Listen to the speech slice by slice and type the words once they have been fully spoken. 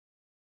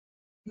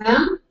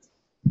Nem?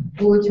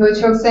 Úgyhogy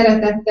sok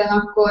szeretettel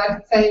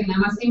akkor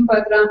felhívnám a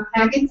színpadra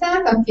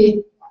Hágicát,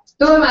 aki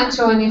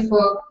tolmácsolni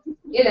fog,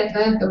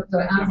 illetve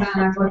dr.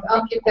 Amzallagot,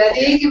 aki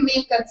pedig,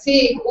 mint a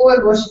cég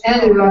orvos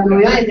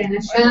előadója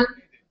egyenesen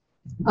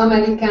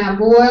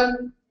Amerikából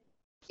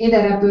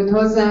ide repült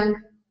hozzánk,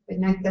 hogy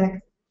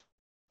nektek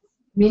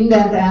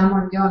mindent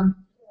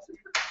elmondjon.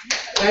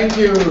 Thank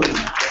you.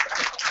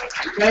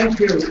 Thank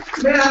you.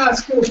 May I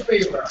ask you a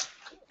favor?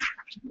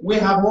 We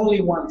have only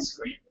one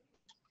screen.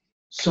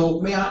 So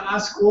may I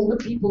ask all the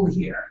people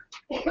here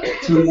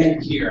to move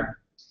here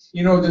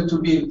in order to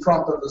be in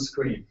front of the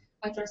screen?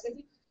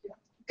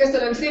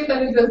 Köszönöm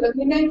szépen, üdvözlök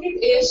mindenkit,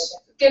 és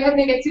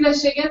kérhetnék egy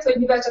szívességet, hogy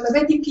mivel csak az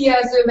egyik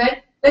kijelző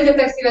megy,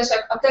 legyetek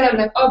szívesek a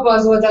teremnek abba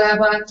az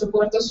oldalába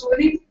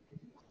átcsoportosulni,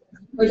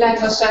 hogy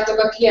láthassátok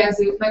a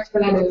kijelzőt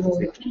megfelelő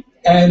módon.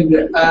 And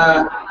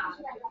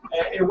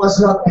it was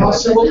not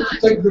possible to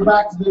take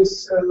back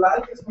this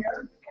light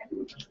here?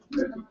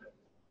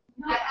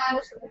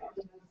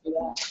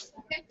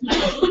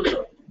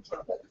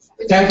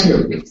 Thank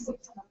you.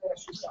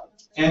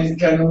 And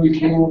can we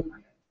move?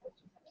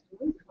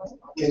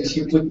 Can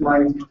she put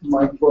my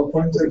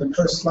PowerPoint in the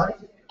first slide?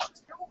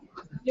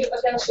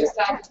 Yes,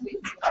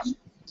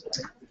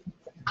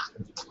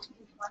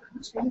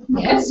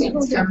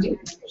 it's coming.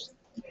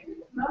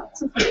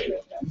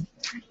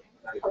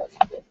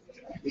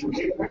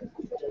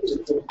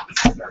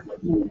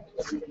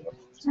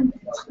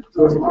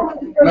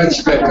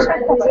 Much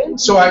better.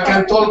 So I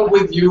can talk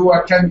with you,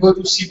 I can go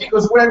to see,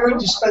 because we're going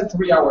to spend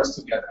 3 hours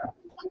together.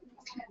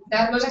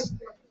 Tehát most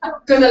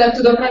közelebb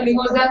tudok menni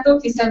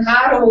hozzátok, hiszen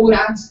 3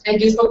 órát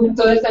együtt fogunk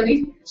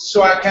tölteni.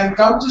 So I can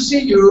come to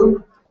see you.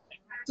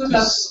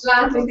 Tudok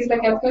látni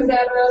titeket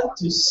közelről.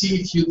 To see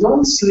if you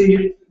don't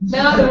sleep.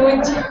 Ne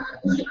aludj!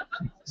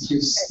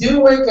 You still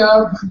wake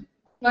up.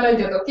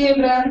 Maradjatok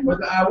ébren. But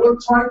I will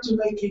try to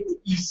make it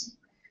easy.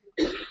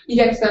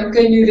 Igyekszem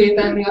könnyűvé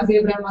tenni az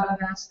ébren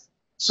maradást.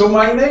 So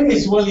my name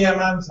is William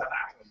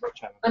Amzallag.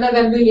 A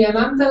nevem William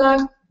Amzallag.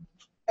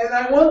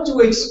 And I want to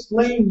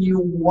explain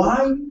you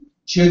why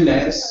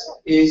Jeunesse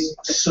is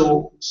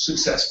so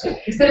successful.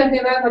 És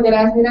szeretném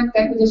elmagyarázni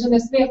nektek, hogy a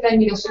Jeunesse miért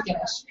ennyire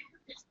sikeres.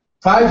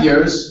 5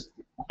 years,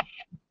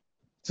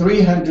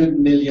 $300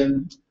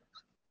 million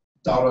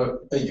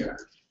a year.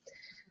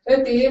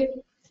 5 év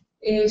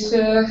és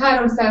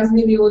 $300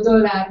 millió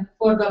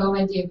forgalom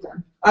egy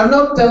évben. I'm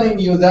not telling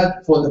you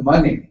that for the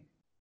money.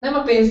 Nem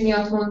a pénz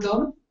miatt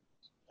mondom.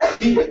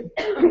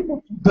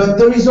 But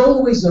there is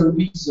always a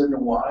reason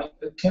why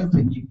a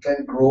company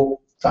can grow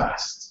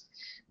fast.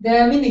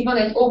 De mindig van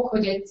egy ok,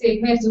 hogy egy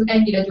cég miért tud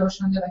ennyire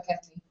gyorsan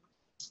növekedni.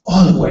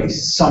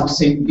 Always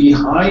something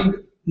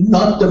behind,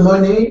 not the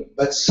money,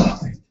 but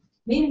something.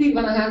 Mindig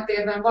van a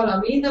háttérben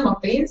valami, nem a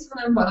pénz,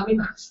 hanem valami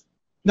más.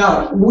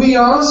 Now,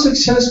 we are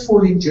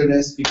successful in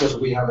Jeunesse because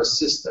we have a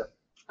system.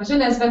 A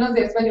Jeunesse-ben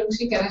azért vagyunk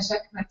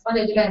sikeresek, mert van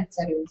egy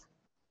rendszerünk.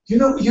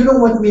 You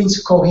know what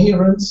means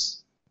coherence?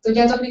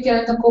 Tudjátok, mit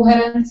jelent a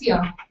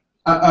koherencia?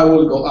 I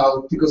will go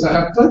out because I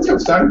have plenty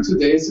of time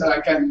today, so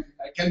I can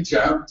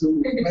jump to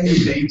many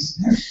things.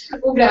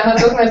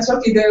 Ugrálhatok, mert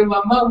sok időm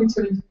van ma,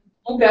 úgyhogy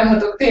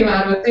ugrálhatok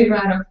témáról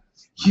témára.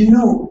 You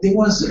know, there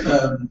was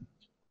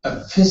a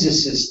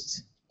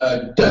physicist, a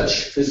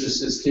Dutch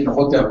physicist in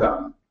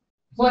Rotterdam.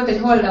 Volt egy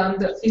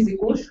holland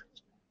fizikus.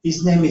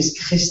 His name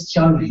is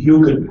Christian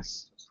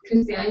Huygens.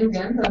 Christian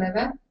Huygens a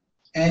neve.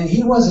 And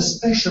he was a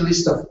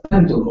specialist of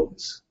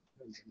pendulums.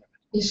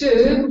 És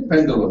ő...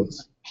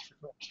 Pendulums.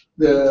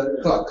 The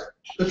clock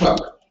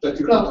that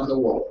you put on the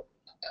wall.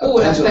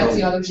 Óra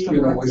specialista.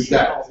 You know, with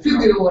that.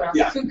 Függőóra.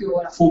 Yeah.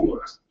 Függőóra.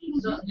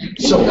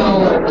 So,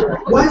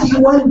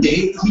 one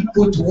day he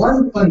put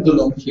one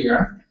pendulum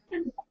here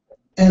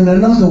and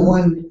another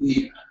one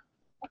here.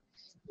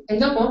 Egy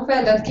napon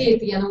feltett 2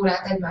 ilyen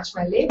órát egymás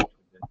mellé.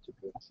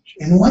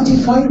 And what he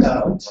found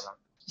out,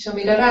 és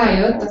amire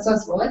rájött,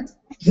 az volt,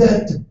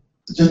 that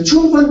the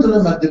two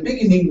pendulum at the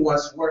beginning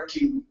was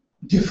working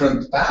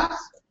different path,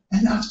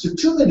 and after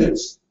 2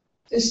 minutes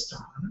they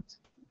start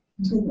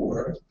to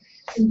work.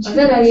 Az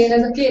elején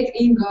ez a 2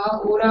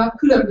 inga óra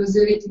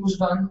különböző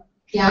ritmusban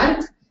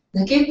járt,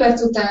 de 2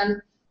 perc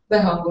után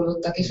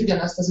behangolódtak, és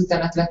ugyanazt az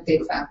ütemet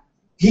vették fel.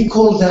 He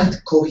called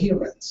that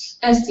coherence.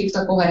 Ezt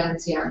hívta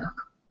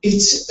koherenciának.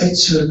 It's a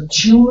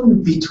tune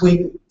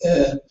between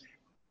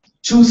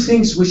two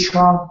things which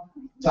are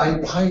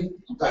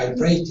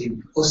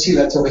vibrating,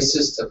 oscillatory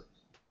system.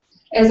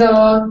 Ez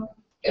a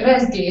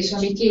rezgés,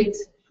 ami 2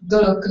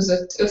 dolog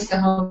között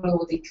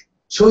összehangolódik.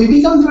 So he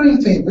became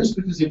very famous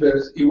because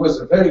he was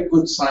a very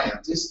good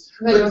scientist.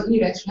 Nagyon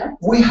híres lett.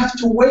 We have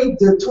to wait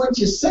the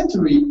 20th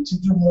century to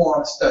do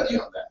more study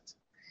on that.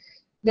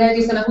 De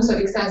egészen a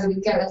 20.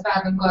 századig kellett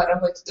várnunk arra,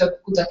 hogy több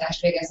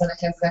kutatást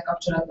végezzenek ezzel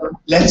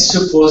kapcsolatban. Let's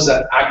suppose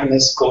that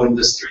Agnes go in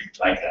the street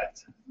like that.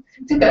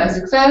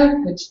 Tételezzük fel,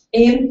 hogy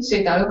én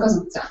sétálok az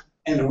utcán.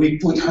 And we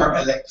put her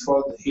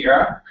electrode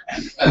here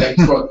and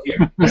electrode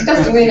here. És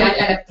teszünk néhány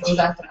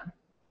elektródát rá.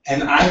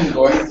 and I'm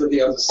going to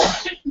the other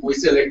side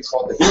with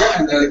electrode here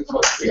and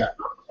electrode here.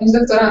 És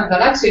dr.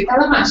 Amzallag sétál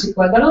a másik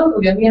oldalon,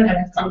 ugyanilyen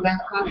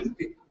elektródákkal.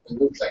 It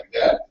looks like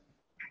that.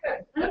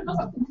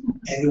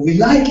 And we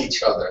like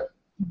each other.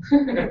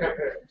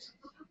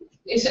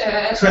 És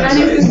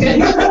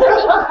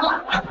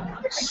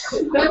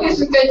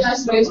ránézzünk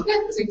egymásra, és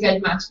tetszünk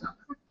egymásnak.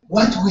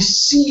 What we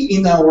see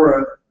in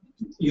our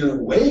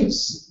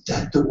waves,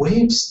 that the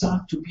waves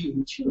start to be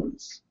in tune.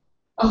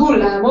 A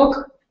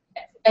hullámok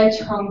egy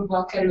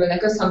hangba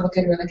kerülnek, összhangba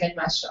kerülnek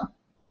egymással.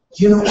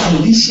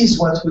 And this is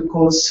what we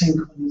call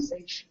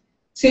synchronization.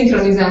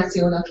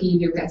 Szinkronizációnak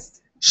hívjuk ezt.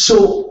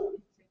 So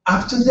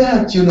after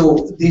that,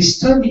 they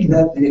study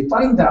that, they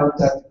find out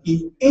that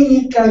in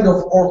any kind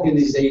of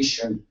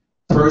organization,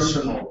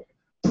 personal,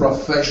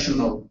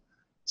 professional,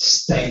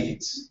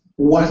 state,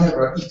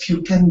 whatever, if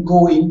you can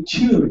go in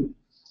tune,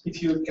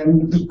 if you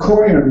can be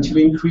coherent, you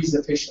increase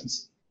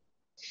efficiency.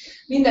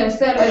 Minden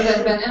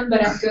szervezetben,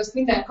 emberek közt,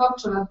 minden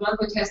kapcsolatban,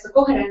 hogyha ezt a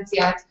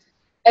koherenciát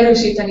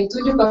erősíteni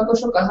tudjuk, akkor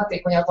sokkal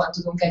hatékonyabban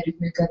tudunk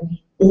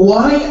együttműködni.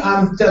 Why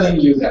I'm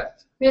telling you that?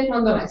 Miért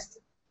mondom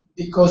ezt?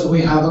 Because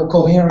we have a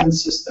coherent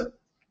system.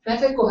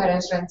 Mert egy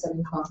koherens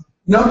rendszerünk van.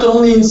 Not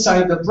only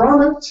inside the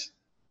product,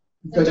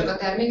 Nem csak a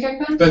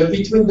termékekben, but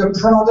between the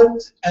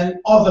product and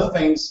other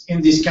things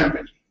in this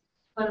company.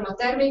 hanem a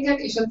termékek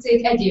és a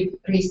cég egyéb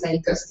részei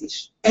közt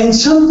is. And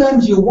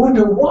sometimes you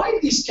wonder why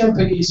this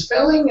company is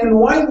failing and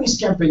why this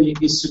company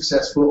is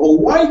successful, or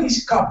why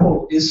this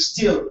couple is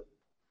still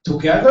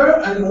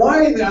together and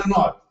why they are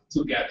not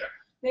together.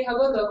 Néha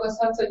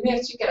gondolkozhatsz, hogy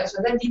miért sikeres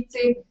az egyik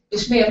cég,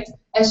 és miért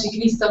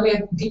esik vissza,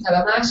 miért bukik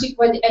el a másik,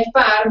 vagy egy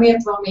pár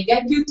miért van még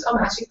együtt, a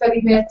másik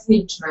pedig miért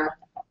nincs már.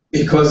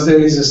 Because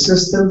there is a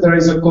system, there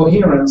is a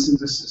coherence in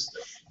the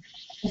system.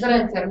 Ez a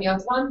rendszer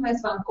miatt van,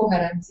 mert van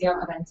koherencia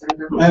a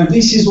rendszerben. And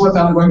this is what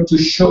I'm going to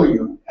show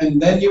you, and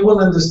then you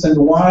will understand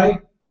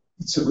why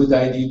it's a good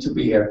idea to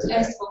be here today.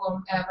 Ezt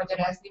fogom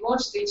elmagyarázni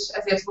most, és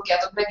ezért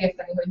fogjátok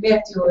megérteni, hogy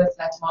miért jó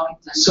ötlet ma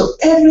itt lenni. So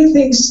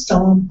everything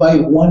starts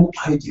by one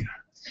idea.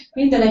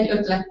 Minden egy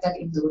ötlettel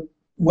indul.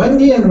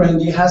 Wendy and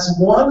Randy has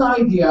one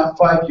idea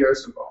 5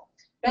 years ago.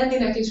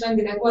 Randynek és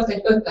Wendynek volt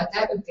egy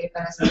ötlete 5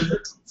 évvel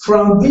ezelőtt.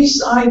 From this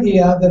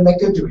idea, they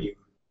make a dream.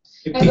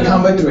 It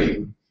becomes a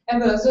dream.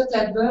 Ebből az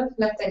ötletből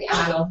lett egy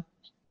álom.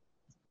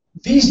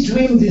 This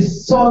dream, they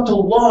thought a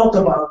lot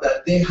about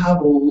that. They have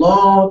a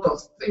lot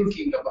of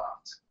thinking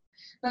about.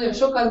 Nagyon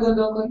sokat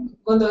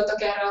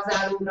gondoltak erre az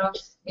álomra,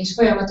 és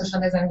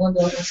folyamatosan ezen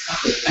gondolkoztak.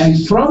 And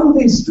from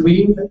this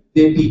dream,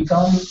 they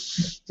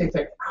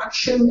take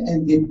action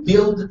and they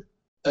build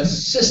a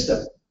system.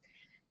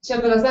 És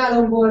ebből az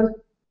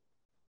álomból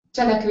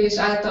cselekvés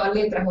által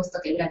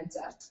létrehoztak egy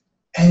rendszert.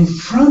 And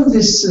from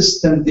this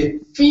system,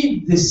 they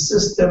feed this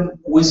system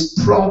with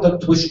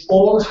products which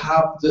all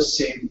have the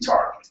same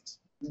target.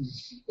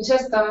 És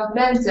ezt a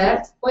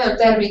rendszert olyan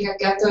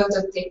termékekkel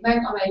töltötték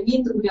meg, amely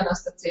mind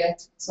ugyanazt a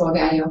célt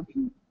szolgálja.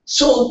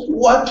 So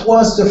what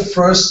was the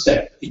first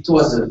step? It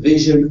was a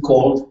vision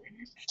called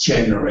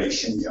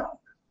Generation Young.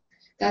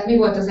 Tehát mi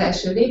volt az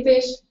első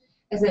lépés?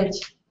 Ez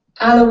egy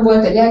álom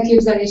volt, egy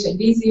elképzelés, egy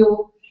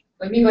vízió,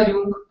 hogy mi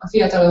vagyunk a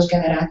fiatalos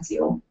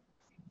generáció.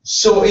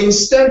 So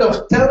instead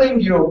of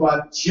telling you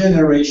about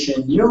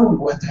Generation Young,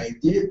 what I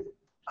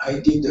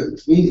did a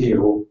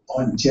video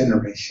on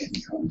Generation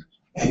Young.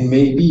 And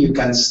maybe you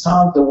can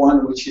start the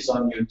one which is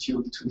on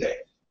YouTube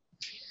today.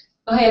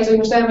 Ahelyett, hogy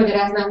most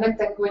elmagyaráznám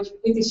nektek, hogy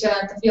mit is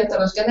jelent a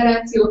fiatalos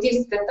generáció,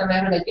 készítettem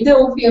erről egy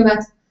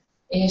videófilmet,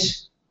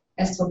 és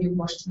ezt fogjuk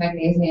most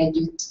megnézni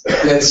együtt.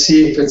 Let's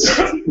see if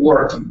it's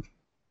working.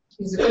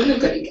 Nézzük, hogy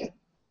működik-e.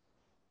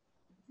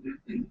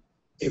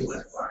 It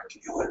will work,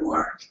 it will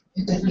work.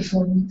 Működni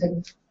fog.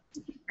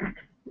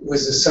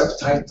 With the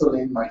subtitle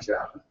in my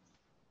Java.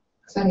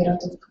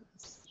 Feliratok.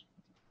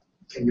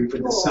 Can you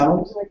put the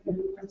sound?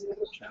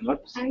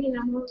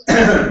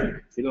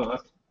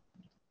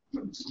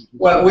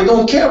 Well, we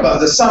don't care about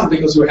the sound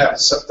because we have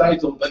the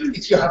subtitle, but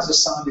if you have the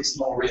sound, it's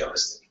more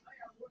realistic.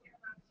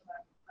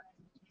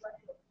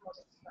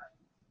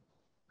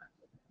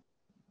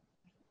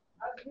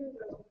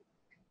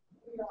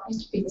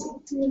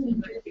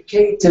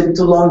 Dedicated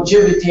to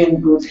longevity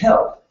and good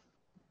health.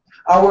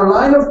 Our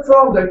line of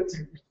products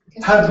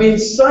have been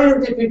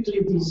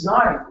scientifically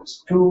designed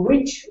to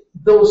reach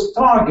those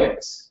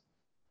targets.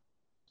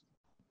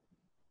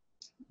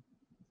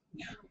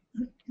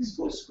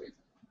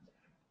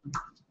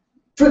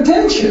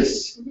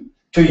 Pretentious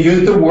to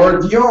use the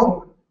word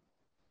young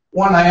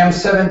when I am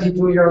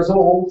 72 years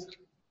old.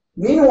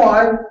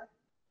 Meanwhile,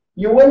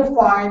 you will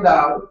find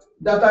out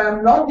that I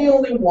am not the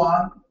only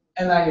one,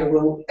 and I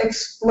will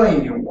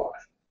explain you why.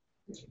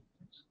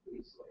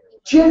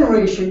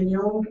 Generation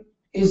Young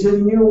is a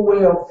new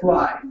way of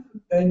life,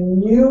 a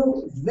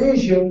new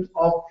vision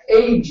of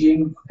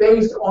aging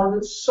based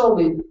on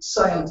solid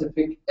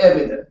scientific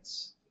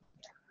evidence.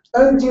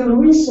 Until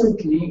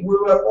recently, we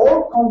were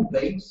all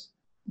convinced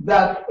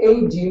that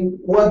aging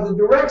was the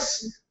direct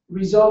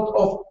result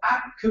of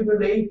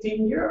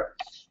accumulating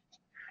years,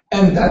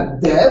 and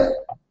that death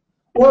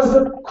was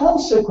the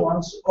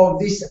consequence of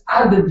these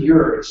added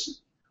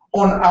years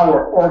on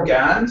our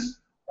organs,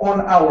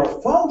 on our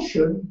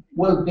function,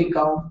 will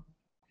become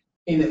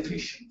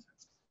inefficient.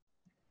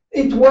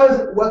 It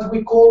was what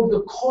we call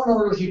the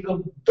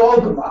chronological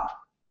dogma,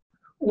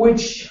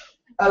 which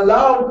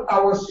allowed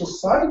our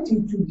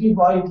society to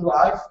divide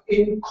life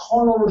in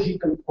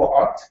chronological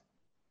parts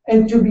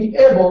and to be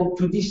able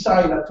to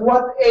decide at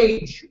what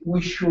age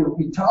we should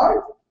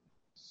retire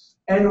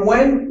and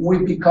when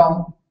we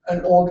become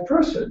an old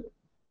person.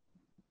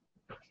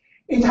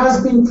 It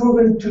has been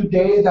proven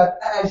today that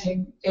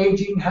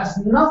aging has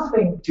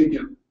nothing to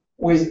do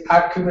with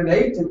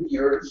accumulated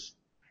years,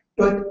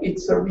 but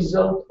it's a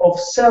result of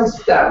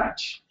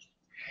self-damage.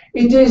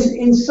 It is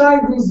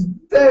inside this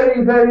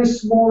very, very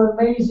small,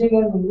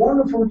 amazing, and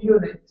wonderful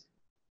unit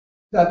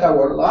that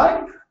our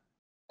life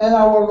and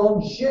our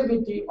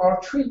longevity are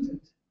treated.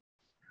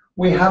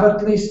 We have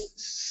at least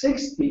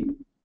 60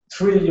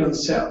 trillion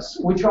cells,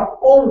 which are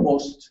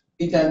almost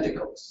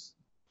identical.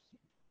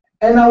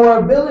 And our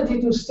ability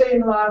to stay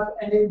in life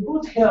and in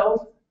good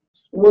health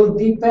will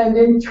depend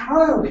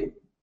entirely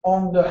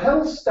on the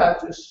health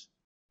status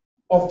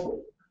of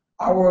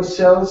our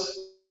cells,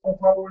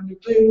 of our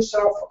nucleus,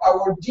 of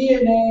our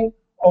DNA,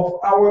 of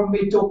our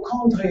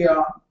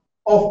mitochondria,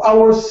 of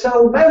our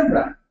cell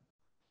membrane.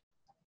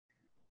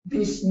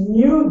 This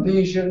new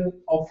vision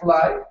of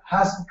life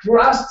has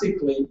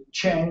drastically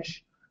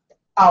changed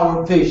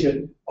our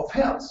vision of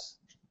health.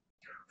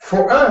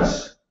 For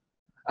us,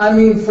 I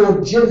mean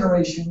for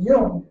Generation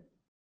Young,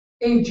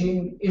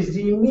 aging is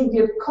the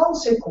immediate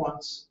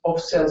consequence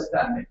of cell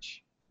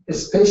damage,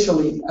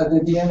 especially at the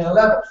DNA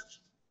level.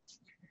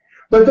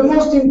 But the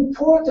most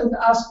important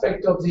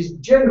aspect of this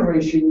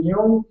Generation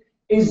Young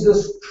is the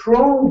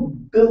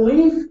strong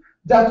belief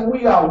that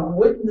we are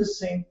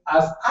witnessing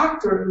as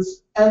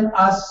actors and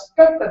as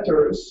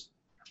spectators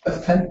a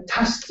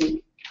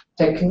fantastic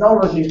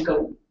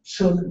technological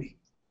tsunami.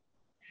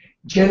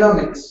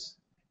 Genomics,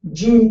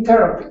 gene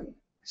therapy,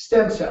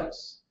 stem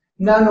cells,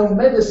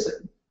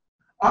 nanomedicine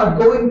are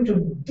going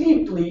to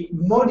deeply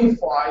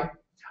modify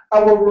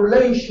our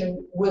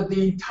relation with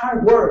the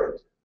entire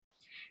world.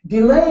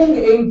 Delaying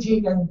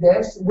aging and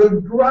death will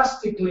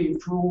drastically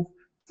improve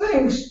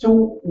thanks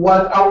to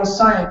what our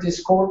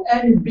scientists call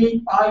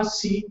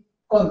NBIC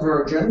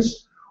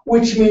convergence,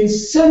 which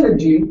means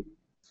synergy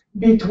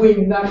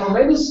between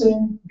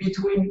nanomedicine,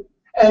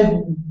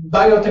 and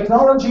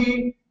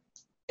biotechnology,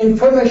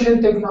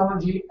 information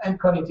technology, and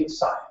cognitive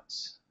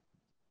science.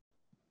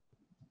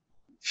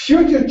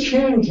 Future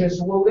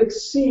changes will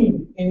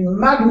exceed in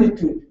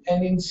magnitude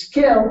and in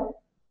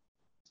scale,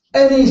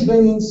 and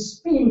even in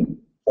speed,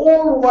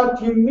 all what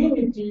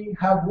humanity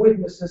have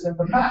witnessed in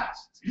the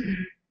past.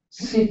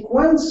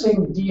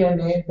 Sequencing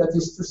DNA, that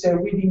is to say,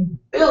 reading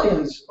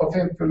billions of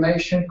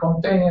information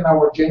contained in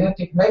our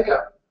genetic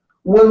makeup,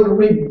 will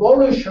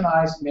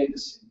revolutionize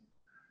medicine.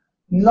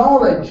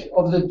 Knowledge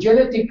of the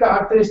genetic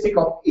characteristic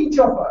of each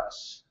of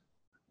us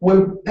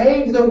will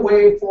pave the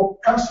way for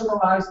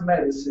personalized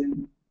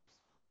medicine.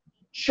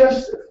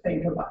 Just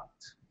think about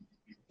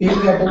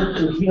being able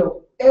to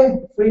heal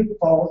every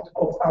part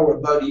of our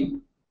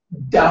body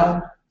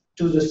down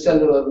to the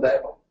cellular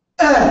level.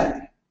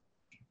 And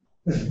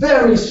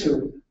very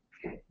soon,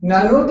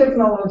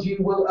 nanotechnology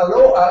will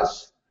allow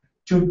us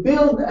to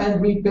build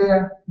and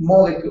repair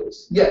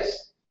molecules.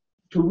 Yes,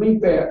 to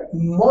repair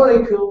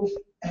molecules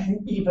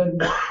and even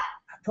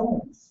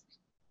atoms.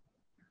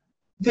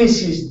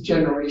 This is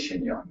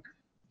Generation Young.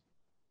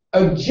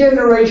 A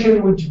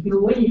generation which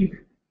believes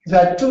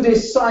that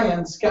today's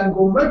science can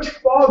go much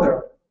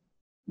farther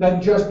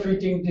than just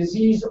treating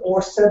disease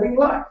or saving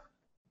life.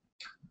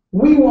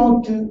 We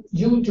want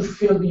you to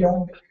feel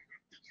young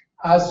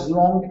as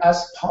long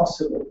as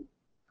possible.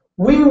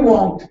 We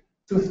want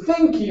to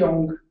think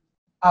young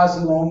as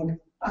long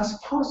as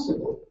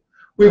possible.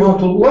 We want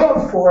to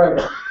love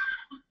forever.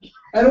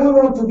 And we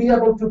want to be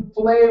able to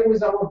play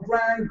with our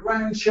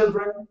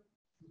grandchildren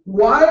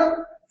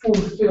while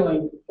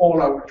fulfilling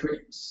all our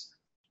dreams.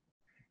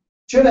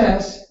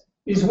 Jeunesse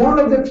is one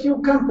of the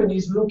few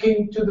companies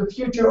looking to the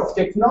future of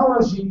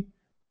technology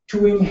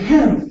to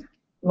enhance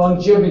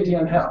longevity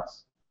and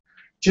health.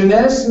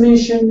 Jeunesse's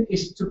mission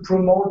is to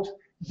promote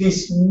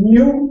this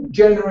new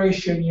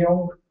Generation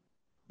Young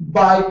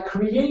by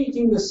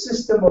creating a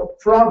system of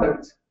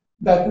product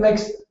that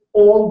makes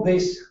all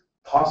this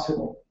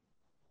possible.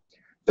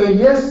 The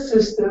YES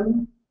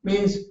system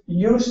means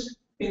Youth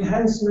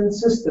Enhancement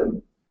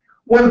System,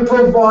 will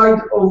provide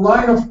a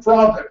line of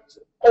products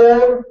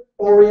all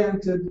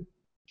oriented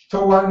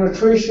toward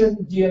nutrition,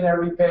 DNA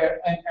repair,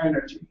 and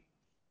energy.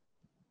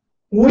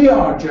 We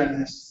are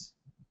Jeunesse,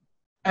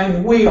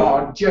 and we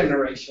are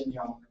Generation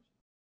Young.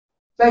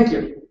 Thank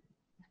you.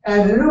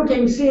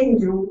 And seeing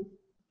you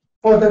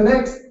for the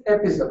next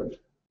episode.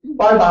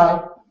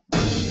 Bye-bye.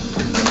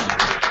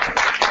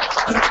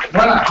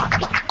 Voilà.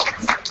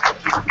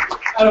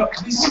 Alors,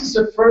 this is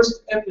the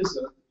first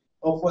episode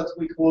of what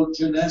we call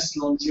Jeunesse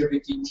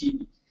Longevity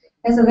TV.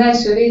 Ez az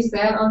első része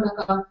annak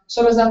a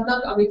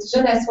sorozatnak, amit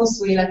Jeunesse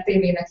hosszú élet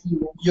tévének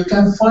hívunk. You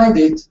can find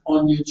it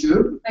on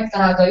YouTube.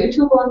 Megtalálod a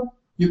YouTube-on.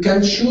 You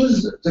can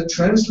choose the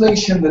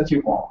translation that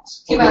you want.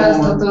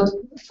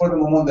 For the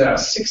moment there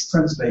are 6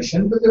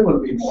 translations, but there will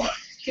be more.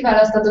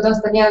 Kiválaszthatod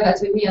azt a nyelvet,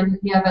 hogy milyen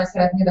nyelven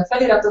szeretnéd a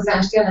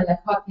feliratozást,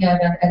 jelenleg 6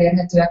 nyelven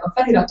elérhetőek a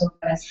feliratok,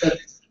 lesz több.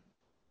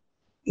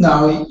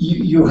 Now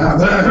you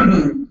have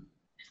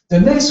the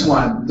next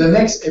one, the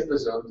next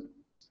episode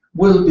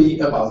will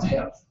be about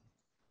health.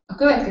 A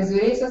következő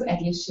rész az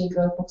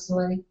egészségről fog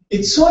szólni.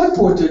 It's so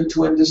important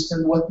to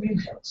understand what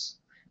means health.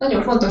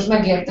 Nagyon fontos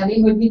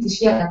megérteni, hogy mit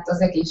is jelent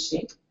az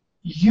egészség.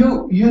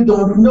 You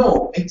don't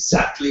know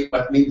exactly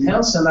what means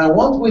health, and I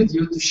want with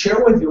you to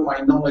share with you my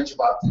knowledge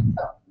about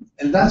health.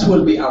 And that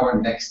will be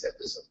our next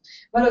episode.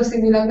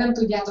 Valószínűleg nem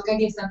tudjátok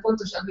egészen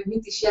pontosan, hogy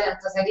mit is jelent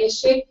az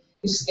egészség,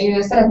 és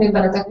én szeretném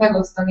veletek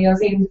megosztani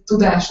az én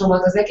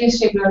tudásomat az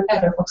egészségről,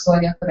 erről fog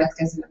szólni a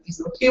következő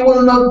epizód. It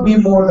will not be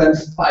more than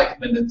 5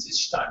 minutes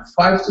each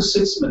time, 5 to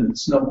 6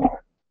 minutes, no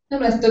more.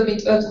 Nem lesz több,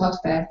 mint 5-6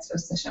 perc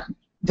összesen.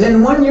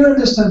 Then when you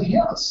understand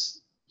health,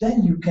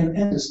 then you can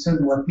understand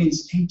what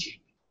means aging.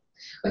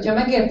 Hogyha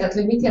megérted,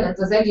 hogy mit jelent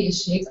az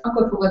egészség,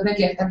 akkor fogod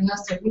megérteni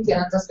azt, hogy mit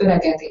jelent az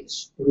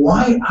öregedés.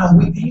 Why are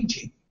we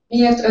aging?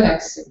 Miért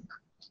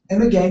öregszünk?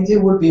 And again, there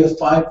will be a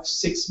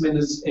 5-6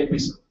 minutes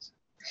episode.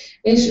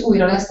 És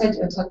újra lesz egy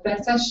 5-6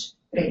 perces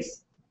rész.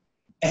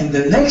 And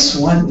the next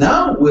one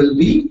now will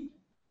be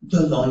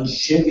the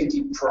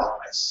longevity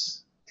promise.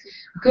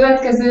 A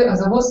következő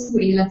az a hosszú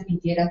élet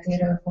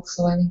ígéretéről fog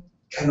szólni.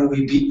 Can we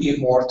be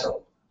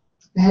immortal?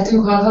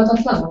 Lehetünk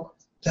halhatatlanok?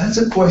 That's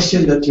a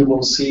question that you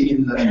will see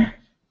in the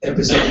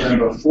episode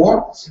number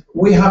 4.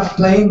 We have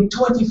planned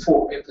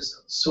 24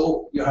 episodes,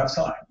 so you have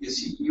time.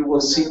 You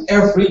will see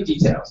every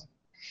detail.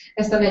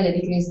 Ezt a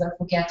 4. részben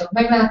fogjátok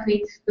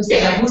meglátni.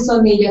 Összesen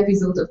 24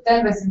 epizódot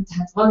tervezünk,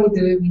 tehát van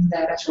idő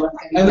mindenre sort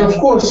keríteni. And of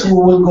course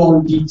we will go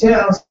in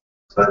details,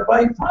 but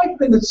by 5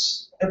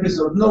 minutes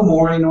episode, no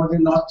more, in order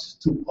not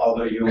to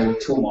bother you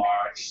too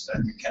much,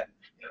 that you can.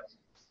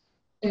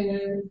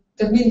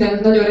 Tehát minden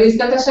nagyon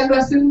részletesek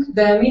leszünk,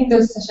 de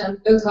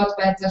mindösszesen 5-6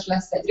 perces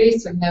lesz egy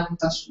rész, hogy ne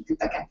utassunk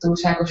titeket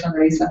túlságosan a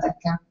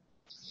részletekkel.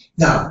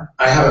 Now,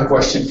 I have a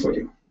question for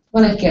you.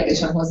 Van egy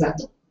kérdésem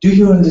hozzátok. Do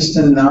you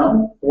understand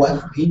now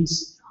what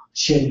means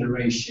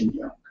generation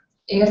young?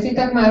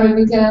 Értitek már, hogy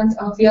mit jelent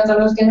a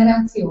fiatalos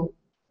generáció?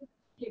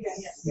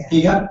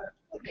 Igen?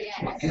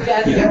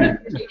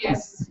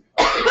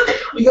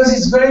 Because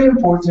it's very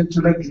important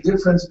to make the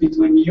difference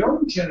between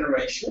young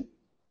generation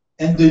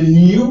and the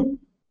new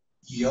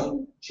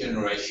young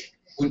generation,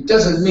 which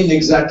doesn't mean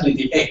exactly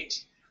the age,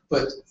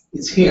 but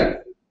it's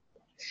here.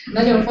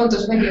 Nagyon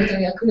fontos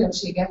megérteni a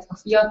különbséget a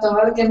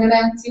fiatal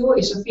generáció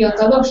és a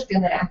fiatalos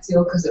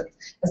generáció között.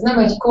 Ez nem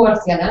egy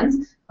kort jelent,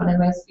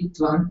 hanem ez itt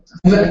van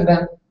a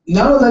fejünkben.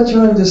 Now that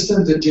you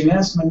understand the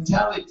Jeunesse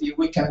mentality,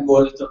 we can go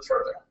a little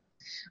further.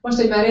 Most,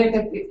 hogy már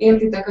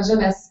értitek a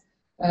Jeunesse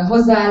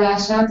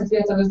hozzáállását, a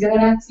fiatalos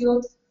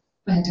generációt,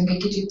 mehetünk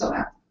egy kicsit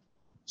tovább.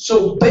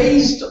 So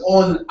based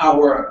on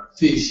our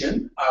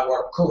vision,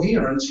 our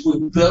coherence, we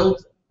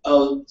build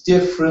a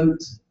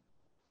different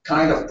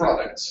kind of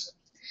products.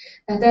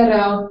 Tehát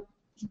erre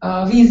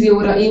a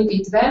vízióra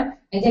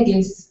építve egy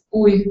egész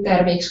új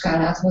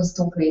termékskálát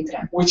hoztunk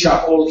létre. Which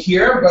are all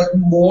here, but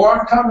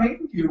more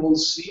coming, you will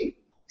see.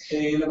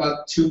 In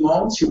about 2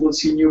 months, you will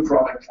see new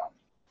product coming.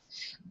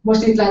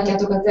 Most itt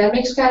látjátok a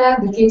termékskálát,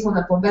 de 2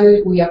 hónapon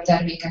belül újabb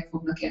termékek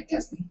fognak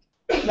érkezni.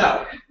 Now,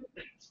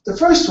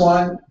 the first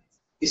one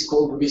is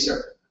called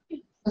reserve.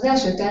 Az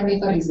első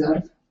termék a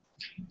reserve.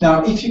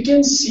 Now, if you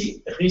can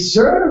see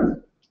reserve,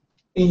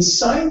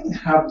 inside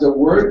have the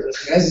word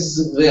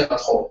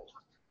resveratrol.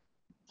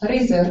 A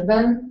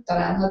reserve-ben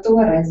található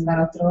a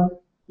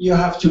resveratrol. You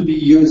have to be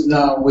used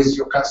now with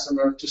your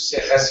customer to say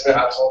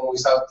resveratrol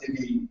without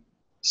any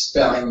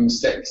spelling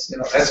mistakes.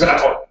 You know,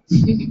 resveratrol.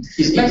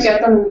 Meg kell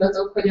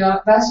tanulnatok, hogy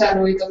a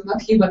vásárlóitoknak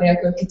hiba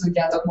nélkül ki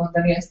tudjátok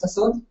mondani ezt a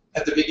szót.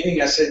 At the beginning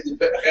I said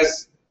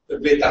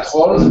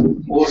resveratrol,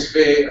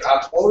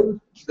 resveratrol.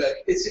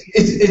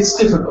 It's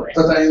difficult,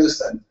 but I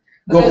understand.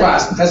 Go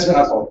fast,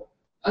 resveratrol.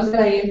 Az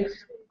elején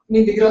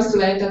mindig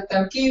rosszul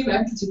ejtettem ki,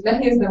 mert kicsit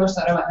nehéz, de most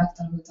arra már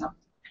megtanultam.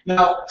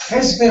 Now,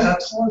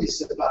 resveratrol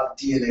is about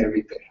DNA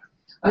repair.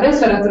 A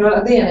resveratrol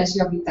a DNS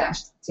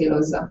javítást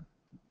célozza.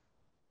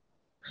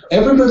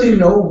 Everybody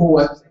know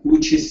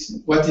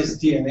what is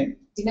DNA?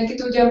 Mindenki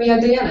tudja, mi a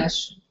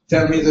DNS?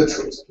 Tell me the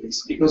truth,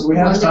 please, because we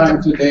have time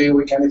today.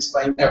 We can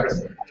explain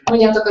everything.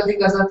 Mondjátok az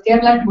igazat,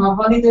 kérlek, ma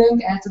van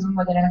időnk, el tudom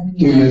magyarázni.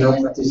 Do you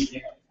know what is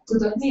DNA?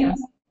 Tudod, mi az?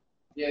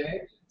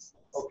 DNA?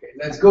 Okay,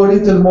 let's go a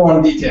little more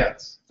in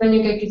details.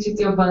 Menjünk egy kicsit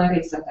jobban a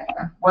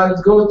részletekbe. Well,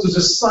 let's go to the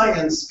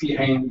science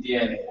behind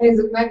DNA.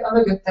 Nézzük meg a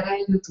mögötte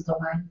rejlő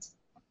tudományt.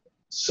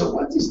 So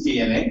what is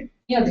DNA?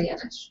 Mi a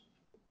DNS?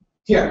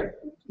 Here,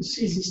 you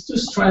see these 2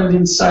 strands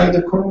inside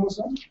the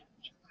chromosome?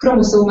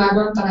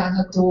 Kromoszómában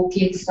található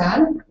 2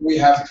 szál.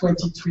 We have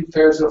 23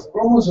 pairs of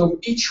chromosome.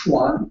 Each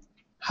one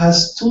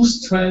has 2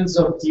 strands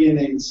of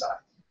DNA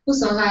inside.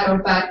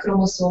 23 pár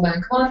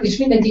kromoszómánk van, és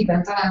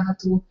mindegyikben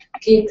található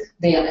 2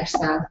 DNS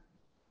szál.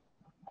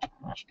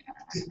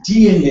 The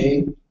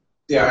DNA,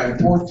 they are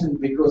important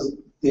because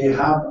they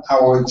have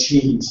our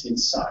genes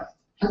inside.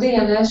 A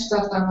DNS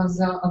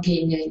tartalmazza a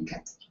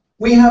génjeinket.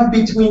 We have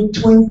between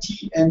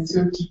 20 and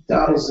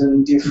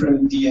 30,000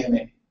 different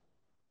DNA.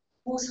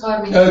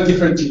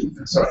 20-30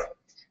 Genes, sorry.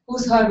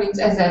 20-30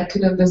 ezer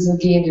különböző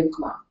génünk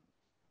van.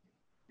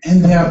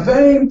 And they are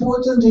very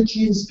important, the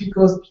genes,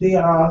 because they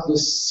are the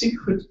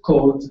secret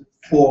code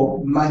for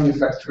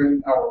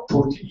manufacturing our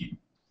protein.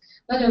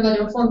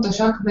 Nagyon-nagyon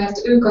fontosak,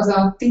 mert ők az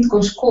a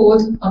titkos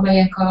kód,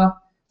 amelyek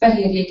a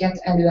fehérjéket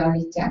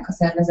előállítják a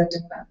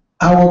szervezetünkben.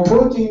 Our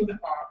protein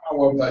are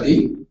our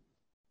body,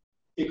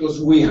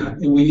 because we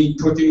need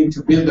protein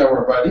to build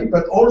our body,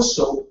 but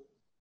also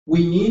we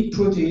need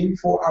protein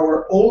for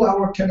all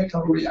our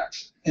chemical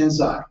reactions,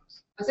 enzymes.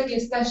 Az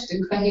egész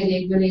testünk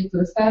fehérjékből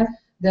épül fel,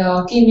 de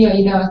a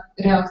kémiai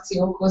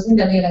reakciókhoz,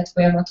 minden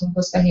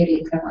életfolyamatunkhoz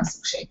fehérjékre van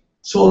szükség.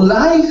 So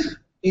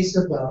life is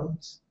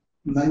about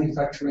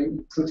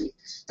manufacturing protein.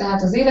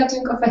 Tehát az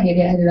életünk a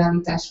fehérje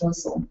előállításról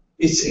szól.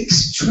 It's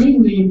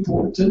extremely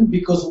important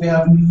because we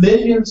have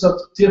millions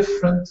of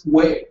different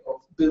ways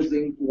of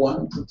building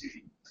one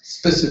protein,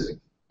 specific.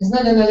 Ez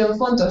nagyon-nagyon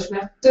fontos,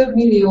 mert több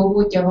millió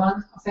módja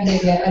van a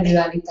fehérje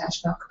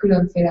előállításnak,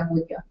 különféle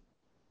módja.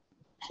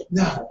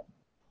 Now,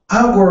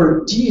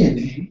 our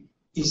DNA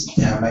is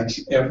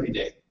damaged every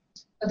day.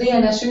 A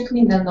DNS-ünk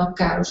minden nap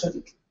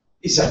károsodik.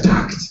 It's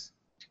attacked.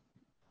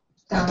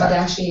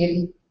 Támadás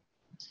éri.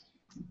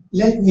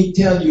 Let me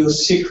tell you a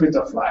secret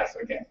of life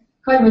again.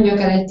 Hadd mondjak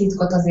el egy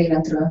titkot az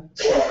életről.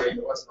 Sorry, I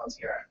was not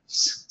here.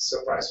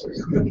 Surprise for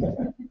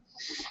you.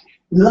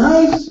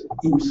 Life,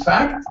 in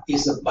fact,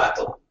 is a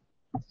battle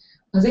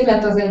Az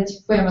élet az egy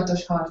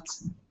folyamatos harc.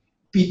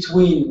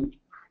 between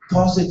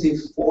positive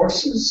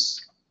forces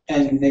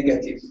and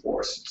negative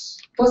forces.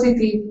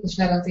 Pozitív és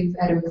negatív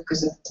erők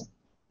között.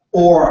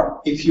 Or,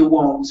 if you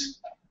want,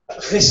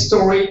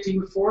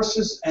 restorating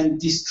forces and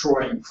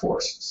destroying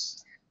forces.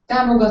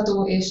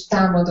 Támogató és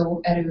támadó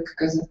erők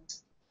között.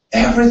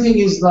 Everything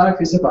is life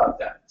is about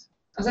that.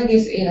 Az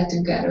egész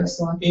életünk erről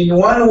szól. In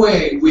one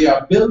way, we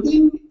are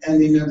building,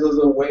 and in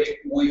another way,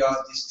 we are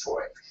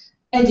destroying.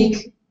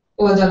 Egyik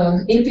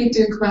oldalon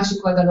építünk,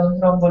 másik oldalon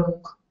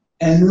rombolunk.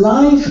 And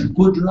life,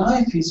 good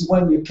life, is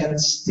when you can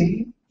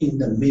stay in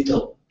the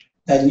middle.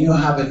 And you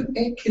have an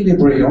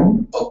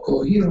equilibrium, a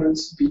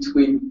coherence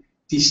between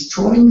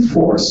destroying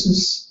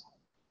forces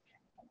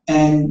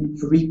and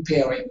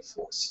repairing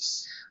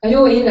forces. A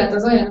jó élet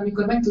az olyan,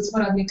 amikor meg tudsz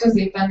maradni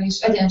középen, és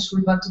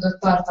egyensúlyban tudod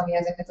tartani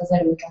ezeket az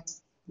erőket.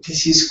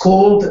 This is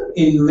called,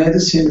 in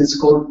medicine, it's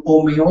called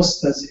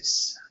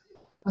homeostasis,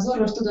 Az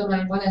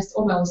orvostudományban ezt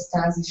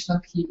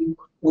homeosztázisnak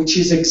hívjuk. which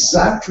is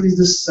exactly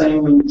the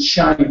same in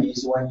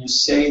Chinese when you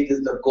say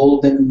that the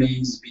golden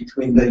means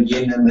between the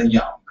yin and the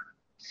yang.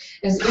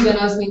 Ez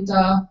ugyanaz, mint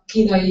a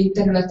kínai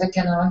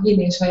területeken a yin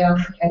és a yang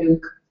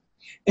erők.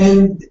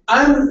 And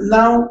I'm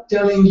now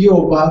telling you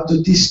about the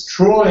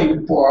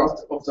destroying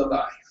part of the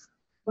life.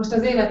 Most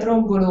az élet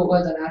romboló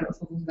oldaláról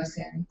fogunk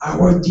beszélni.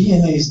 Our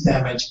DNA is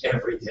damaged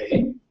every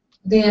day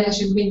A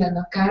DNS-ünk minden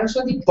nap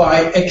károsodik,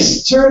 by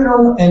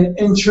external and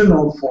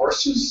internal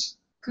forces.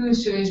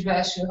 külső és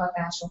belső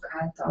hatások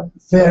által.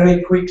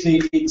 Very quickly,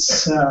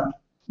 it's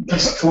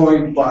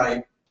destroyed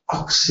by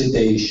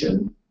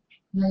oxidation,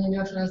 Nagyon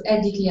gyorsan az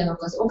egyik ilyen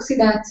ok az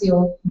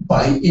oxidáció,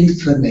 by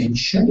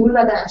inflammation,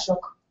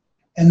 gyulladások,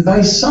 and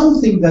by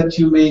something that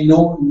you may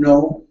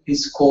know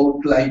is called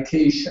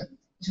glycation.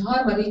 és a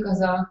harmadik az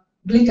a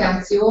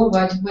glikáció,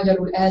 vagy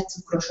magyarul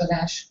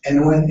elcukrosodás. And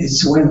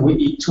when we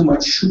eat too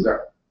much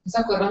sugar. Ez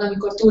akkor van,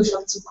 amikor túl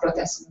sok cukrot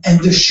eszünk. And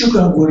the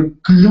sugar will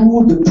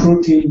glue the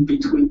protein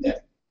between them.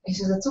 És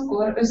ez a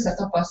cukor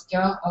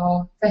összetapasztja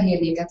a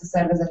fehérjéket a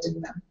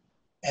szervezetünkben.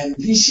 And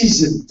this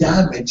is a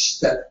damage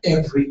that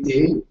every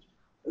day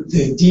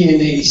the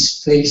DNA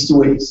is faced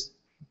with.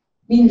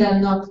 Minden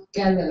nap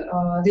kell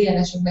a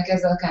DNS-ünknek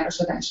ezzel a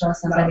károsodással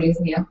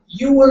szembenéznie.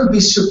 You will be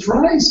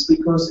surprised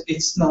because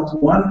it's not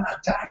one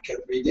attack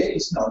every day,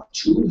 it's not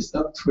two, it's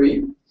not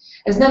three.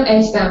 Ez nem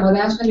egy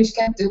támadás, nem is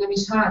kettő, nem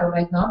is három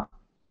egy nap.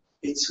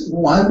 It's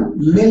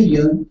 1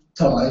 million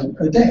times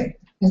a day.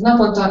 Ez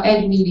naponta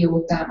 1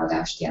 millió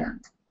támadást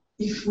jelent.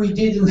 If we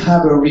didn't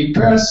have a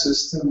repair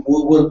system,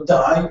 we will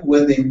die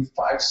within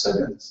 5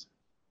 seconds.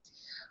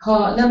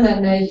 Ha nem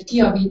lenne egy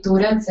kijavító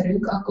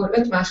rendszerünk, akkor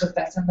 5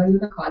 másodpercen belül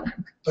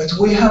meghalnánk. But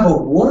we have a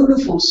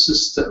wonderful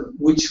system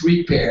which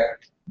repair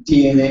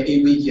DNA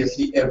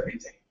immediately every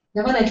day.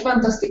 De van egy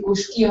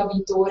fantasztikus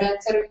kijavító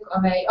rendszerünk,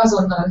 amely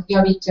azonnal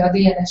javítja a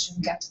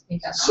DNS-ünket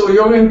minden nap. So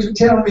you're going to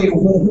tell me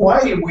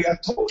why we are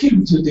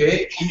talking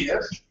today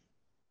if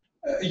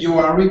you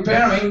are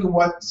repairing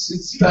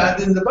what's bad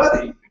in the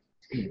body.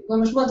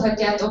 Most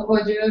mondhatjátok,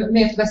 hogy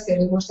miért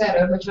beszélünk most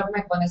erről, hogyha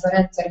megvan ez a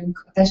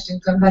rendszerünk a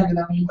testünkön belül,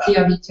 ami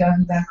kijavítja a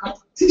hibákat.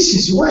 This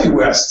is why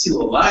we are still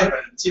alive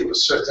until a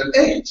certain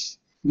age,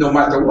 no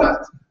matter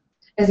what.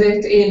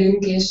 Ezért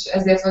élünk, és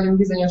ezért vagyunk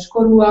bizonyos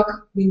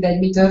korúak, mindegy,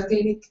 mi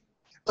történik.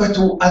 But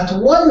at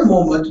one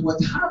moment,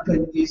 what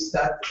happened is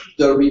that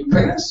the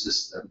repair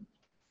system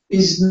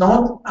is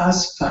not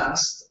as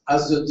fast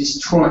as the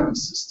destroying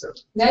system.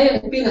 De eljön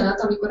egy pillanat,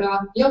 amikor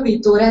a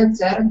javító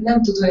rendszer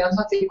nem tud olyan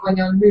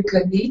hatékonyan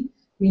működni,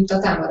 mint a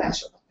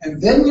támadások. And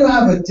then you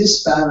have a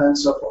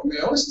disbalance of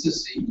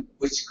homeostasis,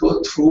 which go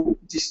through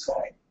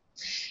destroying.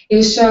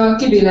 És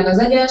kibillen az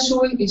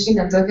egyensúly, és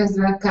innentől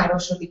kezdve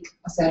károsodik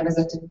a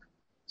szervezetünk.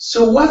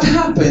 So what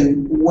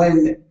happened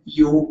when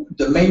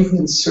the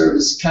maintenance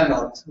service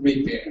cannot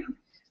repair?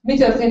 Mi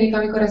történik,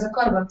 amikor ez a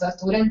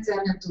karbantartó rendszer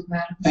nem tud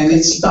már? And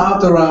it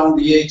starts around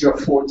the age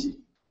of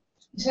 40.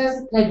 És ez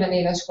 40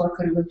 éves kor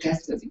körül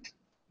kezdődik.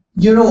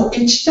 You know,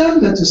 each time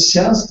that the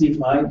cells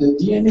divide, the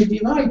DNA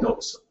divide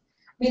also.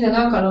 Minden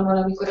alkalommal,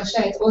 amikor a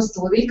sejt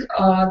osztódik,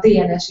 a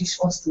DNS is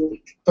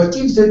osztódik. But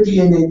if the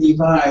DNA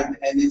divide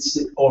and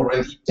it's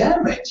already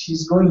damaged,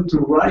 it's going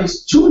to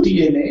rise two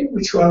DNA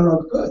which are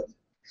not good.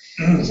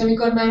 És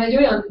amikor már egy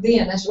olyan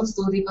DNS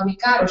osztódik, ami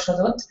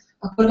károsodott,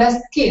 akkor lesz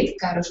két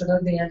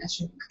károsodott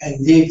DNS-ünk.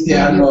 And if they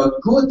are not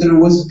good, there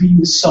was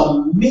been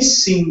some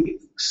missing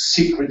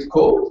secret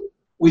code,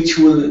 which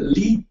will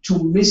lead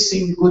to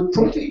missing good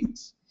proteins.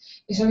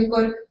 És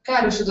amikor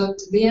károsodott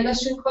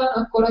DNS-ünk van,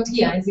 akkor ott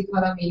hiányzik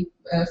valami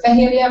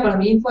fehérje,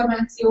 valami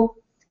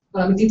információ,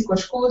 valami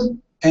titkos kód.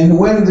 And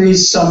when there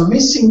is some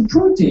missing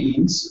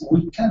proteins,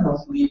 we cannot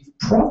live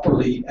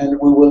properly and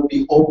we will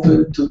be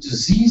open to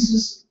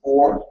diseases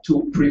or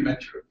to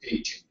premature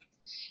aging.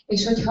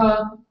 És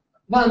hogyha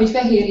valami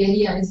fehérje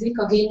hiányzik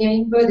a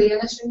génjeinkből,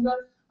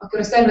 DNS-ünkből, akkor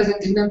a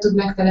szervezetünk nem tud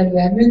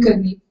megfelelően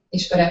működni,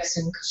 és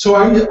öregszünk. So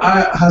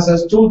as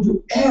I told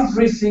you,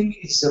 everything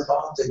is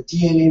about the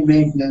DNA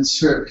maintenance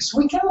service.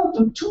 We cannot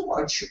do too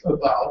much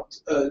about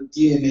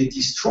DNA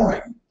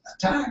destroying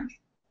attack,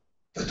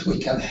 but we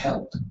can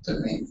help the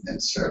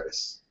maintenance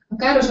service. A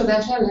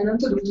károsodás ellen nem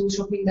tudunk túl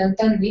sok mindent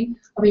tenni,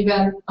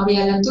 ami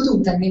ellen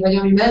tudunk tenni, vagy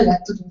ami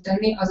mellett tudunk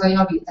tenni, az a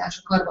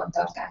javítás, a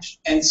karbantartás.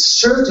 And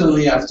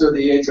certainly after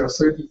the age of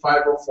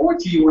 35 or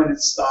 40, when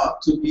it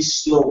starts to be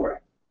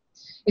slower.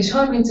 És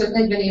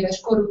 35-40 éves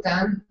kor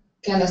után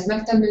kell ezt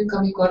megtennünk,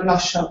 amikor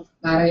lassabb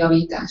már a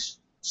javítás.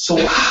 So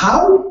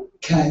how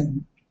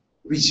can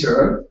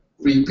reserve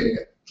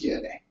repair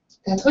DNA?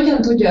 Tehát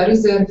hogyan tudja a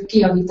reserve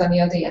kijavítani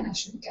a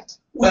DNS-ünket?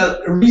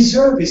 Well,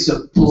 reserve is a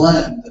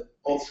blend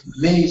of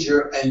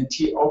major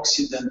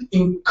antioxidant,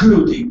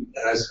 including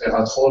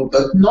resveratrol,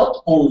 but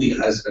not only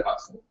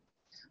resveratrol.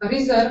 A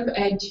reserve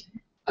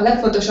a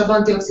legfontosabb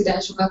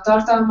antioxidánsokat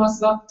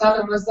tartalmazza,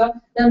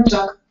 nem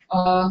csak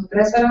a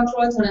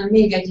resveratrolt, hanem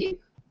még egyéb.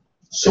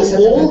 So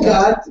all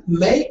that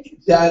make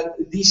that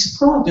this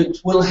product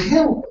will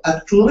help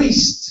at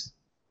least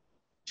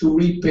to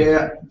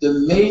repair the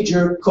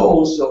major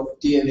cause of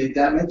DNA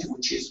damage,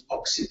 which is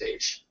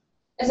oxidation.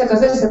 Ezek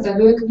az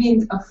összetevők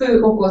mind a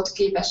fő okot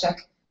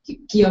képesek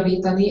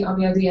kijavítani,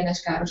 ami a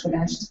DNS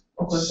károsodást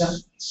okozza.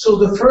 So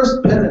the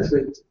first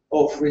benefit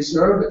of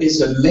reserve is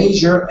a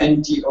major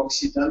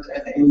antioxidant,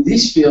 and in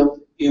this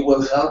field it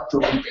will help to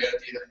repair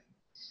DNA.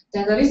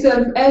 Tehát a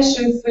reserve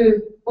első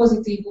fő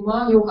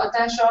pozitívuma, jó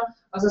hatása,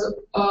 az az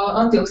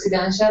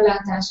antioxidáns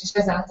ellátás, és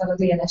ezáltal a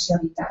DNS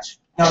javítás.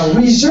 Now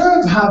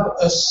reserve have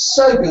a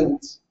second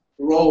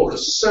role, a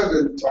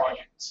second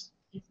target.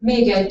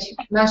 Még egy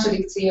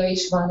második célja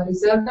is van a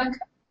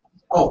reserve-nek.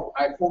 Oh,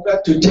 I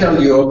forgot to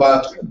tell you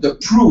about the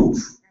proof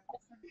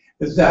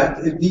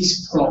that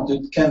this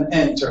product can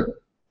enter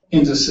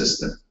in the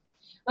system.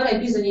 Van egy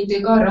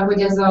bizonyíték arra,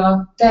 hogy ez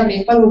a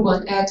termék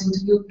valóban el tud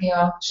jutni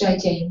a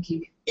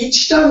sejtjeinkig.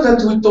 Each time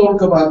that we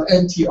talk about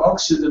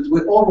antioxidants,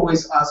 we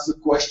always ask the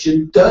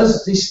question,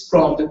 does this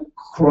product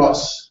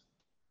cross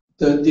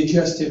the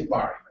digestive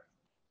barrier?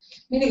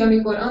 Mindig,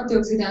 amikor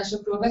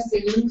antioxidánsokról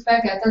beszélünk,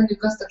 fel kell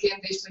tennünk azt a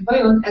kérdést, hogy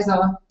vajon ez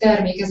a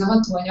termék, ez a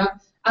hatóanyag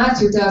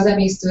átjut-e az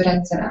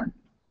emésztőrendszeren?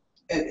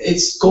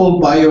 It's called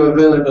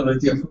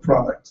bioavailability of a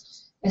product.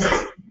 Ezt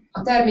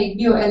a termék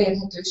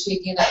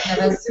bioelérhetőségének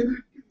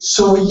nevezzük.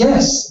 So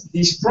yes,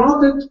 this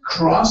product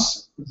cross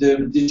the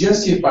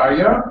digestive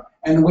barrier,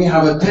 and we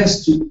have a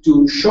test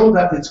to show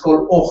that. It's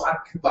called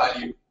OHAC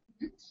value.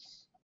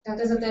 Tehát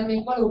ez a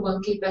termék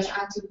valóban képes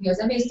átjutni az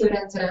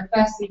emésztőrendszeren,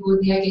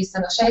 felszívódni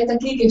egészen a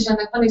sejtekig, és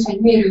ennek van is egy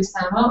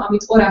mérőszáma,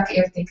 amit ORAC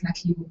értéknek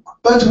hívunk.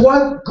 But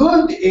what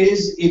good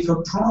is if a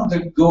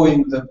product go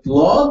in the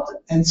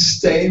blood and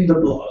stay in the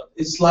blood?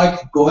 It's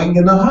like going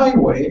in a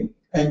highway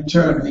and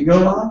turning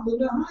around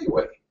in a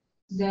highway.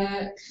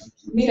 De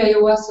mire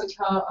jó az,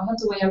 hogyha a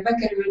hatóanyag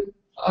bekerül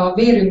a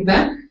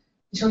vérünkbe,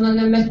 és onnan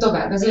nem megy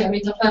tovább? Ez olyan,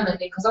 mintha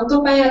felmennénk az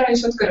autópályára,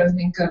 és ott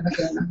köröznénk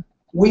körbe-körbe.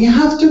 We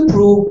have to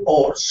prove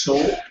also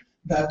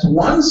that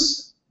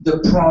once the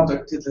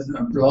product is in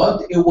the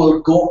blood, it will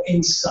go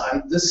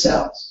inside the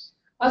cells.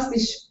 Azt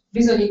is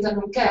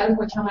bizonyítanunk kell,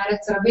 hogy ha már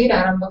egyszer a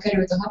véráramba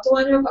került a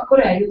hatóanyag,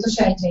 akkor eljut a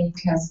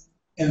sejtjeinkhez.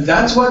 And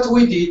that's what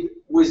we did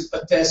with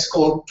a test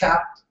called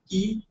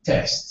K.Corbett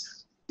test.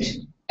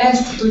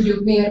 Ezt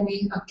tudjuk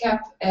mérni a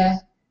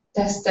K.Corbett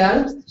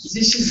teszttel.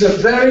 This is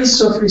a very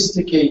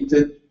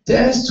sophisticated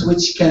test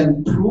which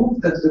can prove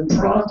that the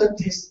product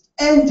is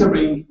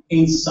entering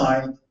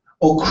inside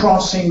or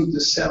crossing the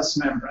cell's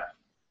membrane.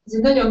 Ez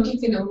egy nagyon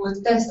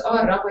kifinomult teszt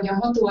arra, hogy a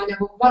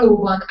hatóanyagok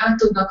valóban át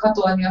tudnak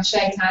hatolni a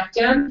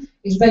sejthártyán,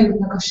 és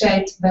bejutnak a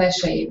sejt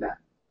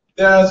belsejébe.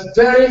 There are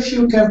very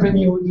few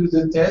companies who do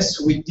the test.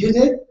 We did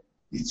it.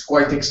 It's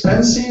quite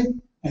expensive,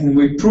 and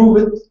we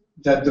prove it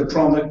that the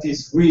product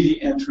is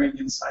really entering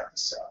inside the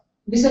cell.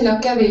 Viszonylag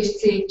kevés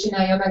cég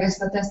csinálja meg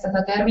ezt a tesztet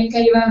a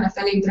termékeivel, mert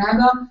elég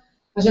drága.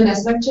 A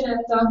Jeunesse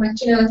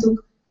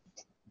megcsináltuk,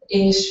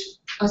 és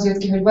az jött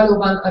ki, hogy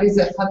valóban a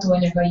reserve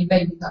hatóanyagai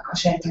bejutnak a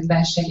sejtek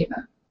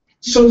belsejébe.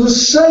 So the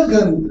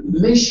second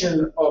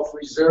mission of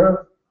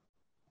reserve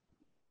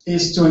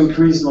is to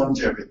increase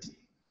longevity.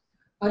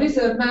 A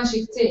reserve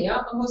másik célja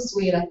a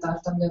hosszú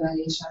élettartam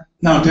növelése.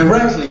 Now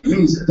directly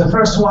means the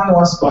first one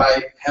was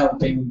by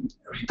helping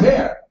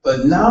repair,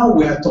 but now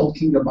we are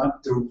talking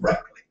about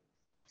directly.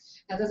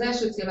 Hát az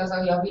első cél az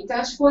a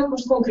javítás volt,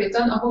 most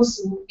konkrétan a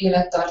hosszú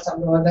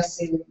élettartamról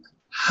beszélünk.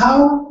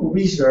 How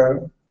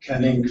reserve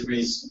can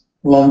increase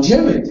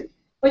longevity?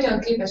 Hogyan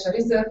képes a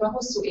reserve a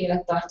hosszú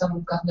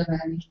élettartamunkat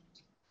növelni?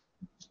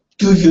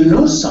 Do you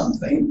know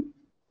something?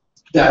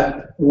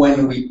 That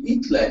when we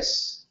eat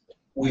less,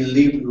 we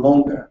live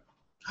longer.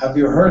 Have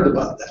you heard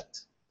about that?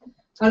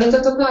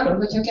 Hallottatok arról,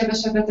 hogy ha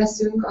kevesebbet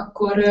eszünk,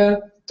 akkor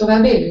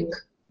tovább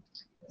élünk?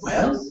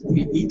 Well,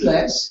 we eat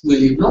less, we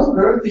live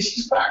longer. This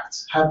is fact.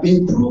 Have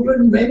been proven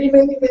many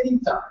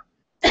times.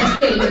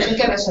 Tényleg, ha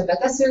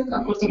kevesebbet eszünk,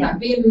 akkor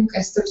tovább élünk,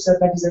 ezt többször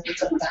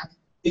bebizonyították.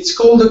 It's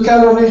called the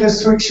calorie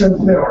restriction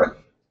theory.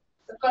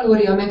 A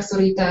kalória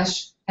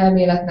megszorítás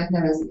elméletnek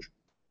nevezik.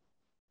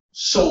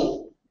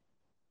 So,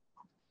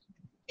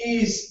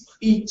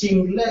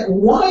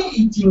 why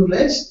eating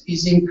less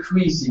is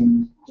increasing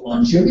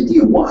longevity?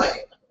 Why?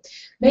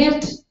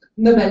 Miért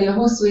növeli a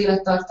hosszú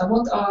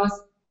élettartamot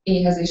az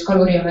éhezés,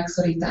 kalória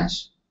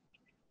megszorítás?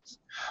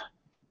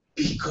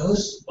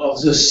 Because of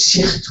the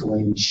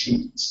sirtuin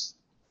genes.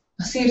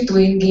 A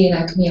sirtuin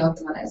gének miatt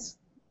van ez.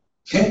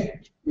 Okay?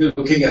 You're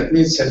looking at me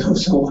and said, oh,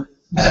 so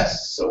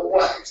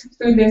what?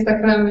 Úgy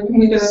néztek rám, hogy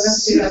miről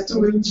beszélek.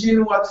 Sirtuin gene,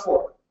 what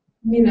for?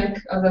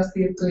 Minek az a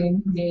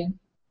sirtuin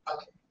gén?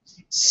 Okay.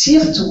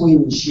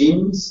 Sirtuin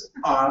genes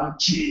are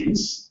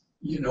genes,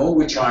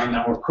 which are in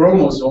our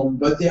chromosome,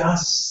 but they are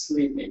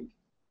sleeping.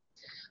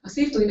 A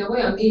sirtuinok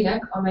olyan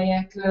gének,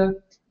 amelyek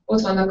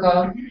ott vannak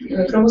a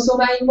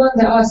kromoszómáinkban,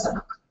 de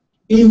alszanak.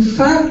 In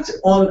fact,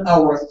 on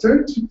our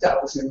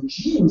 30,000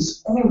 genes,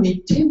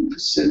 only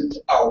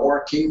 10% are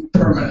working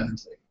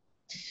permanently.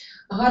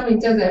 A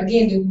 30 000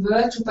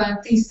 génünkből csupán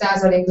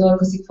 10%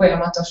 dolgozik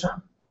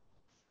folyamatosan.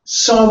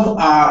 Some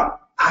are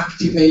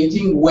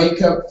activating,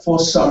 wake up for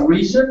some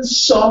reason.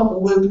 Some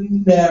will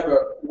never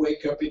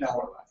wake up in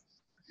our life.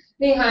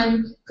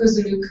 Néhány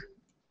közülük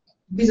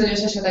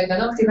bizonyos esetekben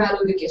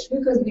aktiválódik és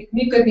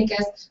működni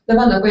kezd, de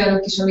vannak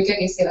olyanok is, amik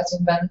egész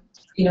életünkben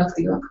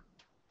inaktívak.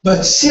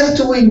 But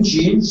sirtuin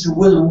genes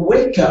will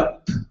wake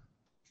up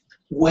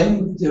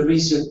when there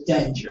is a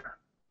danger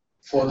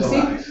for the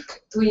life. A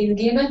sirtuin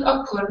gének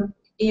akkor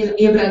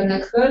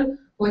ébrednek föl,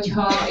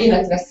 hogyha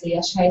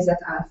életveszélyes helyzet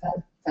áll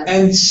fel.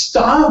 And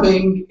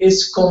starving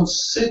is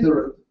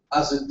considered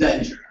as a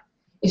danger.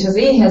 És az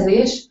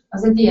éhezés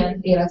az egy ilyen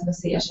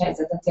életveszélyes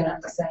helyzetet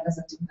jelent a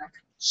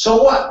szervezetünknek. So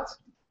what?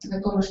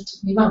 Akkor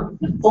most mi van?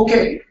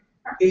 Okay,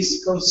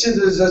 it's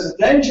considered as a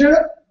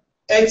danger.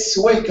 It's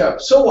wake up.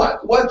 So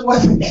what?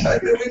 What can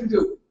we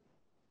do?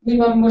 Mi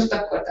van most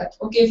akkor? Tehát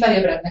oké,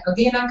 felébrednek a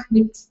gének,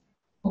 mit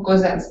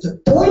okoz ez? The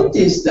point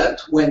is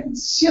that when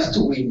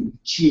sirtuin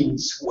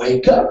genes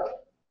wake up,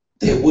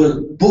 they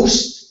will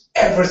boost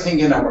everything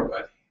in our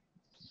body.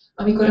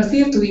 Amikor a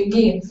sirtuin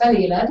gén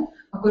feléled,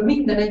 akkor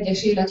minden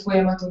egyes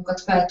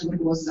életfolyamatunkat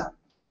felturbozza.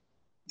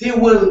 They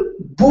will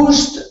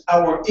boost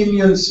our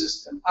immune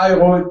system,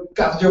 our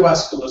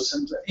cardiovascular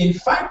system. In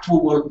fact, we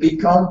will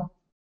become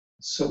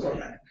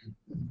Superman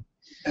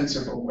and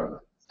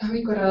Superwoman.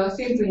 Amikor a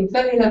sirtuin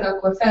feléled,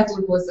 akkor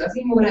felturbozza az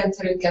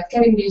immunrendszerünket,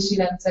 keringési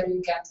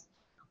rendszerünket,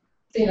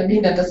 tényleg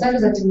mindent a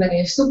szervezetünkben,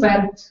 és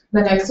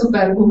szupermenek,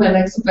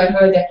 szuperwomanek,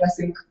 szuperhölgyek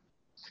leszünk.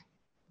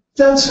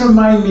 That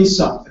reminds me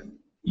something.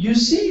 You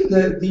see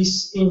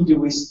these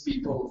Hinduist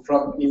people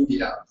from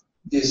India,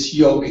 this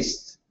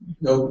yogist,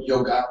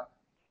 yoga,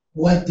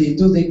 what they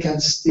do, they can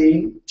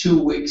stay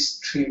 2 weeks,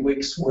 3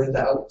 weeks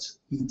without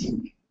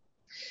eating.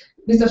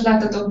 Biztos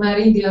láttatok már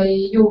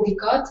indiai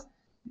jogikat,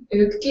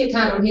 ők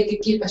 2-3 hétig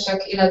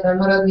képesek életben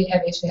maradni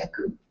evés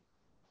nélkül.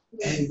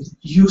 And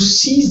you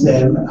see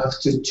them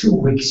after 2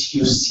 weeks,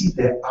 you see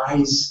their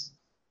eyes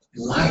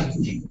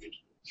lightening,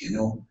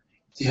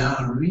 They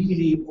are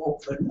really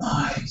open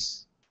eyes.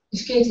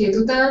 És 2 hét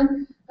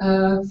után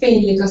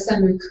fénylik a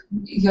szemük,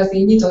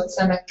 igazi nyitott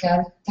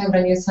szemekkel, tágra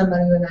nyílt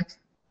szemmel ülnek.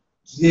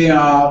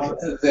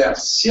 Their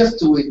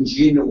sirtuin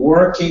gene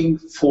working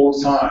full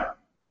time.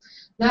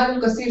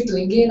 Náluk a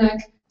sirtuin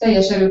gének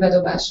teljes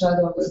erőbedobással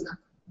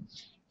dolgoznak.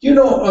 You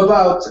know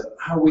about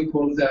how we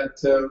call that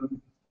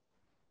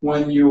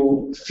when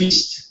you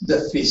feast the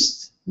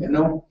feast,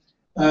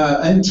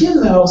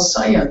 Until now,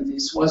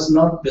 scientists was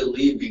not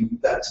believing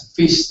that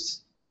feast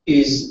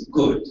is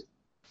good.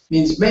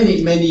 Means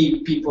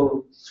many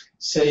people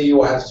say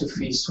you have to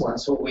feast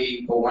once a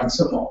week or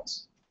once a month.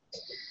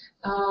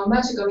 A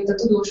másik, amit a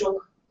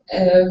tudósok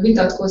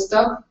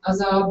vitatkoztak, az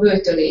a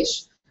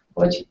böjtölés,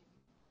 hogy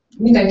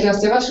mindenki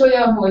azt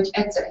javasolja, hogy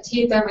egyszer egy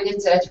héten vagy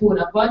egyszer egy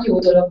hónapban jó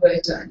dolog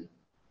böjtölni.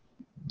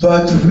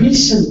 But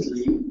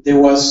recently there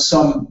was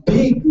some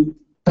big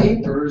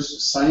papers,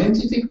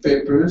 scientific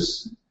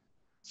papers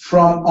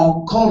from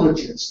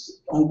oncologists.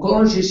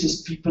 Oncologists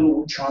is people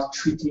which are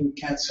treating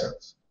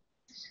cancers.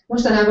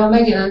 Mostanában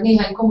megjelent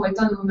néhány komoly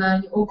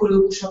tanulmány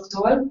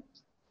onkológusoktól.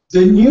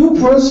 The new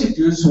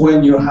procedures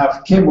when you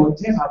have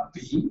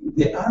chemotherapy,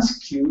 they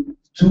ask you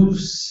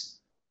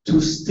to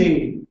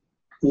stay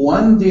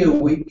 1 day a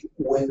week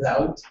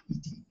without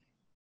eating.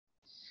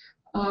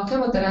 A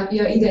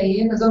kemoterápia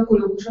idején az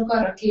onkológusok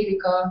arra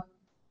kérik a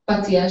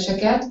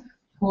pacienseket,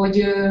 hogy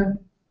 1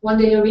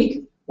 day a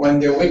week, 1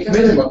 day a week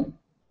minimum.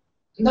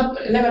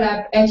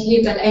 Legalább egy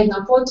héten egy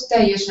napot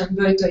teljesen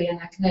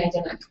böjtöljenek, ne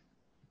egyenek.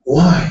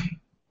 Why?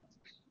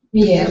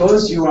 Miért?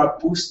 Because you are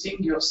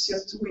boosting your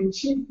sirtuin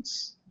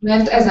genes.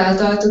 Mert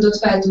ezáltal tudod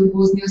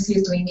felturbózni a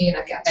sirtuin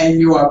géneket. And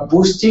you are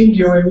boosting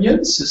your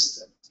immune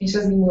system. És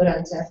az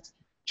immunrendszert.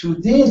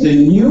 Today the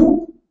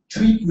new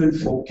treatment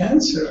for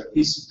cancer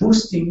is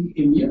boosting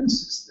immune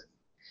system.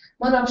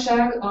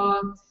 Manapság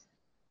a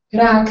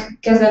rák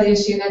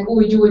kezelésének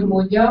új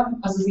gyógymódja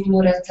az az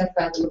immunrendszer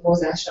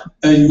felturbózása.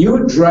 A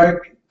new drug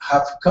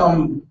have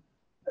come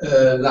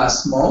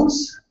last month,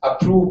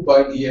 approved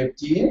by the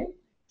FDA,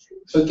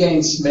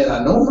 against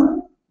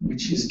melanoma,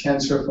 which is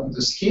cancer from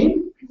the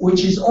skin,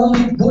 which is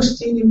only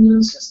boosting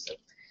immune system.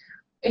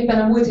 Éppen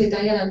a múlt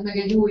héten jelent meg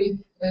egy új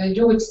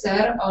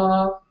gyógyszer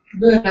a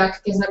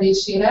bőrrák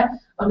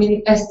kezelésére,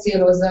 ami ezt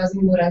célozza, az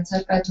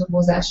immunrendszer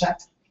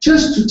felturbózását.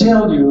 Just to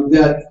tell you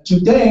that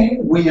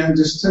today we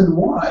understand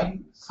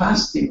why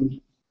fasting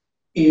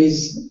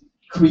is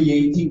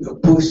creating a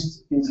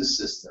boost in the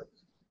system.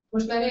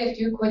 Most már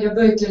értjük, hogy a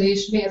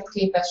böjtölés miért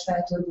képes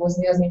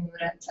felturbózni az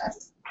immunrendszert.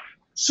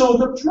 So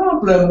the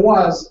problem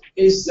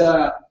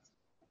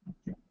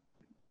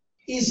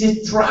is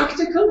it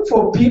practical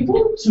for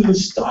people to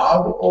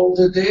starve all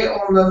the day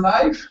all the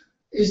life?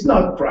 It's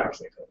not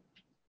practical.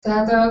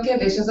 Tehát a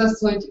kérdés az,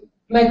 hogy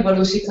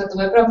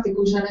megvalósítható-e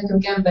praktikusan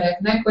nekünk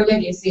embereknek, hogy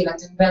egész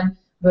életünkben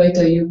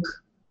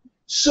böjtöljük.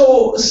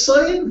 So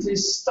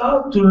scientists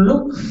start to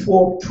look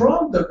for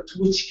products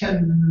which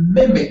can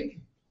mimic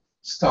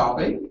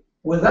starving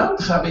without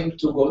having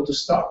to go to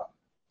starve.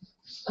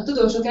 A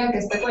tudósok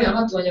elkezdtek olyan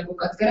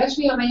hatóanyagokat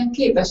keresni, amelyek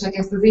képesek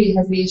ezt az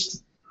éhezést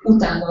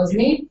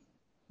utánozni,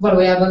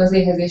 valójában az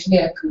éhezés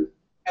nélkül.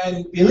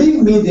 And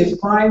believe me, they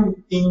find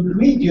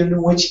ingredient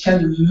which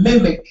can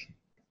mimic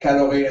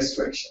calorie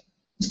restriction.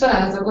 És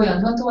találtak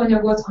olyan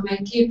hatóanyagot,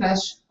 amely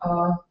képes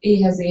a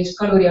éhezést,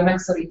 kalória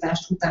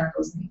megszorítást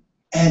utánozni.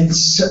 And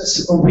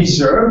such a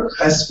reserve,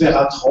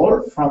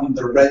 resveratrol from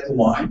the red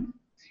wine,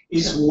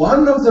 is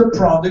one of the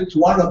products,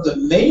 one of the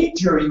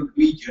major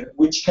ingredients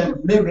which can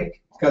mimic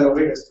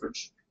calorie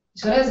restriction.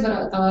 És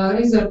a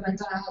reserve-ben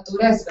található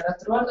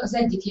resveratrol az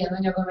egyik ilyen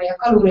anyag, amely a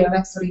kalória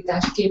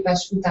megszorítást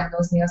képes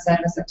utánozni a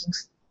szervezetünk.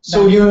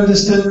 So you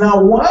understand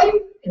now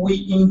why we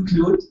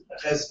include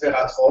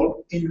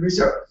resveratrol in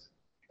reserve.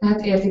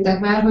 Tehát értitek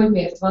már, hogy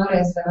miért van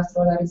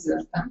resveratrol a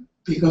reserve-ben.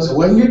 Because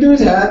when you do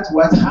that,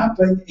 what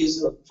happens is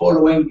the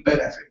following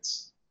benefits.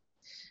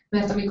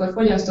 Mert amikor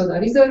fogyasztod a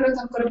reserve-et,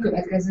 akkor a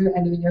következő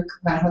előnyök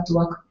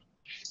várhatóak.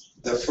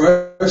 The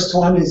first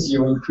one is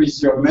you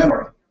increase your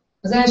memory.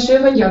 Az első,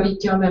 hogy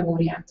javítja a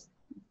memóriát.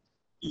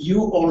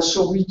 You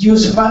also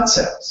reduce fat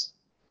cells.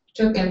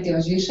 Csökkenti a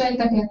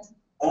zsírsejteket.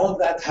 All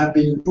that have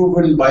been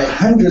proven by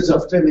hundreds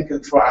of clinical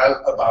trials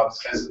about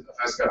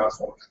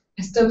resveratrol.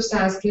 Ez több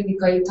száz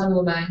klinikai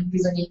tanulmány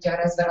bizonyítja a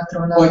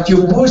resveratrollal. But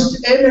you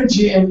boost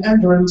energy and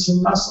endurance in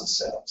muscle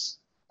cells.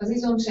 Az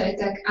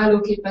izomsejtek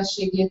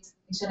állóképességét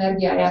és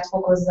energiáját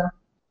fokozza.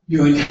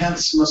 You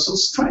enhance muscle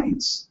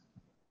strength.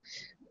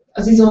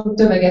 Az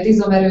izomtömeget,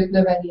 izomerőt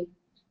növeli.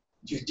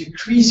 You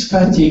decrease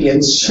fatigue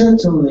and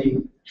certainly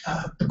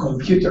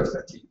computer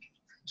fatigue.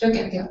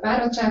 Csökkenti a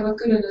fáradtságot,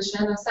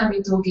 különösen a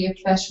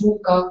számítógépes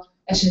munka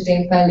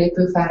esetén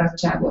fellépő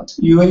fáradtságot.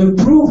 You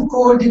improve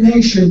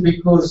coordination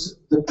because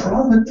the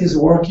product is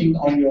working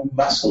on your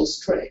muscle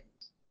strength.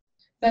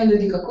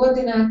 Fejlődik a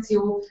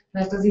koordináció,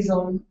 mert az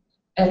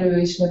izomerő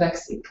is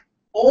növekszik.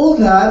 All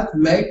that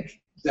make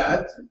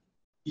that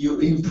you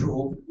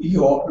improve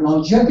your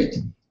longevity.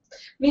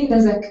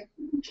 Mindezek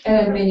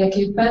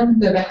eredményeképpen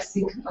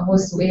növekszik a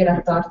hosszú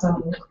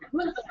élettartamunk.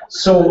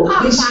 So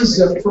this is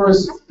the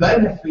first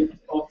benefit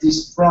of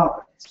this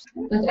product.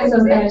 Tehát ez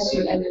az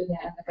első előnye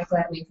ennek a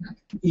terméknek.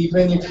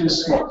 Even if you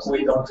smoke, we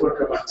don't talk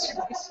about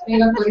smoke.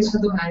 Még akkor is, ha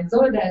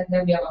dohányzol, de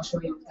nem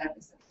javasoljuk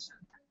természetesen.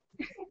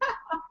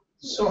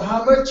 So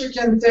how much you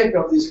can take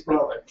of this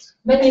product?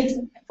 Mennyit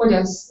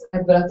fogyasz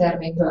ebből a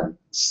termékből?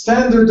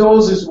 Standard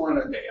dose is 1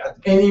 a day, at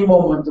any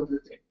moment of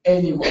the day,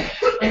 any moment.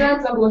 Az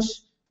átlagos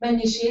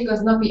mennyiség az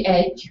napi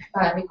 1,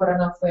 bármikor a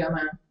nap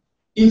folyamán.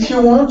 If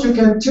you want, you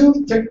can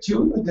take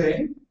 2 a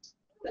day.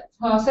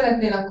 Ha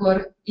szeretnél,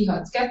 akkor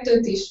ihatsz 2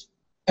 is.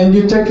 And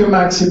you take a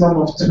maximum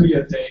of 3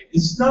 a day.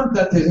 It's not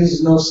that there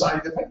is no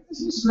side effect.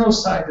 There is no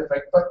side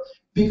effect, but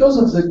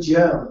because of the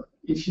gel,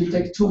 if you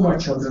take too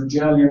much of the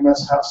gel, you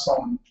must have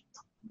some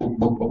in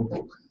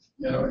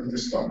the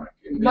stomach.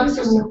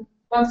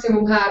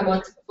 Maximum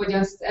 3-at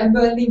fogyaszt.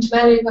 Ebből nincs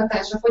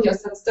mellékhatása,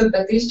 fogyaszthatsz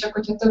többet is, csak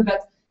hogyha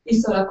többet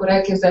iszol, akkor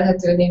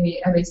elképzelhető némi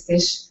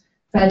emésztés,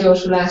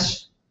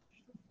 felgyorsulás.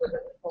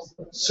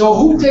 So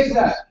who takes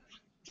that?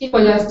 Ki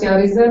fogyasztja a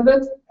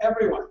reserve-öt?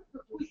 Everyone.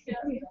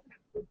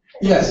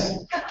 Yes.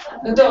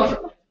 The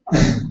dog.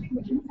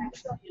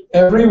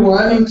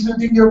 Everyone,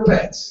 including your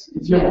pets,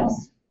 if you want.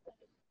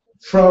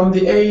 From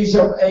the age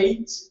of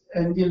 8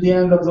 until the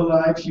end of the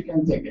life, you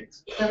can take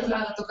it. Az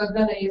állatokat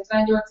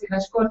beleértve 8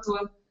 éves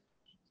kortól.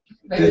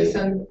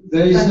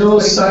 There is no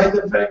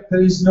side effect,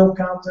 there is no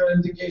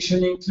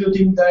counterindication,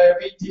 including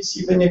diabetes,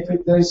 even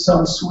if there is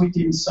some sweet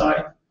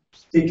inside,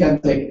 they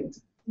can take it.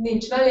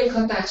 Nincs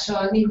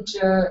mellékhatása, nincs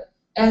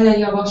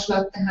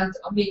ellenjavaslat, tehát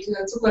még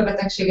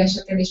cukorbetegség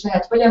esetén is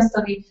lehet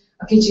fogyasztani,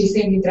 a kicsi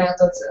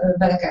szénhidrátot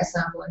bele kell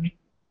számolni.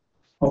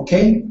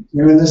 Okay,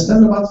 you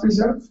understand about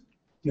reserve?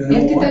 You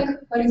know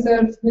Értitek a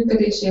reserve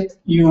működését?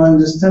 You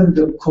understand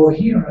the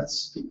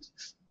coherence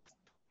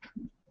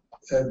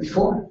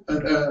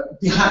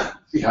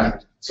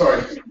behind.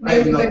 Sorry, I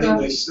am not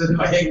English.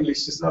 My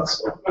English is not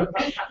so good.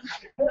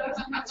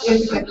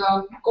 Értitek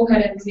a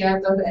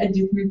koherenciát, az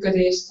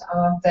együttműködést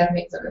a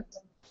termék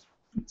között.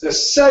 The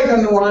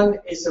second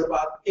one is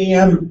about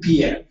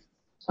AM/PM.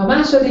 A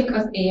második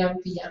az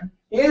AM/PM.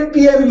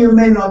 AM/PM, you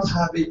may not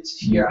have it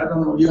here. I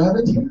don't know. You have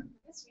it here?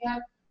 Yes, we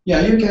have.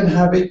 Yeah, you can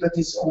have it, but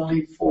it's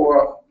only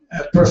for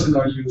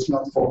personal use,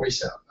 not for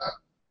resale.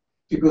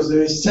 Because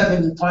there is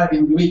 75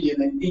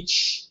 ingredients in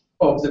each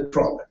of the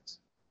product.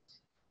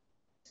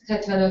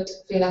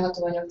 75 féle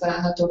hatóanyag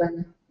található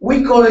benne.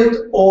 We call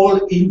it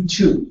all in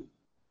 2.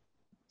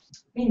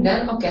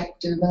 Minden a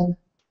 2-ben.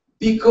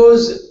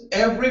 Because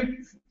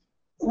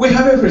we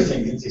have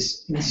everything in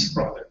this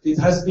product. It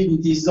has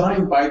been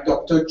designed by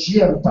Dr.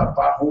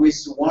 Giampapa, who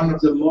is one of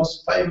the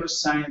most famous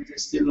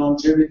scientists in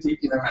longevity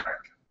in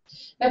America.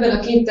 Ebben a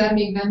 2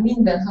 termékben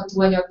minden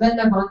hatóanyag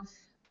benne van.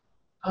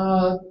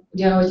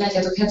 Ugye, ahogy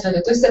látjátok,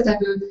 75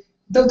 összetevő.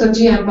 Dr.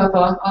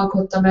 Giampapa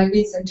alkotta meg,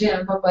 Vincent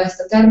Giampapa ezt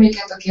a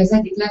terméket, aki az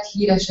egyik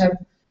leghíresebb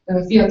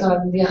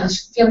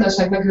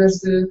fiatalság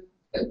megőrző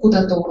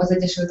kutató az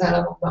Egyesült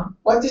Államokban.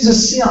 What is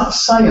the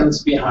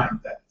science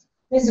behind that?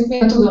 Nézzük, mi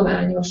a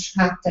tudományos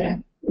háttere.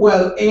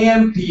 Well,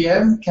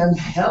 AM/PM can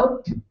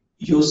help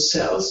your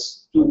cells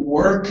to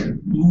work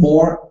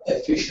more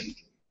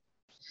efficiently.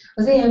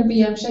 Az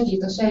AM/PM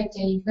segít a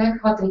sejtjeinknek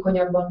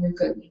hatékonyabban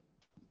működni.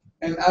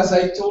 And as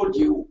I told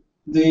you,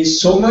 there is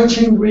so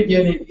much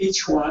ingredient in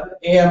each one,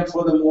 AM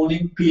for the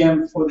morning,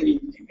 PM for the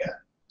evening.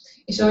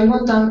 És ahogy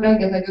mondtam,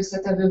 rengeteg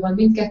összetevő van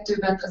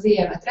mindkettőben, az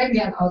AM-et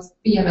reggel, az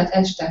PM-et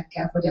este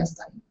kell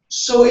fogyasztani.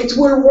 So it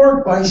will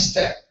work by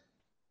step.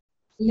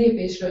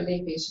 Lépésről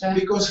lépésre.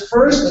 Because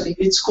first,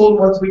 it's called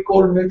what we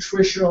call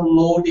nutritional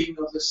loading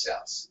of the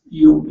cells.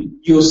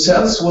 Your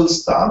cells will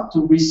start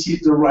to receive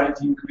the right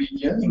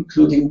ingredient,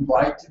 including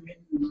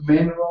vitamins,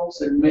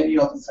 minerals, and many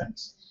other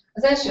things.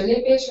 Az első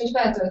lépés, hogy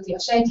feltölti a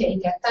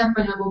sejtjeinket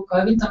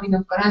tápanyagokkal,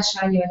 vitaminokkal,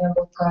 ásványi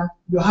anyagokkal.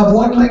 You have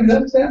one like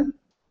that there?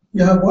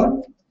 You have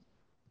one?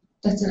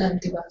 That's an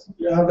empty bottle.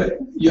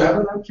 You have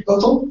an empty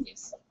bottle?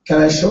 Yes.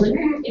 Can I show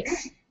you?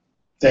 Yes.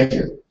 Thank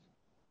you.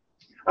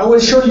 I will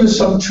show you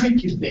some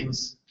tricky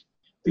things,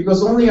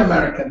 because only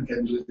American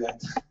can do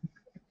that.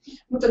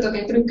 Mutatok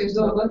egy trükkös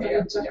dolgot,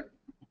 amit csak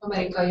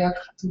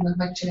amerikaiak tudnak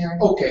megcsinálni.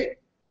 Okay,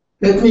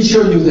 let me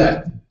show you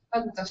that.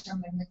 Hadd mutassam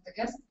meg nektek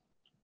ezt.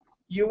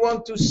 You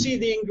want to see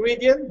the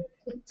ingredient?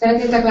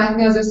 Szeretnétek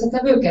látni az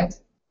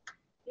összetevőket?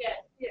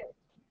 Yes.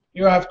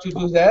 You have to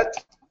do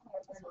that.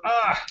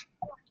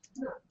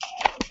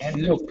 And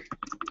look.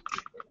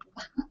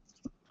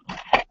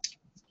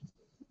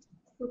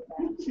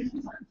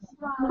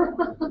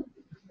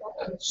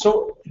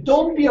 So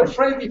don't be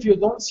afraid if you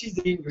don't see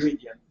the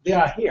ingredient. They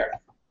are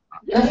here.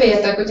 Ne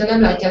féljetek, hogyha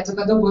nem látjátok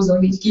a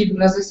dobozon így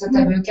kívül az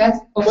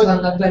összetevőket, ott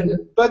vannak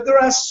belül. But there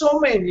are so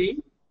many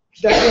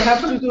that you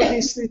have to do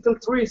these little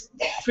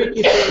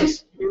tricky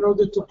things in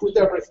order to put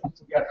everything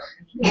together.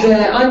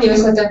 De annyi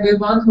összetevő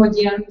van, hogy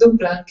ilyen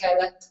duplán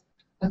kellett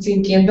a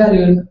címkén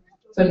belül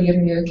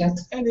felírni őket.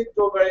 And it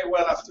go very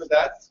well after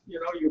that.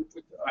 You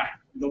put,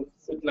 don't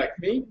put like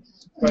me.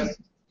 But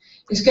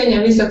és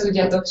könnyen vissza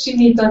tudjátok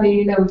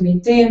simítani, ne úgy,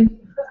 mint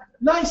én.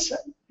 Nice,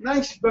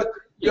 but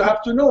you have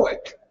to know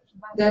it.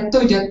 De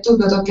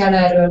tudnotok kell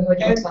erről,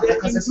 hogy ott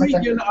vannak az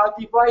összetevők. Are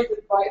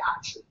divided by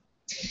action.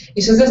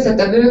 És az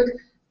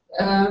összetevők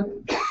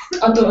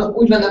attól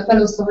úgy vannak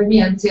felosztva, hogy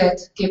milyen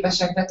célt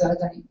képesek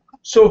betölteni.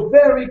 So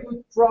very good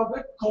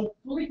product,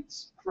 complete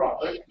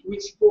product,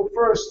 which go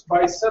first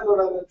by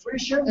cellular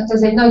nutrition. Tehát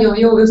ez egy nagyon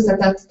jó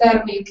összetett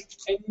termék.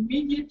 And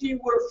immediately you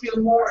will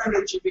feel more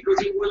energy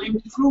because it will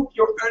improve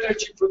your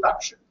energy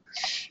production.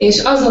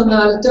 És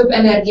azonnal több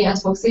energiát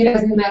fogsz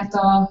érezni, mert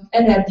az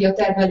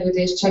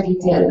energiatermelődést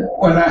segíti elő.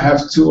 When I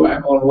have to, I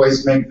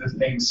always make the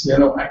things, you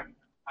know,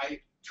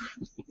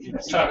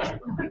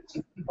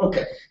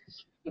 okay,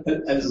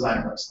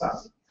 Alzheimer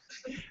stuff.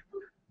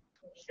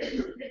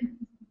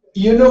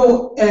 You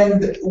know,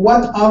 and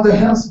what are the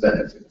health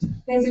benefits?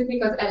 Nézzük,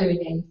 mik az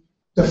előnyei.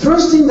 The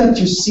first thing that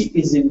you see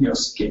is in your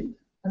skin.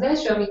 Az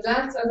első, amit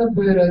látsz, az a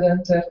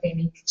bőrödön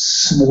történik.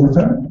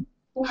 Smoother,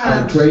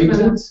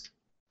 hydrated,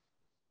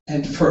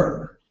 and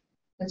firm.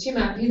 Tehát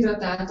simán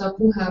hidratáltabb,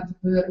 puhább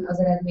bőr az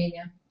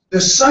eredménye. The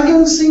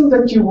second thing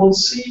that you will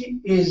see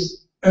is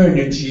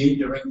energy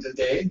during the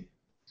day.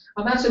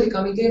 A második,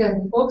 amit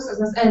érezni fogsz,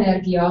 az az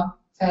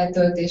energia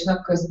feltöltés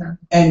napközben.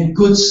 And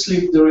good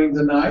sleep during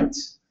the night.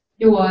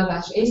 Jó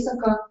alvás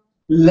éjszaka.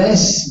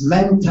 Less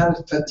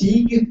mental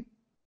fatigue.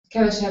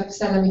 Kevesebb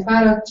szellemi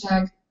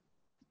fáradtság.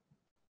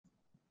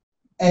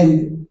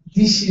 And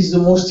this is the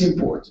most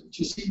important,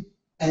 you see.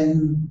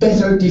 And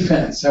better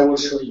defense, I will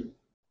show you.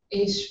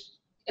 És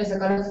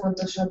ezek a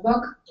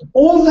legfontosabbak.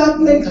 All that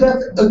makes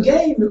that,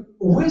 again,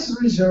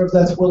 with reserve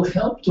that will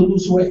help to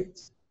lose weight.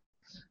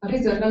 A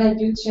reserve-vel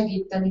együtt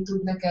segíteni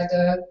tud neked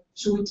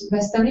súlyt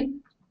veszteni.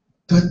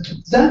 But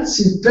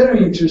that's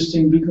very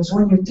interesting because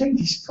when you take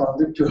this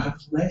product, you have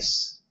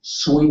less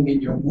swing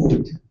in your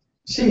mood.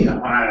 See,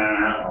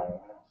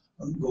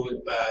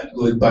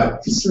 good, bad.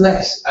 It's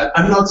less.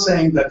 I'm not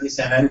saying that it's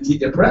an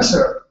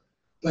antidepressant,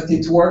 but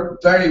it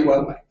worked very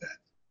well like that.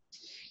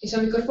 És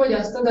amikor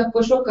fogyasztod,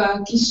 akkor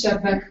sokkal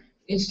kisebbek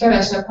és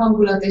kevesebb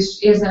hangulat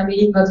és érzelmi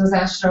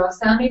ingadozásra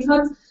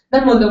számíthatsz.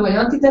 Nem mondom, hogy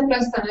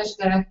antidepresszánus,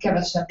 de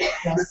kevesebb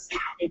lesz.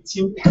 It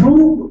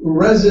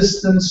improves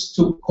resistance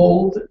to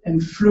cold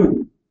and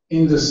flu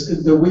in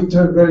the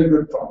winter. Very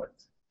good product.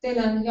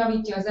 Télen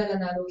javítja az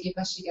ellenálló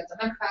képességet a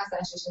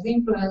megfázás és az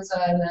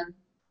influenza ellen.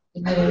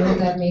 Egy nagyon jó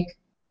termék.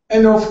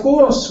 And of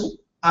course,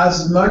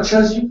 as much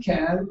as you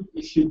can,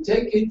 if you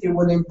take it, it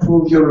will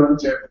improve your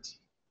longevity.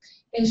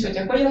 És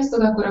hogyha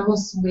fogyasztod, akkor a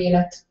hosszú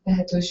élet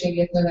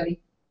lehetőségét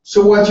növeli.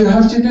 So what you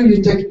have to do,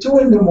 you take 2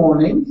 in the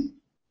morning.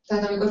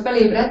 Tehát amikor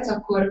felébredsz,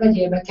 akkor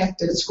vegyél be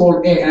 2 It's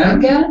called AM.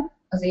 reggel,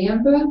 az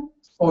AM-ből.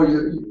 Or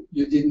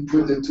you didn't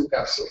put the 2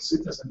 capsules,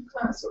 it doesn't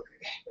class, okay.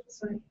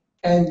 Sorry.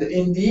 And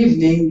in the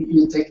evening,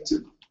 you take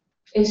 2.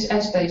 És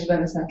este is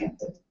beveszel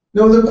 2.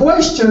 Now the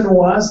question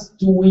was,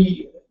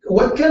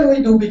 what can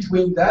we do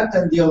between that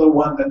and the other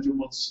one that you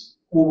will see?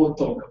 We will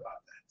talk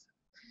about that.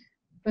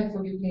 Meg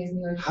fogjuk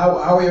nézni, hogy How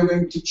are you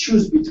going to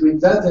choose between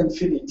that and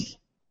Finity?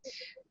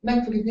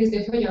 meg fogjuk nézni,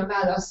 hogy hogyan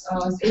válasz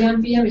az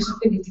AMPM és a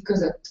Finity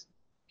között.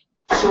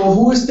 So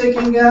who is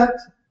taking that?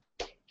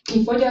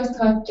 Ki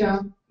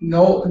fogyaszthatja?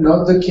 No,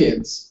 not the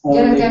kids.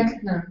 Only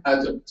Gyerekek nem,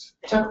 adult.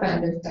 csak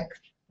felnőttek.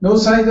 No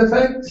side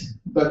effect,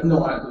 but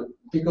no adult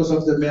because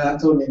of the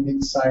melatonin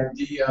inside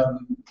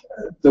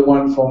the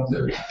one from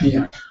the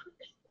PM.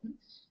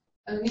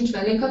 Nincs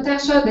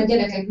mellékhatása, de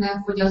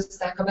gyerekeknél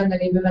fogyasztják a benne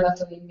lévő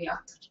melatonin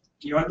miatt.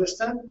 You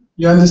understand?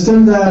 You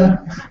understand that?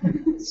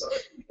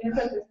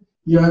 Érted?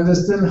 You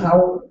understand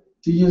how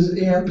to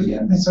use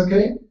AMPM? It's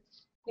okay?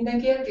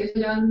 Mindenki érti, hogy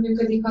hogyan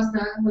működik,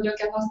 hogyan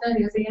kell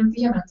használni az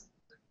AMPM-et?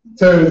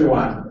 Third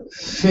one,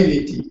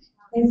 Finity.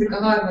 Nézzük a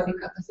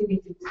harmadikat, a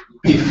Finity-t.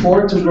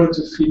 Before to go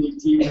to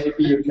Finity, maybe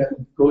you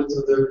can go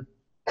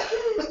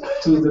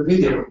to the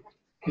video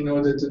in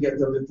order to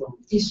get a little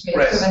Ismét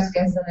rest.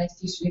 következzen egy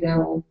kis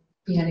videó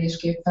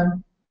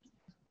pihenésképpen.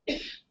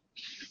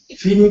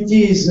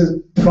 Finity is a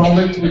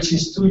product which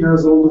is 2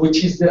 years old,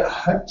 which is the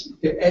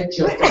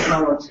edge of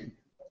technology.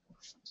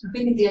 A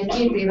Finity egy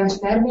 2 éves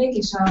termék,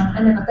 és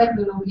ennek a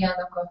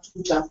technológiának a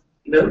csúcsa.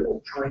 No,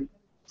 try.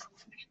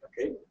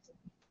 Okay.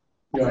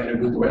 You're in a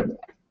good way.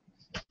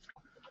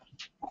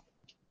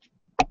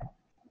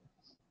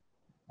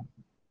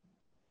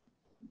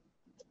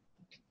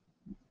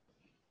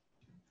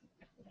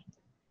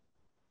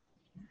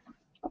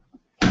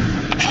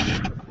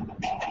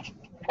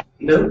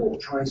 Nobel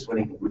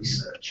Prize-winning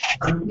research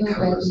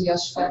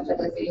Nobel-díjas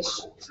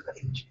felfedezés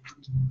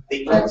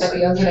the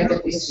felfedi az answer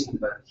öregedés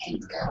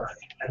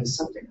and is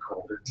something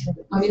called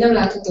a ami nem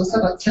látható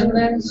szabad szemmel,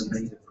 telomere is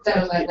made of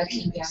telomernek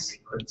hívják.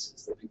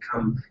 sequences that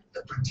become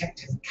the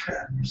protective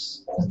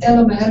caps A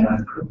telomer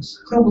of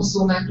chromosomes.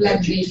 kromoszómák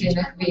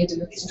legvégének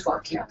védő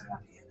csupakja.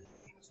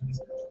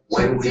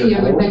 When we Célja,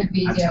 are hogy born,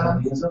 megvédje our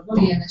a telomeres are long,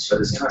 but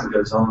as DNS-ünket. time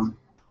goes on,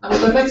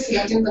 Amikor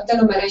megszületünk, a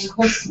telomereink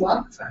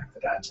hosszúak, the fact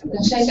that our de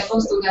a sejtek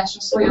osztódása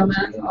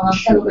folyamán a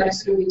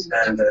telomerek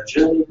rövidülnek, and a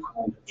journey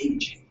called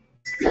aging.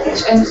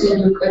 és ezt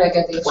hívjuk When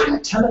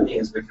öregedésnek.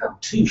 telomeres become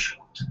too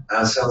short,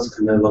 our cells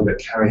can no longer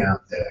carry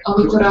out their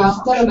Amikor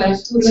a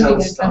telomerek túl cells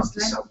rövidek start to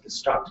lesznek,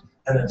 self-destruct,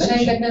 and a sejtek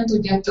eventually nem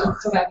tudják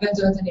tovább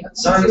betölteni a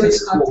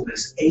scientists call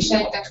funkciójukat, this a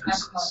sejtek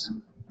apoptosis.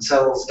 meghalnak.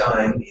 Cells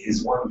dying is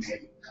one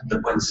thing, but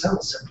when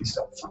cells simply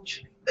stop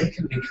functioning, they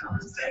can become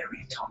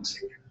very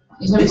toxic.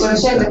 És amikor a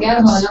sejtek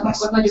elhalnak,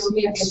 akkor nagyon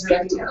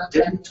mérgezőek tudnak lenni.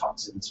 Different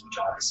toxins which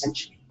are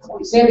essentially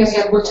poison.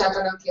 Mérgeket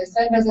bocsátanak ki a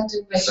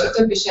szervezetünkbe, és a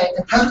többi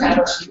sejtet is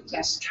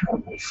károsítják.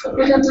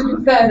 Hogyan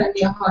tudjuk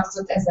felvenni a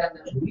harcot ezzel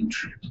ellen? A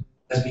nutrient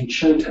has been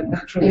shown to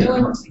naturally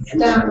enhance the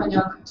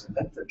enzyme to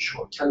lengthen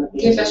short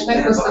telomeres képes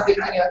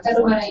meghosszabbítani a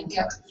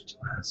telomereinket.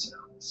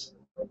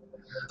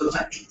 The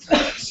fact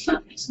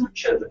studies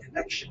show the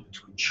connection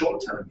between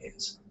short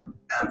telomeres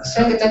and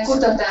the Rengeteg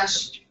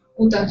kutatás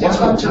mutatja a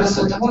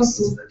kapcsolatot a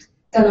hosszú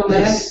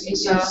telomerek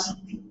és az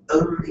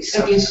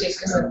egészség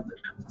között.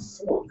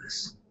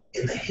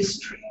 In the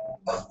history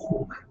of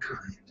all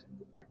mankind,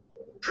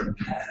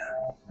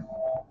 prepare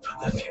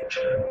for the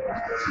future.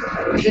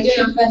 Ez egy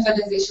olyan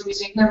felfedezés, ami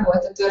még nem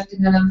volt a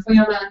történelem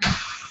folyamán,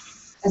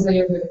 ez a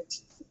jövő.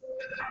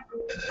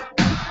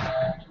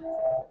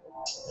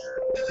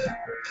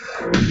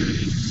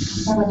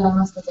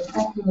 Szabadalmaztatott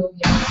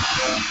technológia.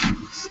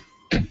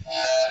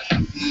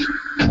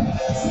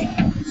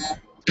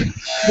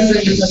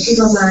 Bizonyított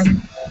tudomány.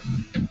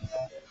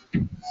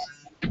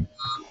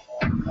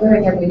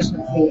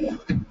 Öregedésnek vége.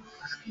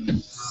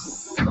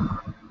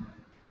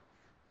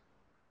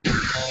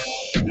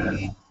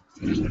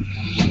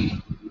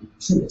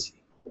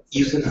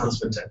 Youth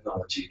enhancement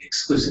technology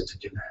exclusive to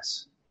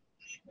Jeunesse.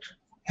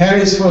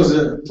 Harris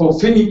for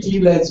Finity,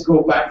 let's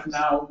go back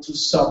now to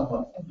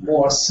some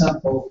more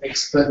simple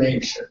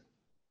explanation.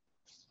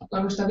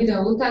 Akkor most a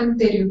videó után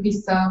térjünk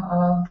vissza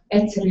az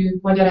egyszerű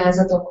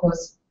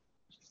magyarázatokhoz.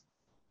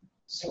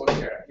 So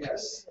here,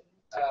 yes.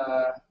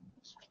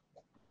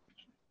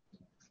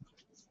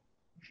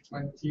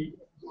 20,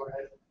 go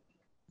ahead.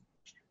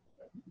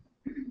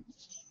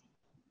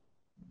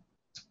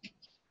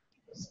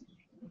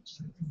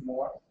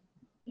 More.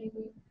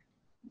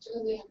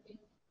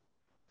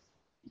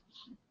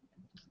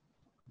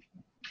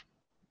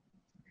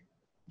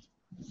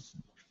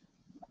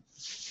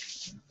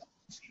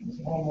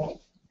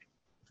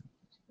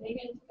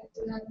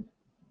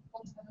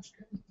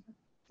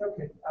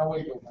 Okay, I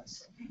will go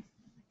myself.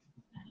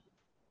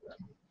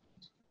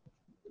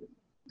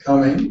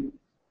 Coming.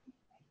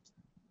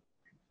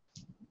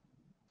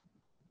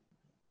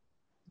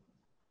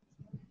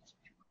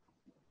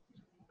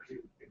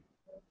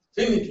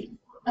 Finity.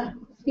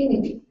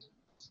 Finity.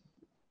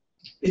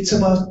 It's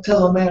about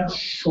telomere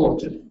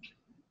shortening.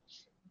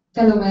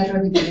 Telomer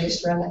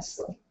rövidülésről lesz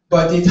szó.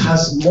 But it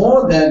has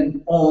more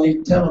than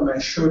only telomere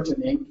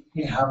shortening.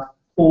 You have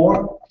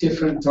 4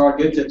 different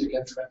targets that you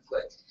can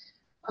translate.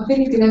 A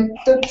Finitynek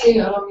több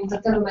célja van, mint a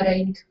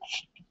telomereink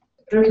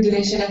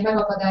rövidülésének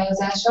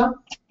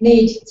megakadályozása.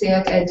 4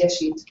 célt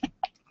egyesít.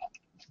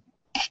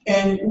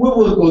 And we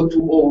will go to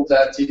all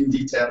that in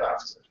detail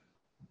after.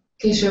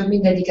 Később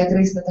mindegyiket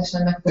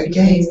részletesen meg fogjuk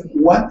Again, nézni.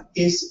 what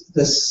is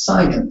the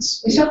science?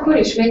 És akkor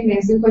is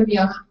megnézzük, hogy mi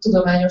a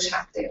tudományos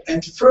háttér.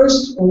 And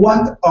first,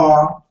 what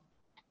are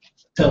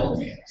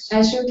telomeres?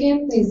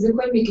 Elsőként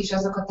nézzük, hogy mik is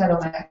azok a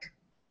telomerek.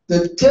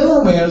 The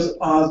telomeres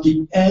are the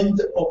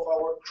end of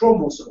our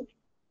chromosome.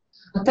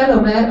 A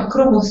telomer a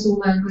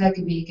kromoszómánk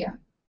legvége.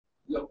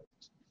 Look,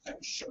 I'm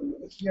showing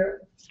you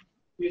here.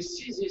 You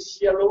see this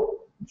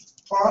yellow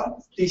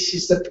part? This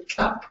is the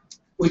cap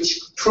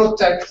which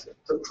protects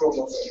the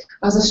chromosome.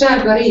 Az a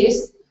sárga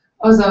rész,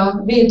 az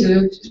a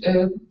védő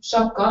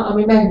sapka,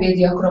 ami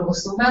megvédi a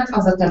kromoszómát,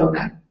 az a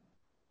telomer.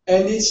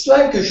 And it's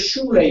like a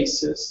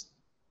shoelaces,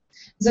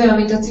 Ez olyan,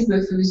 mint a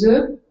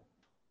cipőfűző,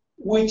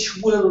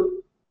 which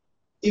will,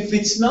 if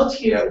it's not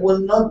here,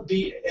 will not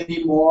be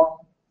anymore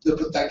the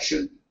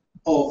protection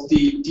of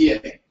the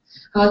DNA.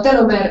 ha a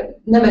telomer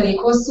nem elég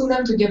hosszú,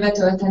 nem tudja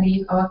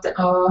betölteni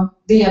a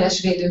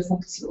DNS védő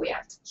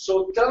funkcióját.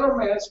 So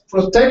telomeres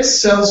protect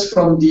cells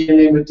from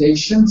DNA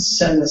mutation,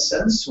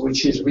 senescence,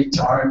 which is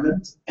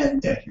retirement, and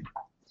death.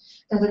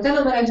 Tehát a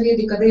telomerek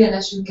védik a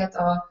DNS-ünket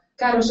a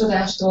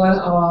károsodástól,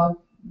 a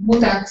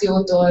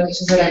mutációtól és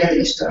az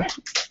öregedéstől.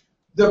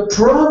 The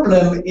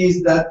problem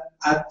is that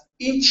at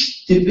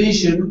each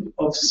division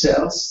of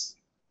cells,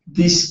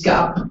 this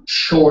gap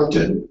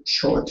shorten,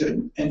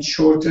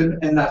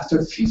 and after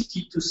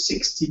 50 to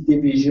 60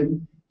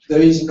 division,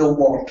 there is no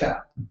more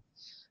gap.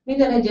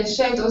 Minden egyes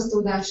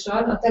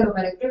sejtosztódással a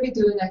telomerek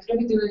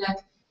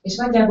rövidülnek, és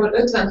nagyjából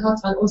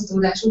 50-60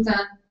 osztódás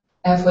után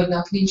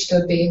elfogynak, nincs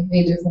többé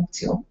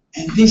védőfunkció.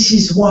 And this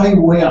is why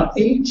we are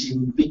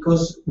aging,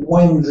 because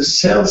when the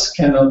cells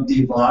cannot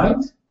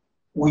divide,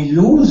 we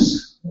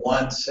lose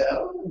one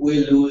cell,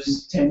 we lose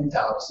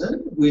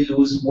 10,000, we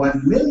lose 1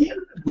 million,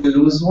 we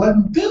lose 1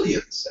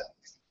 billion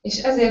cells.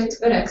 És ezért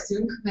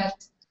öregszünk, mert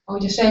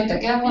ahogy a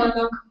sejtek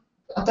elhalnak,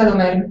 a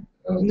telomer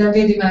nem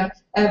védi már,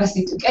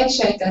 elveszítünk egy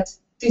sejtet,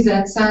 10,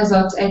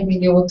 100, 1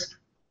 milliót.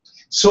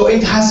 So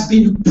it has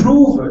been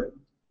proven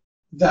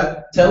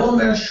that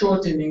telomere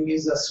shortening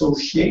is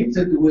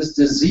associated with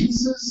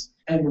diseases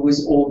and with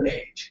old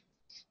age.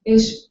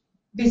 És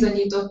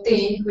bizonyított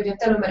tény, hogy a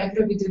telomerek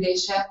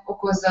rövidülése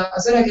okozza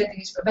az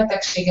öregedést, a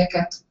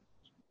betegségeket.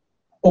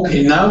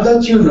 Okay, now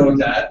that you know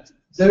that,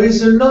 there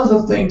is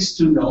another things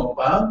to know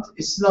about.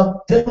 It's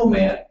not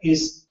telomere,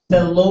 it's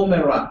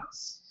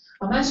telomerase.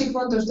 A másik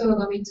fontos dolog,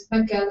 amit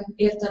meg kell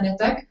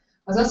értenetek,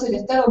 az az, hogy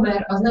a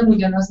telomer az nem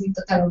ugyanaz, mint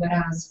a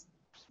telomeráz.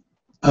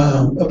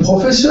 A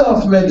professor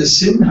of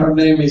medicine, her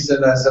name is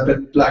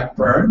Elizabeth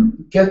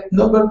Blackburn, get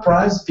Nobel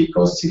Prize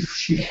because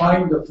she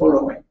find the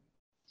following.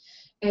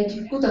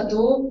 Egy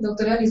kutató,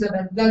 dr.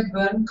 Elizabeth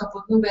Blackburn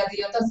kapott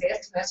Nobel-díjat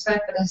azért, mert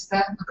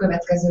felfedezte a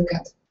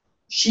következőket.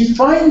 She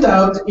found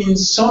out in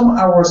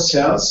some our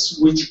cells,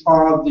 which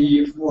are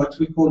what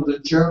we call the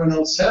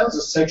germinal cells,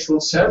 the sexual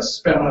cells,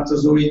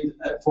 spermatozoid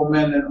for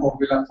men and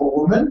ovula for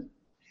women,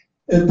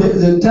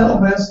 the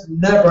telomeres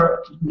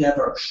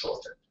never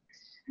shorten.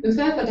 Ő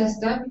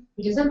felfedezte,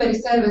 hogy az emberi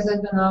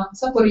szervezetben a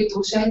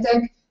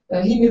szaporítósejtek,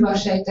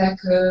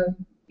 hímivarsejtek,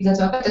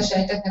 illetve a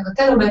petesejteknek a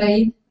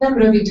telomerei nem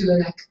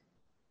rövidülnek.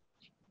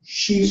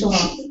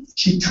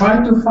 She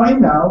tried to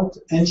find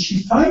out, and she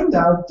found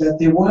out that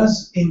there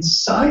was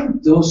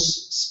inside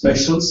those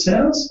special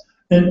cells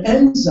an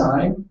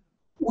enzyme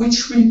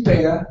which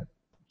repair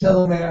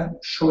telomere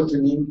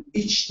shortening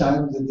each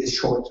time that they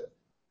shorten.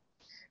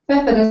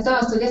 Felfedezte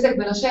azt, hogy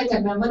ezekben a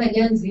sejtekben van egy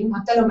enzim,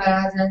 a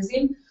telomeráz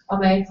enzim,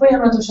 amely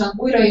folyamatosan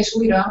újra és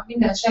újra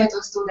minden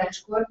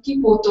sejtosztódáskor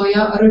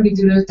kipótolja a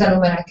rövidülő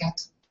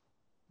telomereket.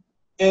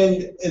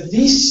 And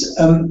this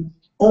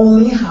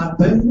only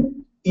happened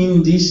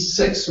in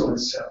these sexual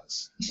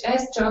cells. És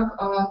ez csak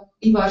a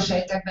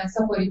ivarsejtekben,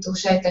 szaporító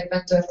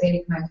sejtekben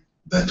történik meg.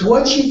 But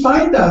what she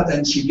found out,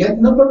 and she get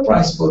Nobel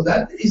Prize for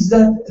that, is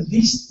that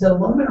these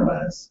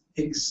telomeres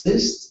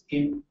exist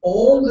in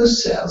all the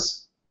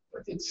cells,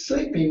 but it's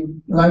sleeping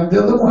like the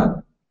other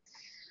one.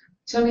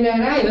 És amire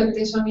rájött,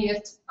 és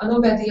amiért a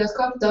Nobel-díjat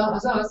kapta,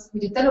 az az,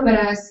 hogy a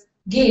telomeráz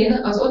gén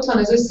az ott van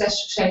az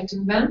összes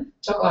sejtünkben,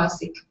 csak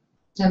alszik.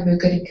 Nem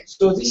működik.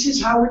 So this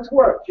is how it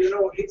works. You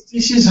know,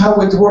 this is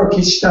how it works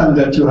each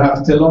time that you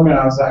have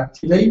telomeres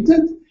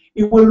activated.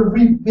 It will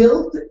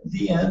rebuild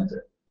the end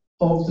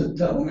of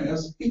the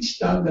telomeres each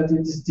time that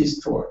it is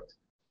destroyed.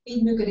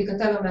 Így működik a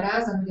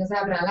telomeráz, ahogy az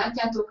ábrán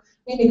látjátok.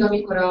 Mindig,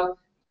 amikor a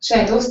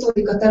sejt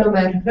osztódik, a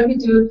telomer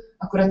rövidül,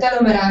 akkor a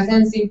telomeráz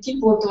enzim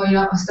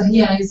kipótolja azt a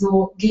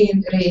hiányzó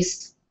gén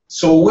részt.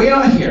 So we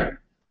are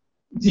here.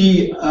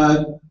 The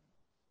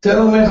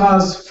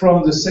telomerase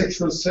from the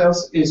sexual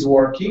cells is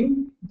working,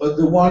 but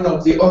the one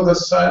of the other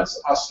cells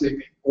are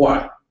sleeping. Why?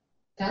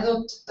 Tehát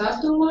ott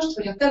tartunk most,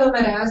 hogy a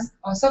telomeráz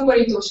a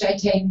szaporító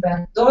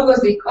sejtjeinkben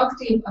dolgozik,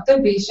 aktív, a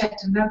többi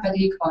sejtünkben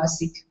pedig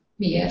alszik.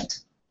 Miért?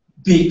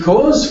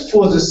 Because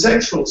for the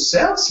sexual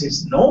cells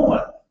it's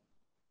normal.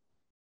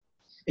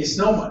 It's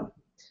normal.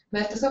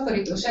 Mert a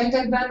szaporító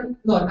sejtekben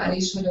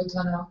normális, hogy ott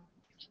van a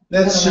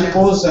Let's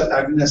suppose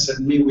that Agnes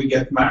and me, we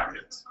get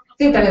married.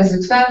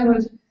 Tételezzük fel,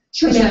 hogy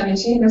William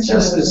és én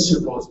Just let's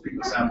suppose,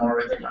 because I'm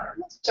already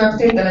married. Csak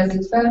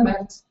tételezzük fel,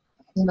 mert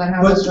már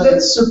But házasok.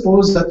 let's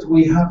suppose that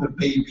we have a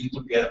baby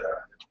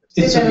together.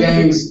 It's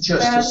again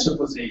just a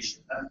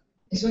supposition.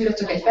 És újra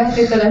csak egy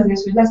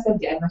feltételezés, hogy lesz egy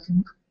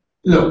gyermekünk.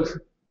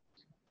 Look,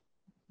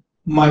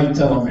 my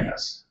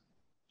telomeres,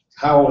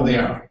 how old they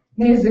are?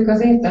 Nézzük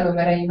az én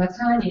telomereimet,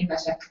 hány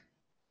évesek?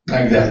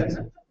 Like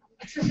that.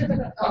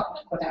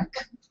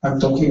 Akkorák. I'm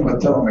talking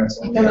about telomeres.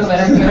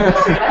 Telomerekről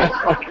beszélek.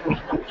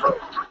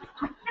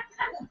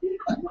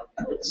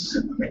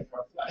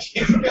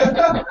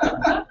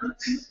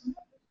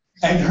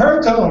 And her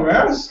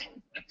telomeres,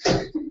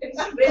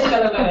 És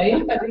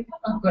telomereim pedig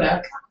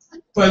akkorák.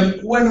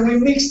 but when we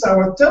mixed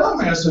our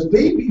telomeres, a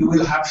baby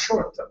will have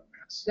short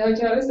telomeres. De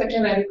hogyha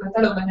összekeverjük a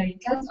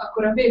telomereinket,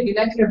 akkor a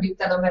bébinek rövid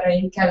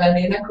telomerei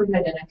kellenének, hogy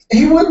legyenek.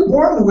 He was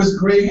born with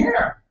gray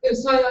hair. Ő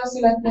szajjal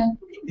születne.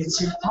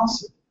 It's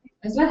impossible.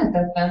 Ez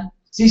lehetetlen.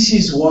 This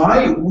is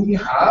why we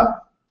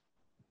have,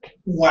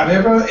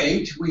 whatever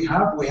age we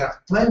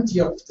have plenty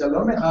of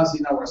telomeres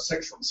in our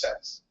sexual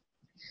cells.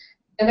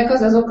 Ennek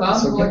az az oka,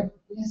 That's okay. hogy...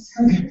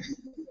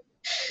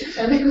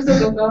 Ennek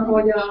az oka,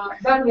 hogy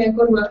bármilyen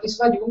korúak is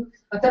vagyunk,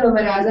 a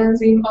telomeráz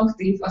enzim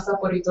aktív a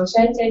szaporító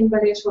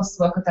sejtjeinkben, és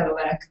hosszúak a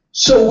telomerek.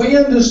 So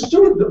we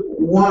understood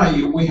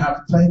why we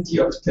have plenty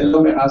of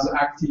telomeres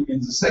active in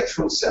the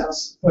sexual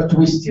cells, but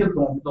we still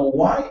don't know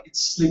why it's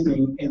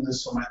sleeping in the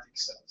somatic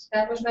cells.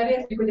 Tehát most már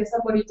értjük, hogy a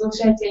szaporító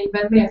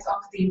sejtjeinkben miért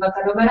aktív a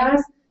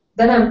telomeráz,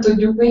 de nem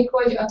tudjuk még,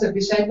 hogy a többi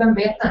sejtben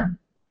miért nem.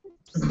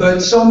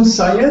 But some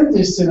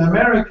scientists in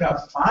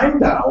America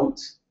find out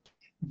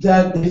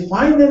that they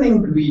find an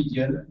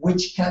ingredient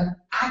which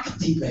can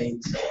activate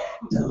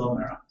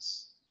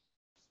telomeres.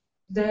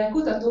 De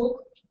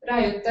kutatók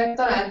rájöttek,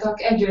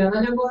 találtak egy olyan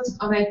anyagot,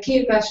 amely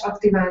képes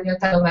aktiválni a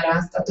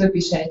telomerázt a többi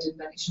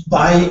sejtünkben is.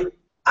 By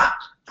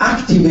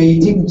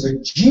activating the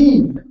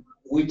gene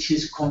which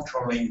is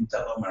controlling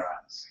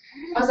telomerase.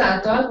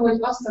 Azáltal, hogy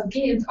azt a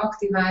gént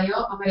aktiválja,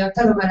 amely a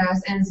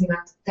telomeráz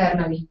enzimet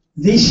termeli.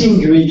 This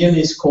ingredient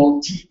is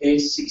called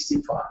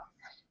TH65.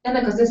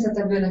 Ennek az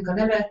összetevőnek a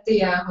neve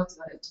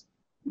TA65.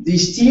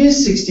 This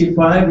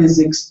TH65 is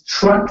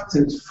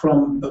extracted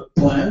from a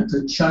plant,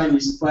 a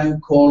Chinese plant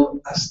called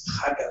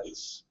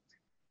astragalus.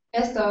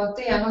 Ezt a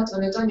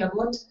TA65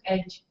 anyagot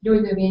egy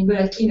gyógynövényből,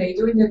 egy kínai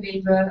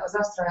gyógynövényből, az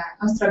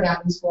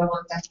astragalusból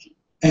vonták ki.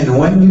 And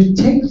when you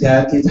take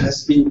that, it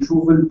has been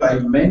proven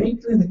by many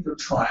clinical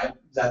trials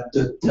that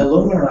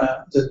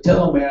the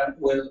telomere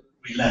will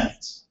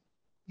relent.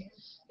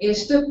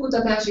 És több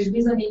kutatás is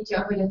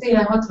bizonyítja, hogy a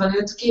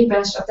TA65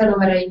 képes a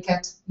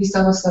telomereinket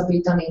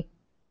visszahosszabbítani.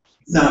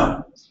 Now,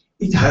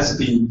 It has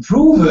been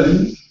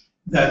proven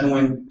that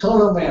when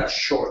telomeres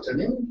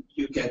shortening,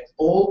 you get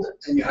old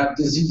and you have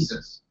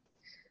diseases.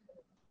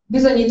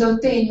 Bizonyított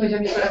tény, hogy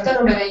amikor a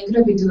telomereink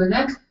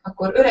rövidülnek,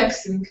 akkor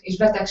öregszünk és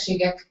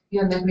betegségek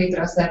jönnek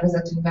létre a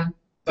szervezetünkben.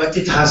 But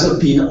it has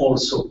been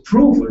also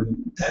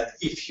proven that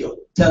if your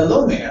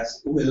telomeres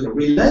will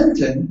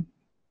relengthen,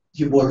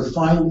 you will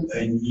find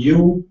a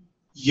new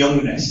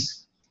youngness.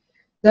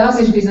 De az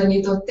is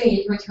bizonyított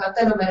tény, hogy ha a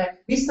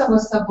telomerek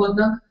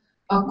visszahosszabbodnak,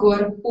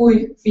 akkor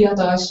új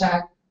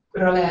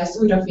fiatalságra lesz,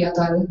 újra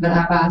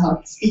fiatalvá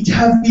válhatsz. It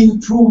has been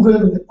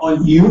proven on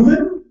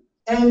human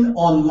and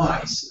on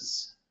mice.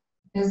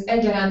 Ez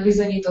egyaránt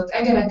bizonyított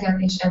egereken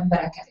és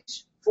embereken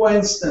is. For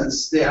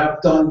instance, they have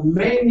done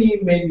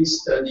many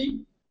studies.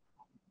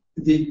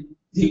 They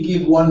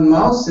give one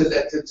mouse, they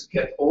let it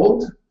get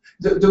old.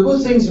 The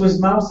good things with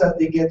mouse that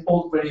they get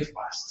old very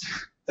fast.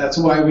 That's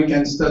why we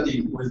can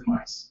study with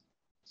mice.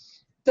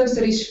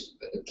 Többször is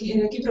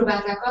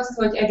kipróbálták azt,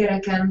 hogy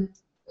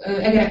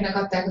egereknek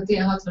adták a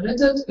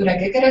TN65-öt,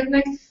 öreg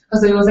egereknek,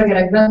 az a jó az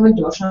egerekben, hogy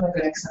gyorsan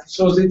megöregszenek.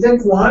 So they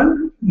take one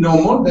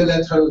normal, they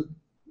let her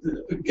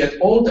get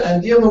old,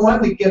 and the other one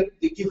they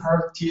give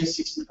her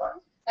TS65.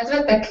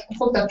 Hát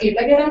fogtak két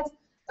egeret,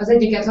 az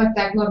egyiket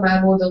hagyták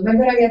normál módon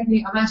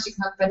megöregedni, a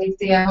másiknak pedig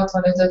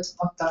TN65-öt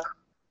adtak.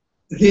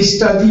 They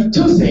studied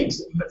two things.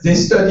 They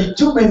studied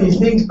too many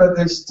things, but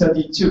they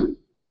studied two.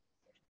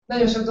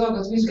 Nagyon sok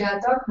dolgot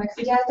vizsgáltak,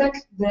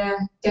 megfigyeltek,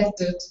 de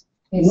kettőt.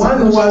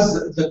 One was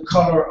the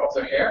color of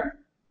the hair.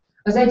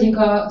 Az egyik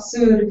a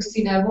szőrük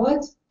színe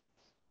volt.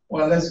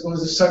 Well, let's go to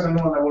the second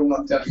one. I will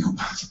not tell you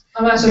about.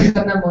 A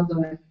másodikat nem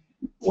mondom el.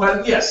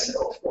 Well, yes,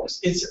 of course.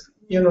 It's,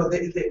 you know,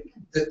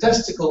 the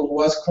testicle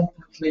was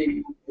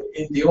completely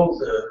in the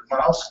old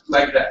mouse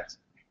like that.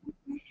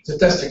 The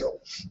testicle,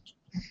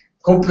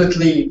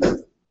 completely.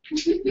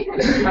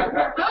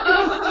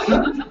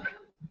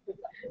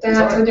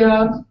 Tehát, hogy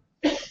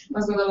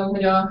azt gondolom,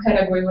 hogy a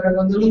heregolyóra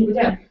gondolunk,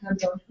 ugye? Nem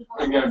tudom.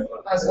 Igen.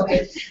 Az oké.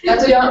 Okay.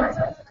 Tehát, hogy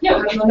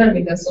hát nem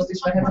minden szót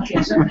ismerhet a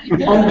később.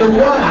 On the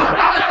one.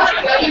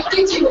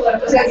 Kicsi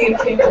volt az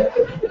egészként.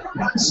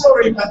 I'm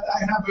sorry, but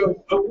I have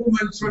a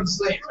woman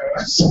translator.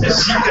 She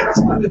gets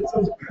a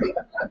little.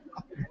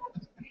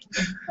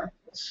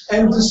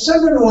 And the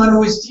second one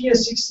with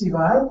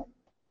TS65,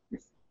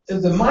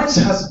 the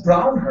mice has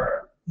brown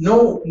hair,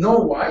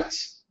 no white,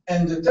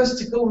 and the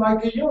testicle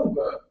like a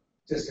younger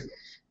testicle.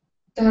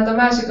 Tehát a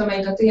másik,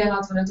 amelyik a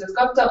TN65-öt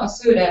kapta, a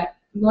szőre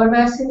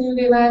normál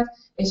színűvé vált,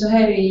 és a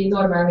herjei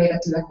normál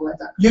méretűek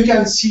voltak. You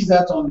can see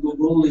that on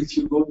Google. If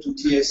you go to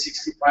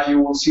TS65,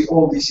 you will see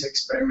all this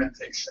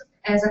experimentation.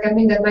 Ezeket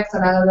mindent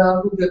megtalálod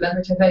a Google-ben,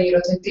 hogyha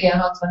beírod, hogy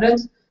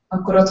TN65,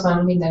 akkor ott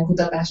van minden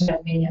kutatás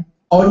eredménye.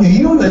 On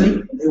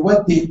human,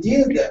 what they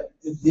did,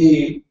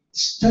 they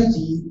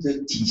studied the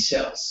T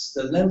cells,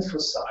 the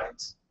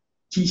lymphocyte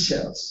T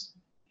cells,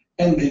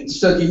 and they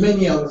study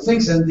many other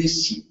things, and they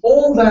see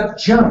all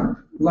that jump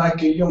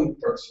like a young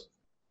person.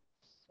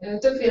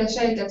 Többféle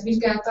sejtet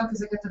vizsgáltak,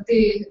 ezeket a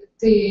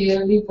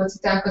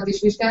T-limfocitákat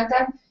is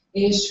vizsgálták,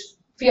 és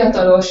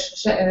fiatalos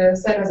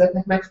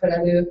szervezetnek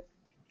megfelelő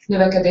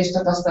növekedést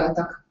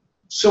tapasztaltak.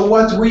 So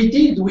what we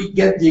did, we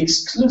get the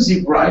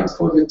exclusive right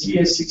for the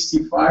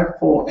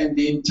TS65 and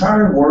the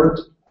entire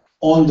world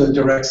on the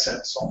direct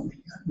cells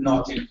only,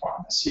 not in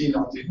pharmacy,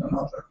 not in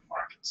other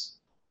markets.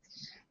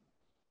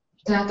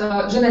 Tehát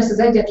a Jeunesse az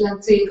egyetlen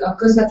cég a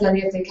közvetlen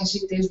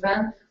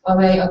értékesítésben,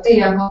 amely a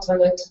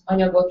TM65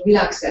 anyagot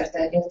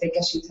világszerte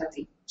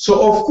értékesítheti. So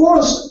of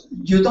course,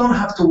 you don't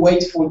have to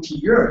wait 40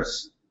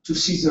 years to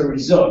see the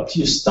result.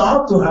 You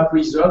start to have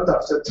result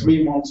after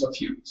 3 months of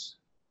use.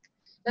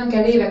 Nem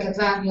kell éveket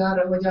várni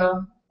arra, hogy az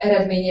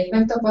eredményét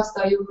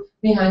megtapasztaljuk,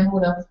 néhány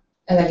hónap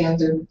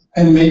elegendő.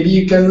 And maybe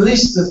you can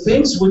list the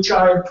things which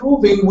are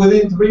improving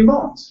within 3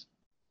 months.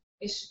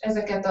 És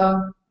ezeket az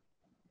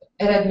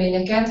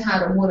eredményeket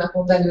 3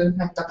 hónapon belül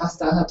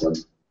megtapasztalhatod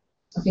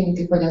a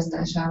finitív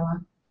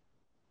fogyasztásával.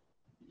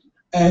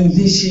 And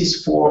this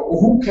is for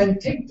who can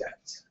take that?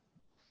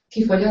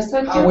 Ki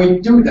fogyaszthatja? How we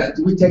do that?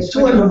 We take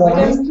 2 in the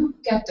morning,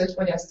 2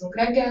 fogyasztunk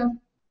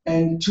reggel,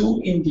 and 2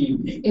 in the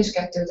evening. És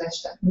 2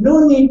 este.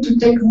 No need to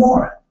take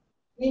more.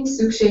 Nincs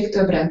szükség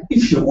többre.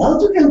 If you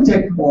want, you can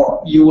take more.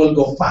 You will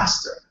go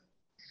faster.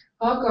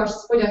 Ha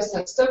akarsz,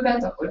 fogyaszthatsz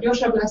többet, akkor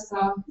gyorsabb lesz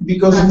a...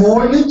 Because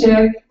more you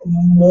take,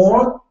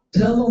 more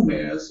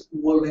telomeres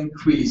will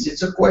increase.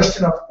 It's a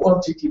question of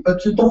quantity,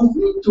 but you don't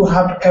need to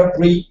have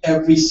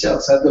every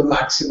cells at the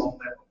maximum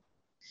level.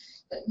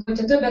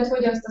 Hogyha többet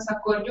fogyasztasz,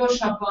 akkor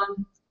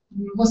gyorsabban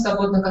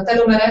hosszabbodnak a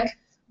telomerek,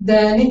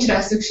 de nincs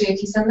rá szükség,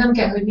 hiszen nem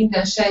kell, hogy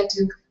minden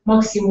sejtünk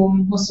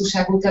maximum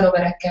hosszúságú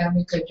telomerekkel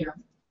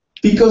működjön.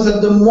 Because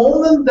at the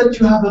moment that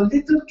you have a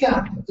little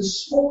gap, a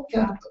small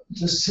gap,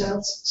 the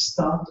cells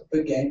start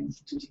again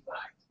to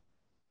divide.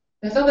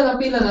 Mert abban a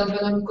pillanatban,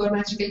 amikor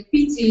már csak egy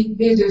pici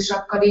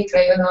védősapka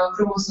létrejön a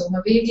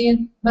kromoszóma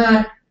végén,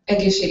 már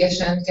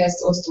egészségesen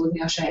kezd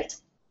osztódni a sejt.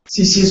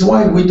 This is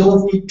why we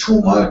don't need too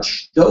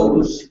much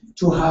dose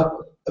to have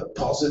a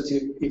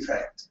positive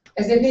effect.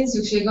 Ezért nincs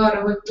szükség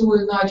arra, hogy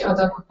túl nagy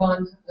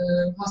adagban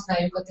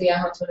használjuk a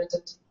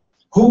TA65-öt.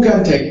 Who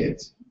can take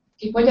it?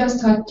 Ki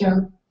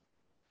fogyaszthatja?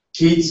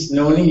 Kids,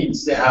 no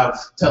needs. They have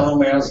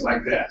telomeres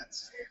like that.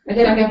 A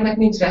gyerekeknek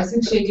nincs rá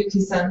szükségük,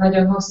 hiszen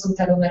nagyon hosszú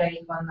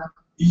telomereik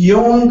vannak.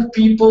 Young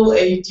people,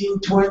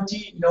 18, 20,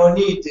 no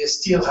need. They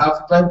still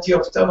have plenty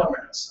of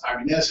telomeres.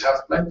 Agnes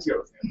have plenty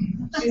of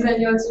them.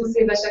 18-20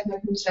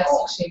 éveseknek nincs rá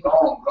szükségük.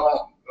 Long,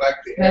 like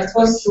the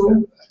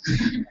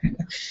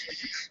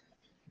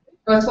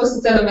Mert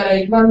hosszú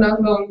telomereik vannak,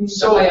 long, mint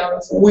a hajam.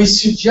 We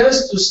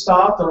suggest to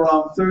start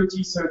around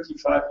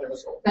 30-35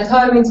 years old.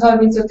 Tehát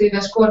 30-35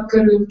 éves kor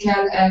körül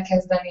kell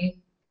elkezdeni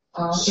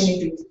a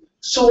finitit.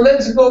 So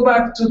let's go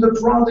back to the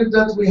product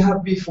that we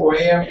had before,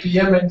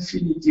 AMPM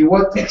Infinity.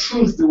 What to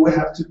choose? Do we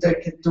have to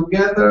take it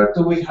together?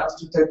 Do we have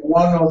to take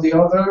one or the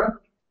other?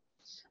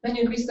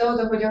 Menjünk vissza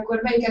oda, hogy akkor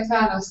melyiket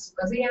válasszuk,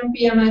 az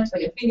AMPM-et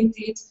vagy a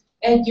Finitit,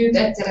 együtt,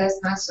 egyszer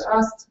ezt, másra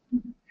azt.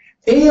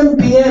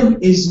 AMPM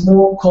is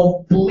more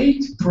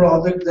complete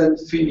product than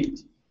Finity.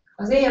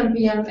 Az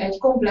AMPM egy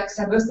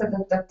komplexebb,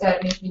 összetettebb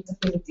termék, mint a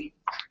Finity.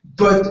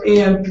 But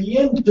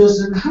AMPM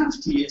doesn't have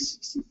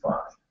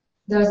TA65.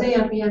 De az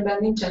AMPM-ben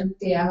nincsen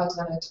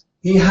TA65.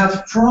 We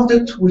have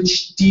product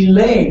which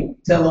delay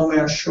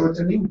telomere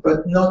shortening,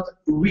 but not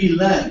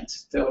relent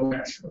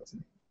telomere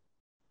shortening.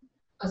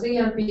 Az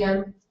AMPM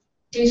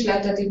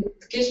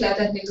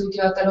késleltetni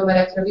tudja a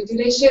telomerek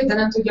rövidülését, de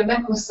nem tudja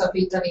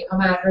meghosszabbítani a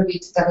már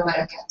rövid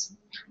telomereket.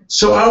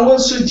 So I will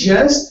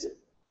suggest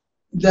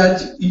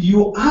that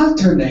you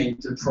alternate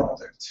the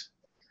product.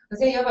 Az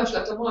én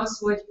javaslatom az,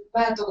 hogy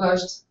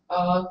váltogasd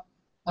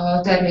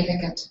a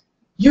termékeket.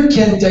 You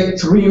can take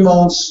 3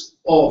 months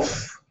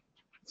of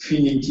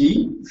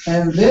Finity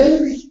and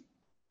then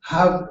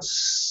have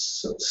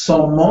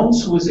some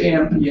months with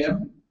AMPM,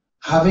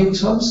 having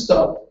some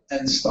stop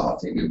and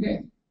starting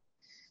again.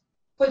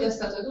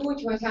 Fogyasztatod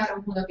úgy, hogy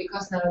 3 hónapig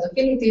használod a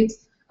Finitit,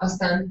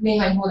 aztán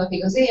néhány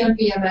hónapig az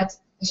AMPM-et,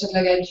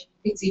 esetleg egy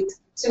picit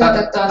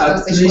szünetet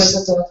tartasz és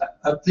folytatod.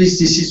 At least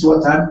this is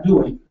what I'm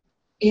doing.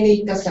 Én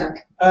így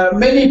teszek.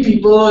 Many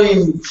people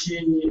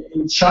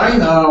in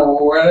China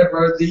or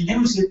wherever, they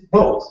use it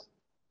both.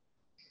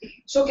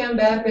 Sok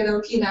ember, például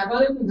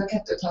Kínában, ők mind a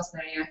kettőt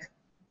használják.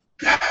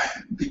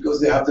 Because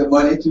they have the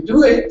money to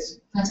do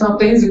it. Hát van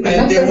pénzük,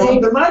 And they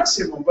want the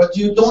maximum, but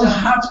you don't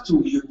have to.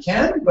 You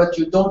can, but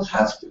you don't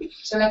have to.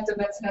 És a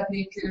legtöbbet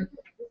szeretnék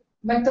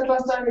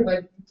megtapasztalni,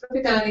 vagy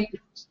profitálni.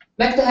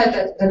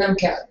 Megteheted, de nem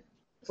kell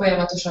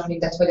folyamatosan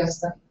mindent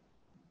fogyasztani.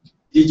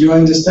 Did you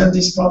understand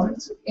this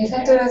product?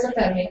 Érthető ez a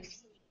termék?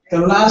 The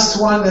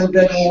last one, and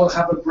then we'll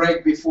have a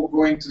break before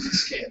going to the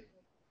scale.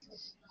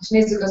 És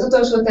nézzük az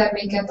utolsó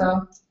terméket,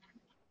 a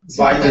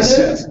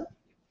Vitacell.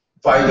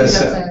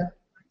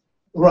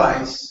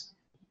 Rice.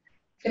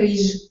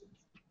 Rizs.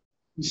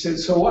 You said,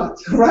 so what?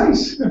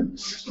 Rice?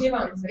 Mi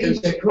van? You Rizs.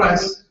 take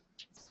rice?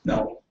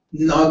 No,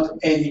 not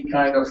any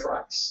kind of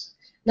rice.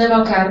 Nem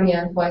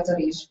akármilyen fajta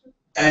rizs.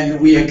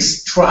 And we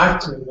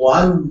extract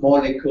one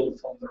molecule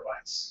from the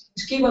rice.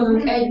 És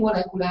kivonunk egy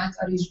molekulát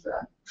a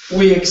rizsből.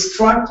 We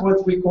extract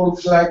what we call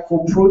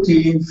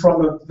glycoprotein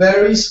from a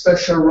very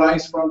special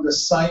rice from the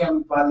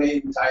Siam Valley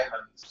in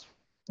Thailand.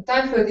 A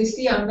tájföldi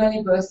Siam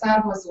Valleyből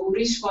származó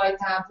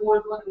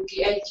rizsfajtából vonunk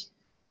ki egy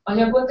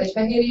anyagot, egy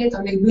fehérjét,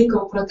 amit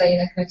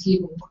glikoproteineknek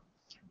hívunk.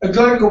 A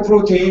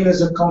glycoprotein is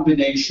a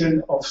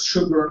combination of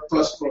sugar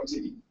plus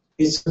protein.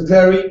 It's a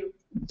very,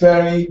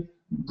 very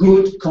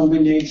good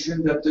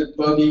combination that the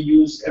body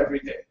uses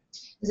every day.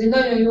 Ez egy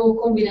nagyon jó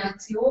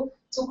kombináció,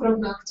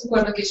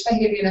 cukornak és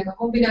fehérjének a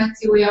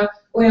kombinációja,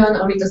 olyan,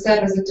 amit a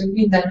szervezetünk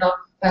minden nap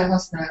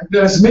felhasznál.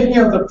 There's many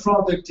other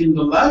products in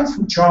the life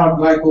which are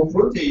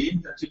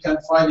glycoprotein that you can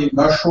find in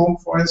mushroom,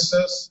 for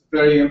instance,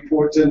 very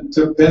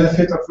important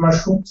benefit of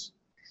mushrooms.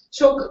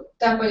 Sok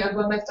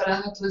tápanyagban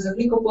megtalálható ez a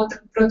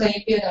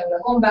glikoprotein, például a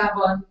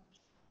gombában.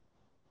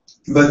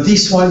 But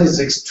this one is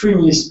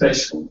extremely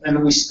special, and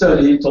we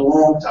studied it a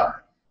long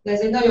time. De ez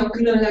egy nagyon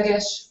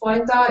különleges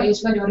fajta,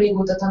 és nagyon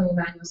régóta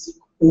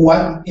tanulmányozzuk.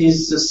 What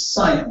is the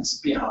science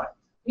behind?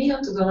 Mi a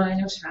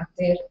tudományos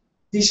háttér?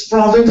 This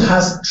product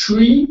has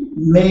 3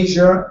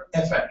 major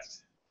effects.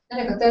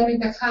 Ennek a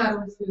terméknek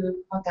 3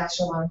 fő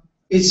hatása van.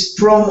 It's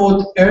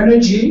promote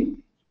energy,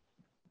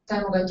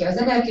 Támogatja az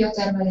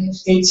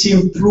energiatermelést, it's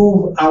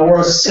improve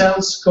our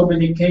cells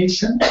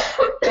communication,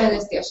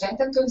 fejleszti a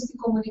sejtetőszi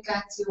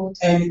kommunikációt,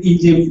 and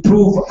it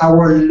improve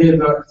our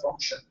liver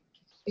function.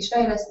 és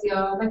fejleszti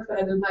a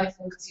megfelelő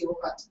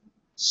májfunkciókat.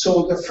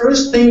 So the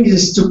first thing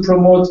is to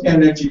promote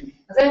energy.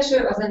 Az első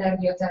az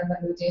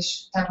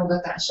energiatermelődés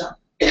támogatása.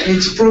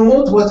 It's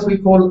promote what we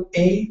call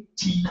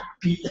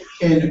ATP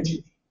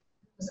energy.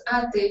 Az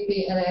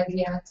ATP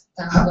energiát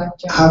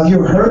támogatja. Have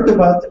you heard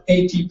about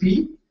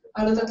ATP?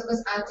 Hallottatok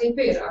az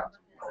ATP-ről?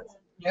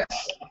 Yes.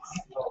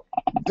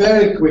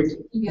 Very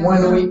quickly, Igen.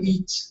 when we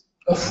eat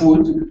a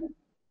food,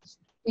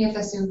 Miért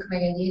teszünk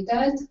meg egy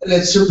ételt?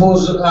 let's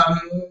suppose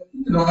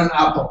an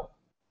apple.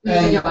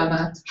 Meg egy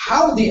almát.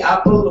 How the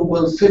apple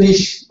will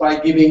finish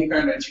by giving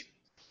energy.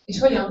 És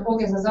hogyan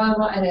fog ez az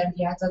alma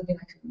energiát adni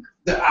nekünk?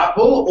 The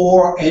apple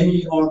or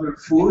any other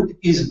food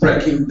is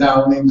breaking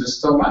down in the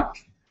stomach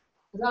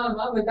Az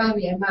alma, vagy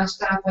bármilyen más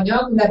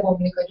tápanyag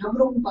lebomlik a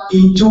gyomrunkban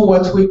into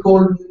what we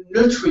call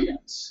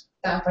nutrients.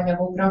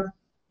 tápanyagokra.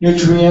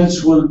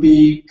 Nutrients will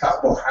be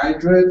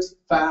carbohydrate,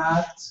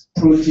 fat,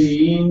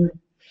 protein,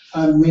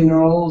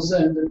 minerals,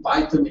 and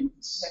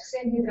vitamins. Ezek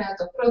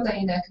szénhidrátok,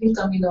 proteinek,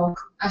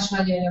 vitaminok,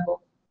 ásványi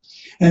anyagok.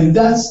 And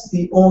that's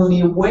the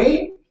only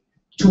way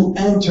to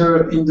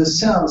enter in the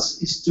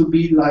cells is to be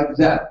like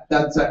that.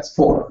 That's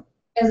form.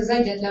 Ez az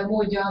egyetlen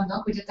módja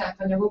annak, hogy a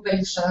tápanyagok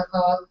bejussanak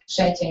a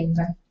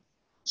sejtjeinkbe.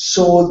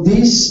 So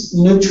these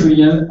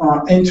nutrients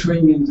are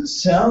entering in the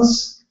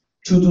cells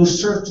to do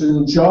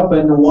certain job,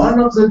 and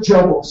one of the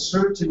job of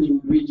certain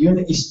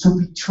ingredient is to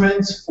be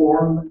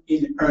transformed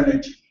in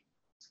energy.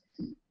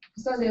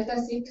 Ezt azért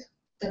teszik,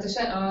 tehát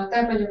a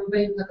tápanyagok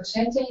bejutnak a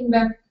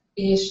sejtjeinkbe,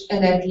 és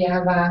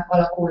energiává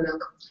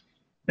alakulnak.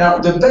 Now,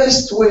 the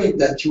best way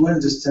that you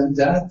understand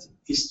that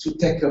is to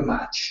take a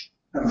match.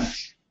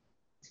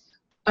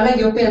 A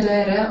legjobb példa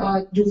erre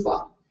a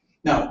gyufa.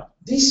 Now,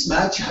 this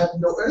match had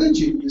no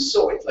energy. You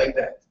saw it like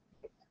that.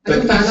 A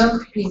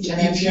gyufának nincs If you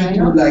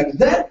energiája, do like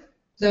that,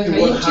 de you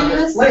hogyha will így have a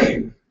csinálsz,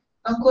 flame.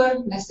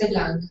 akkor lesz egy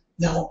láng.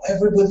 Now,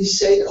 everybody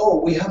said,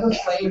 oh, we have a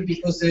flame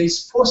because there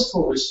is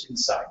phosphorus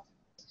inside.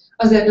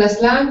 Azért lesz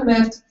láng,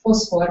 mert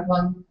foszfor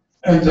van.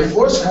 And the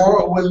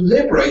phosphor will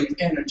liberate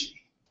energy.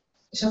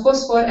 És a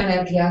foszfor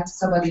energiát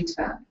szabadít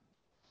fel.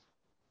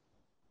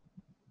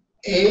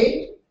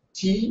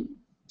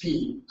 ATP,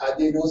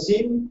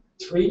 adenosine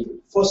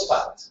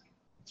 3-phosphate.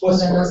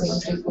 Adenosine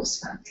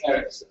trifoszfát.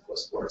 There is the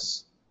phosphorus.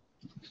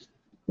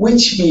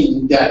 Which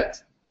means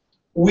that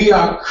we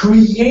are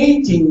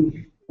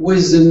creating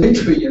with the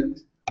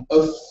nutrient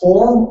a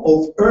form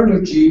of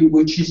energy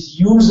which is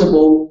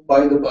usable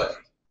by the body.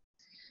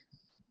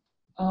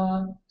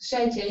 A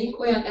sejtjeink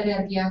olyan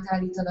energiát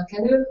állítanak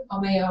elő,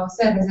 amely a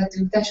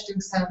szervezetünk,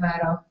 testünk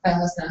számára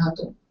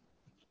felhasználható.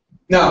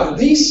 Now,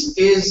 this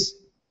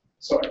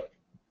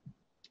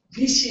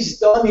is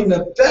done in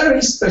a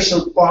very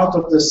special part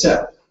of the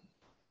cell.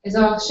 Ez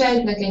a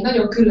sejtnek egy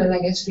nagyon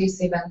különleges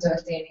részében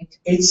történik.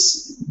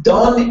 It's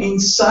done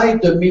inside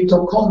the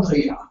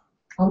mitochondria.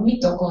 A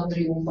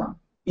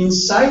mitokondriumban.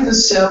 Inside the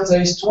cell,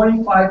 there is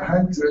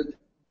 2,500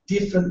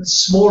 different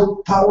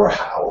small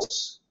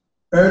powerhouse,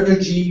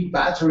 energy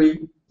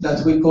battery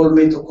that we call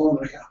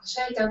mitochondria. A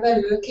sejten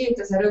belül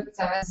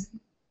 2500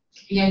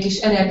 ilyen kis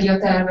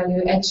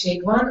energiatermelő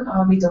egység van,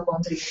 a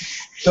mitokondrium.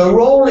 The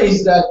role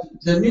is that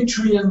the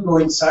nutrient go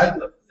inside,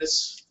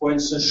 this, for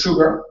instance,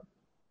 sugar,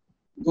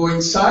 go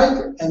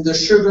inside, and the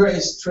sugar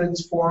is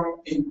transformed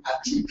in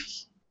ATP.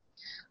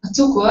 A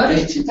cukor,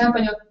 egy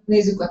tápanyag,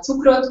 nézzük a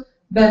cukrot,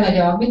 bemegy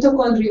a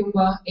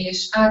mitokondriumba,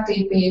 és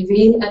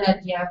ATP-V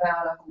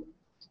energiává alakul.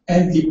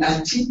 And the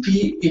ATP,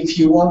 if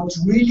you want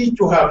really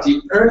to have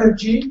the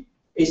energy,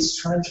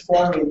 it's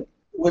transforming,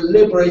 will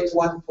liberate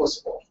one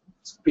phosphor,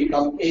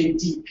 become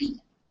ATP.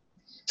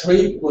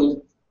 3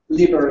 will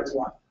liberate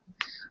one.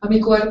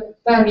 Amikor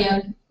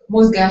bármilyen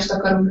mozgást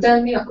akarunk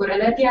tenni, akkor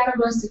energiára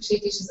van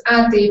szükség, és az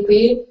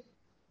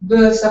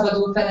ATP-ből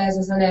szabadul fel ez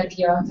az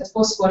energia, tehát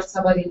foszfort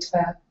szabadít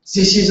fel.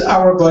 This is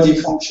our body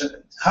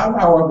functioning,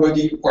 how our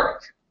body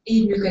work.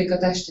 Így működik a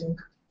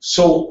testünk.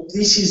 So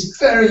this is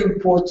very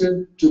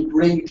important to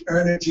bring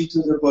energy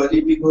to the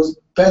body because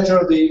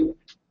better the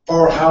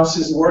powerhouse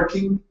is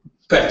working,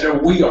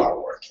 better we are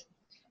working.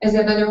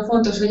 Ezért nagyon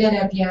fontos, hogy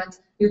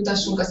energiát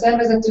juttassunk a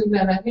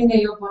szervezetünkbe, mert minél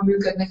jobban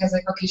működnek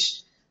ezek a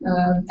kis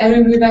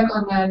erőművek,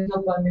 annál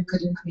jobban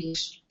működünk mi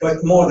is.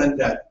 But more than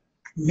that,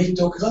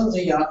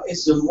 mitochondria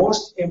is the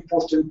most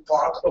important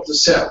part of the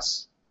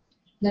cells.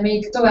 De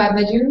még tovább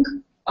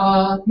megyünk,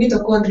 a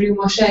mitokondrium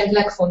a sejt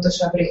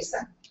legfontosabb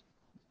része.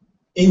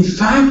 In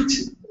fact,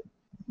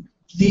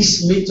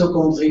 this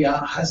mitochondria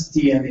has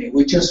DNA.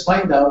 We just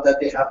find out that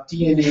they have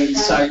DNA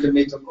inside the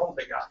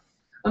mitochondria.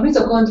 A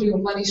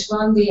mitokondriumban is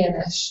van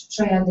DNS,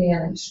 saját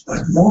DNS.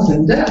 But more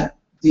than that,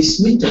 this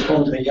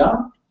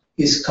mitochondria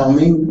is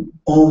coming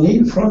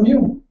only from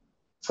you,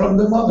 from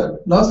the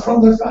mother, not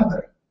from the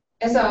father.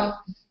 Ez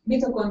a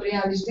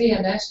mitokondriális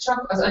DNS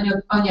csak az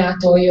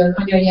anyától jön,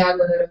 anyai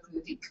ágon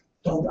öröklődik.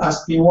 Don't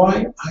ask me why,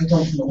 I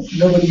don't know.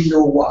 Nobody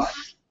knows why.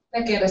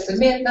 Megkérdezte, hogy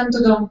miért, nem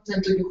tudom,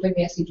 nem tudjuk, hogy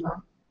miért így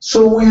van.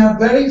 So we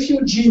have very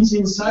few genes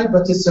inside,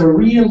 but it's a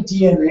real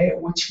DNA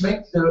which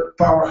makes the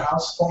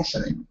powerhouse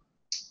functioning.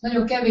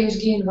 Nagyon kevés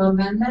gén van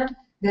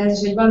benne, de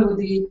ez is egy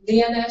valódi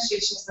DNS,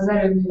 és ezt az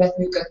erőművet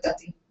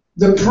működteti.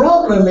 The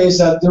problem is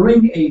that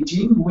during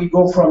aging, we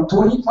go from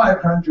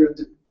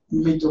 2,500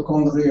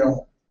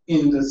 mitochondria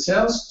in the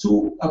cells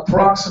to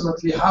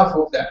approximately half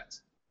of that.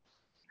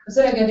 Az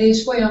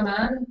öregedés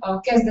folyamán a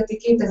kezdeti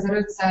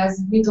 2500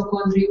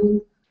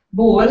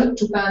 mitokondriumból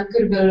csupán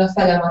körülbelül a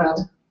fele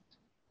marad.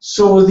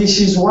 So this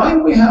is why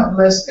we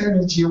have less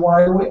energy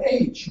while we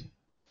age.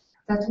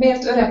 Tehát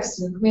miért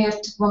öregszünk,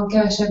 miért van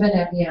kevesebb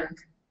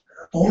energiánk?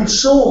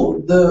 Also,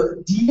 the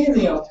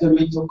DNA of the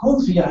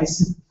mitochondria is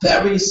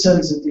very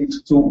sensitive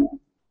to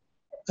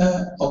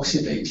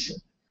oxidation.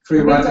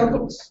 free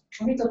radicals.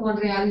 A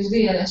mitokondriális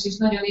DNS is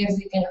nagyon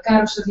érzékeny a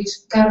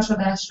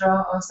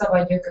károsodásra, a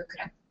szabad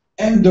gyökökre.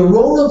 And the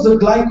role of the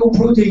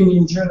glycoprotein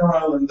in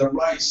general and the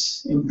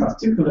rice in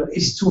particular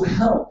is to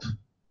help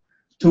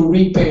to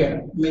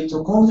repair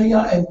mitochondria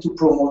and to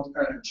promote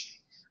energy.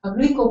 A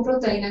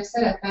glikoproteinek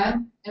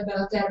szerepe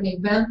ebben a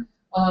termékben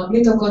a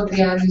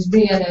mitokondriális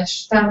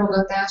DNS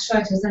támogatása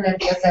és az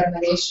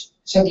energiatermelés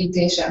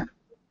segítése.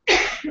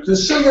 The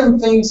second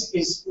thing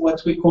is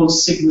what we call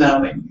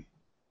signaling.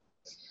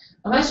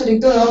 A második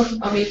dolog,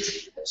 amit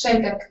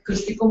sejtek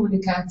közti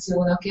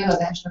kommunikációnak,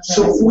 jeladásnak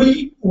So nevezünk.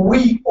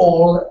 we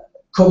all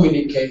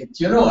communicate.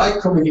 You know, I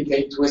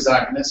communicate with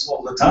Agnes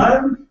all the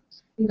time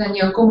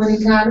Mindannyian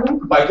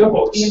kommunikálunk. by the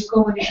voice. Én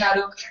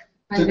kommunikálok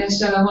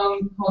Ágnessel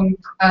a hang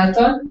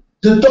által.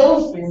 The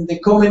dolphin, they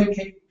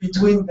communicate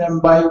between them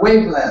by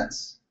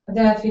wavelengths. A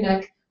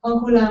delfinek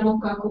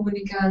hanghullámokkal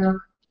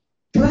kommunikálnak.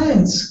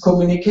 Plants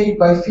communicate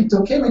by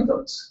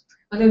phytochemicals.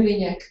 A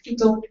növények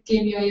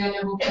fitokémiai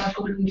anyagokkal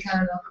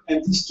kommunikálnak.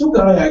 And these two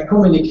guys are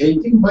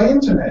communicating by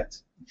internet.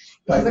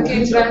 By Ez a két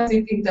computer. srác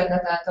itt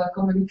internet által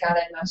kommunikál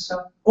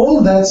egymással.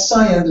 All that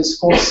science is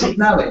called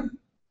signaling.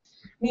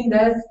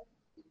 Mindez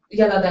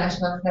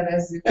jeladásnak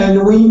nevezzük. And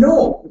we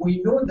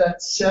know that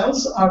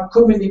cells are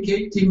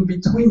communicating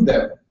between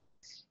them.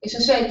 És a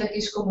sejtek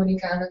is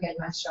kommunikálnak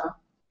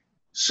egymással.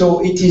 So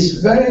it is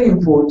very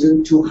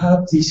important to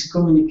have this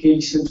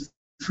communication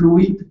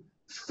fluid,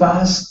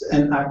 fast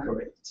and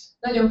accurate.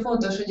 Nagyon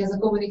fontos, hogy ez a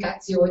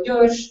kommunikáció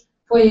gyors,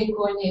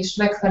 folyékony és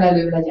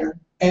megfelelő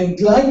legyen. And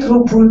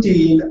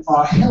glycoprotein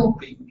are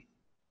helping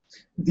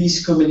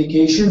this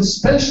communication,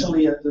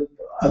 especially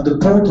at the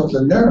point of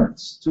the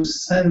nerves, to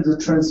send the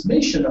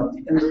transmission of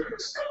the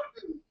endorphins.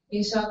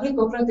 És a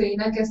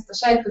glikoproteinek ezt a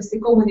sejtközti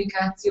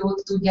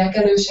kommunikációt tudják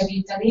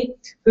elősegíteni,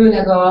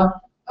 főleg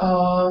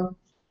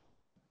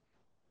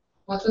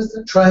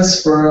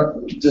Transfer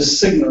the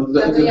signal,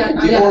 a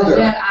the order.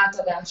 jel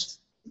átadást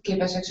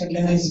képesek And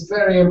segíteni. it's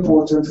very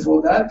important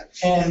for that,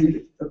 and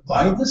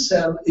by the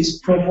cell is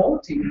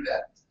promoting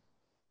that.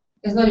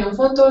 Ez nagyon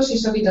fontos,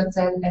 és a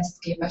vidacell ezt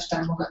képes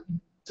támogatni.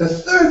 The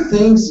third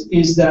thing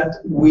is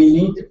that we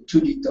need to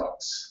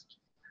detox.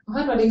 A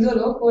harmadik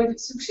dolog, hogy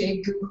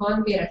szükségünk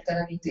van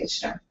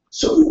méregtelenítésre.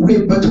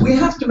 But we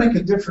have to make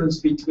a difference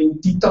between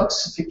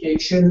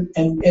detoxification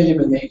and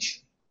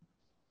elimination.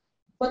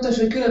 Fontos,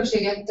 hogy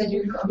különbséget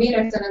tegyünk a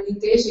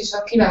méregtelenítés és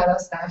a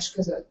kiválasztás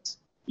között.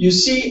 You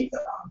see,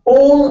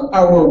 all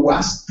our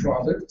waste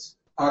products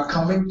are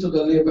coming to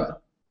the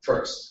liver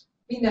first.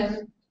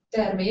 Minden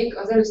termék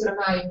az először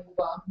a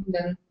májunkba,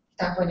 minden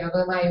tápanyag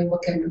a májunkba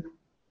kerül.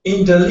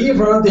 In the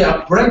liver, they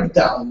are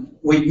breakdown,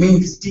 which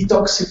means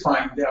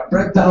detoxifying. They are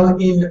breakdown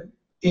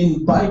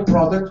in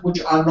byproducts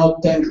which are not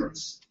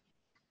dangerous.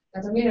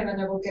 Tehát a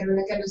méreganyagok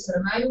kerülnek először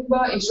a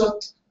májunkba, és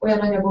ott olyan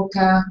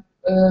anyagokká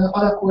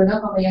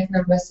alakulnak, amelyek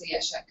nem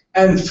veszélyesek.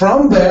 And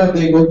from there,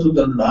 they go to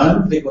the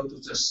lung, they go to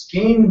the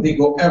skin, they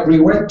go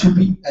everywhere to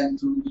the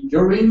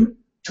urine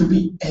to be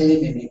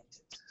eliminated.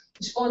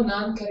 És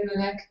onnan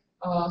kerülnek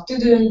a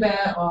tüdőnkbe,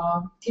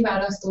 a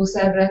kiválasztó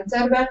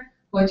szervrendszerbe,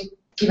 hogy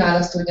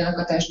kiválasztódjanak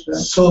a testből.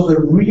 So the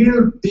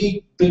real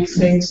big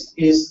things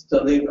is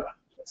the liver.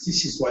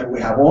 This is why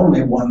we have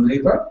only one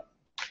liver,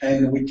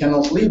 and we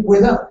cannot live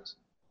without.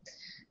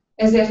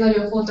 Ezért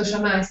nagyon fontos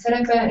a máj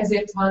szerepe,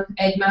 ezért van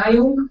egy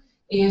májunk,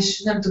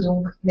 és nem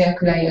tudunk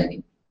nélküle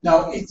élni.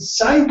 Now,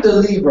 inside the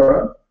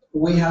liver,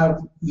 we have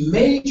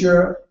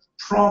major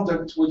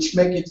products which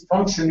make it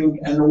functioning,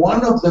 and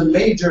one of the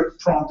major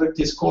products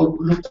is called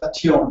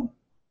glutathione.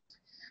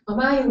 A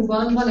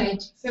májunkban van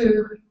egy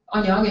fő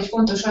anyag, egy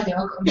fontos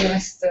anyag, ami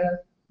ezt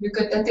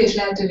működteti és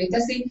lehetővé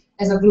teszi,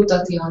 ez a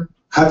glutathion.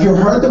 Have you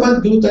heard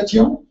about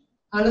glutathione?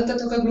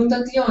 Hallottatok a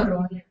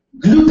glutathionról?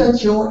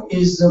 Glutathione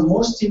is the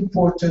most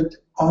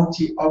important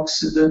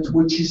antioxidant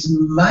which is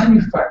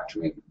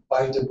manufactured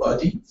by the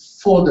body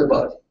for the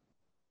body.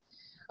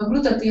 A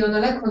glutathion a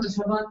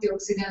legfontosabb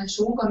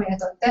antioxidánsunk,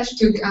 amelyet a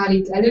testünk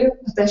állít elő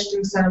a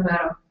testünk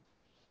számára.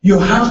 You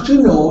have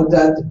to know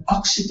that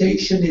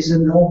oxidation is a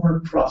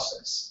normal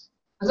process.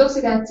 Az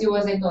oxidáció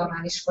az egy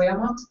normális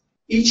folyamat.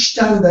 Each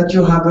time that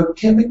you have a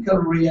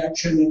chemical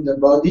reaction in the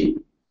body,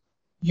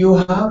 you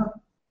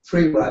have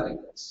free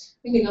radicals.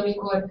 Mindig,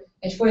 amikor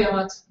egy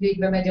folyamat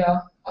végbe megy,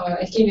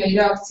 egy kémiai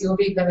reakció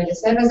végbe megy a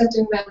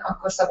szervezetünkben,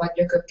 akkor szabad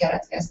gyökök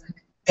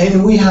keletkeznek.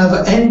 And we have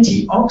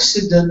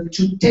antioxidant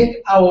to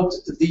take out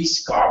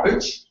this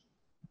garbage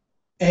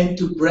and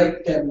to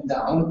break them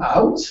down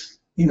out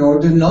in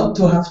order not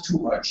to have too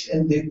much,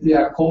 and they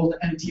are called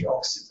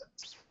antioxidants.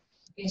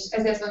 És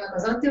ezért vannak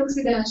az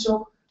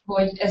antioxidánsok,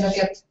 hogy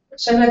ezeket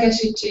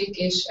semlegesítsék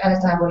és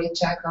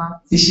eltávolítsák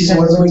a... This is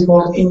what we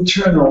call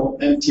internal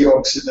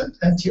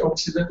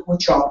antioxidant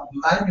which are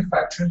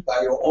manufactured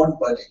by your own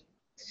body.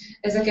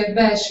 Ezeket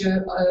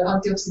belső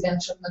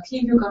antioxidánsoknak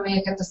hívjuk,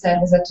 amelyeket a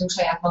szervezetünk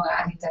saját maga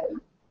állít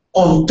elő.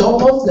 On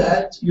top of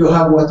that, you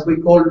have what we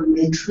call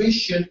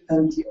nutrition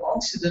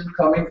antioxidant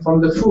coming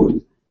from the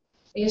food.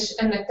 És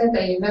ennek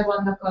tetejében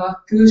vannak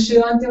a külső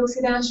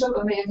antioxidánsok,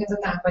 amelyeket a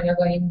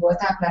tápanyagainkból,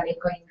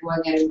 táplálékainkból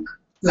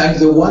nyerünk. like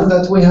the one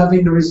that we have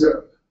in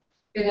reserve.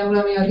 Például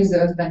ami a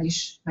reserve-ben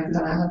is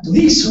megtalálható.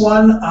 These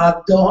one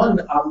are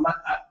done,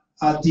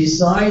 are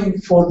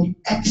designed for the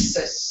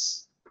excess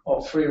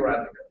of free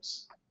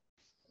radicals.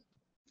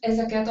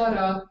 Ezeket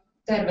arra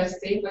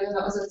tervezték, vagy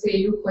az a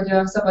céljuk, hogy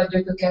a szabad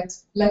gyököket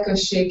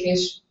lekössék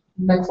és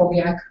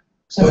megfogják,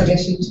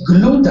 semlegesítsék.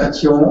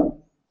 Glutathione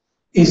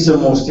is the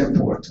most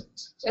important.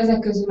 És ezek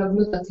közül a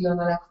glutathion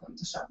a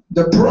legfontosabb.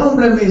 The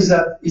problem is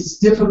that it's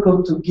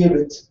difficult to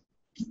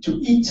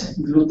eat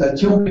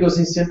glutathione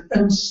because it's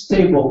an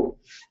unstable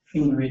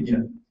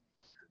ingredient.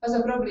 Az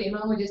a probléma,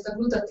 hogy ezt a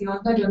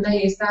glutationt nagyon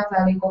nehéz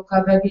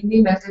táplálékokkal bevinni,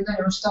 mert egy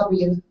nagyon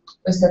stabil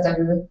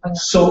összetevő anyag.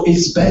 So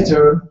it's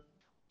better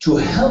to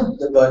help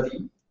the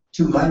body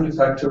to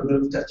manufacture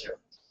glutathione.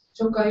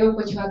 Sokkal jobb,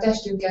 hogyha a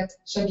testünket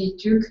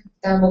segítjük,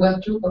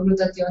 támogatjuk a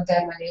glutathion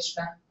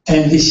termelésben.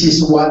 And this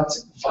is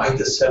what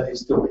VitaCell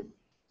is doing.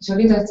 És a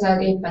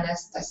VitaCell éppen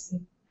ezt teszi.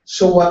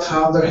 So what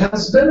are the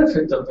health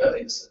benefits of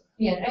VitaCell?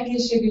 Milyen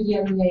egészségügyi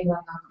előnyei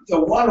vannak? The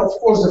one, of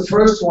course, the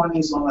first one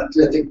is on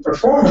athletic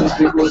performance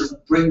because it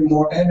brings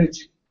more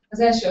energy. Az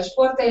első a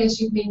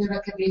sportteljesítmény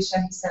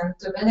növekedése, hiszen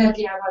több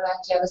energiával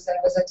látja el a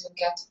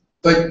szervezetünket.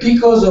 But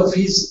because of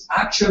his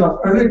action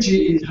of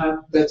energy, it had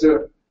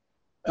better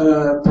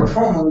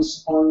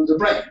performance on the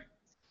brain.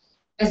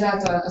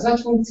 Ezáltal az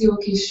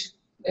agyfunkciók is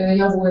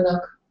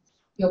javulnak,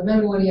 jobb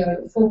memória,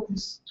 jobb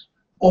fókusz.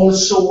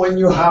 Also, when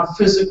you have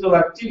physical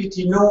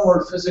activity,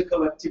 normal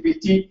physical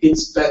activity,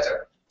 it's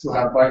better to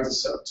have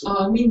VitaCell too.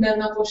 A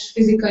mindennapos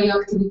fizikai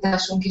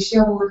aktivitásunk is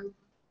javul.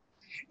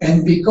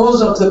 And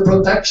because of the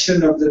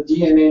protection of the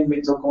DNA and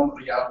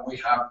mitochondria, we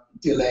have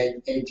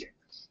delayed aging.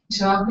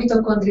 És a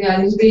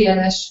mitokondriális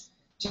DNS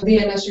és a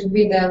DNS-ünk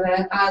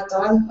védelme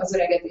által az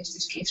öregedést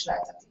is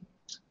késlelteti.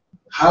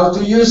 How to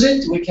use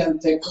it? We can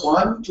take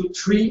 1 to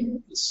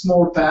 3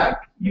 small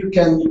pack. You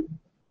can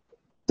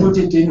put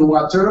it in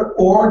water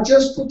or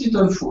just put it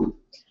on food.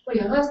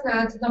 Hogyan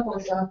használd?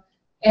 Naponta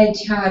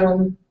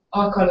 1-3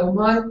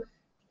 alkalommal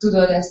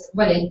tudod ezt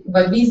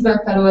vagy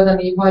vízben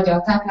feloldani, vagy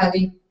a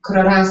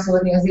táplálékra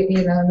rászórni, az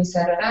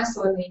élelmiszerre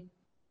rászórni.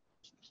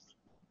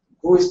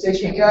 Who is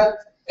taking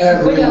it?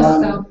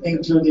 Everyone,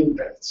 including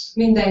pets.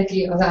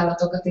 Mindenki, az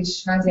állatokat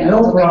is, No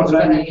háziállatokat is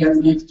problem, you can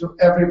beleértve. give to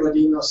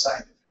everybody, no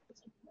side.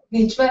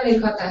 Nincs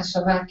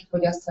mellékhatása, bárki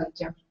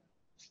fogyaszthatja.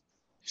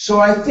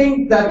 So I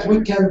think that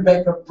we can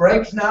make a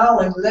break now,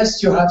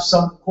 unless you have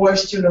some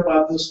question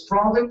about this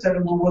product, and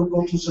we will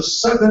go to the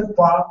second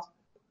part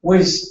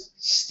with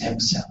stem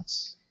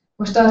cells.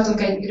 Most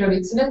tartunk egy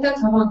rövid szünetet,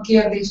 ha van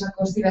kérdés,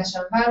 akkor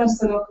szívesen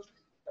válaszolok,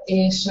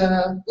 és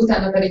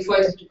utána pedig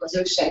folytatjuk az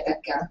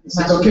őssejtekkel. Is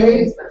it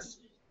okay?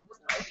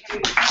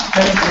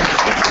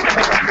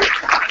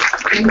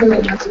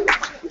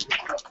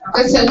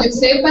 Köszönjük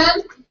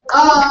szépen!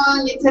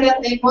 Annyit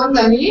szeretnék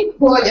mondani,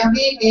 hogy a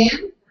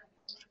végén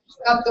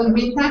kaptunk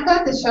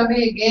mintákat, és a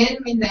végén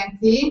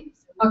mindenki,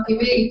 aki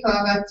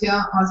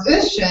végighallgatja az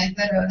őssejt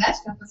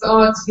előadást, tehát az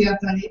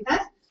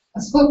arcfiatalítást,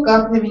 az fog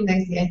kapni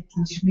mindenki egy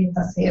kis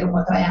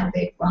mintaszérumot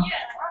ajándékba.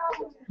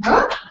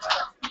 Ha?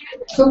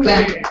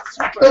 Szuper!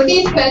 Akkor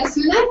 10 perc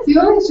szünet,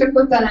 jó? És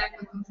akkor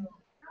találkozunk.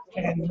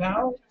 And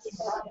now,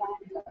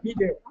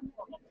 video.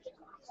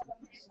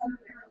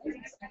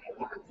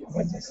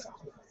 What is that?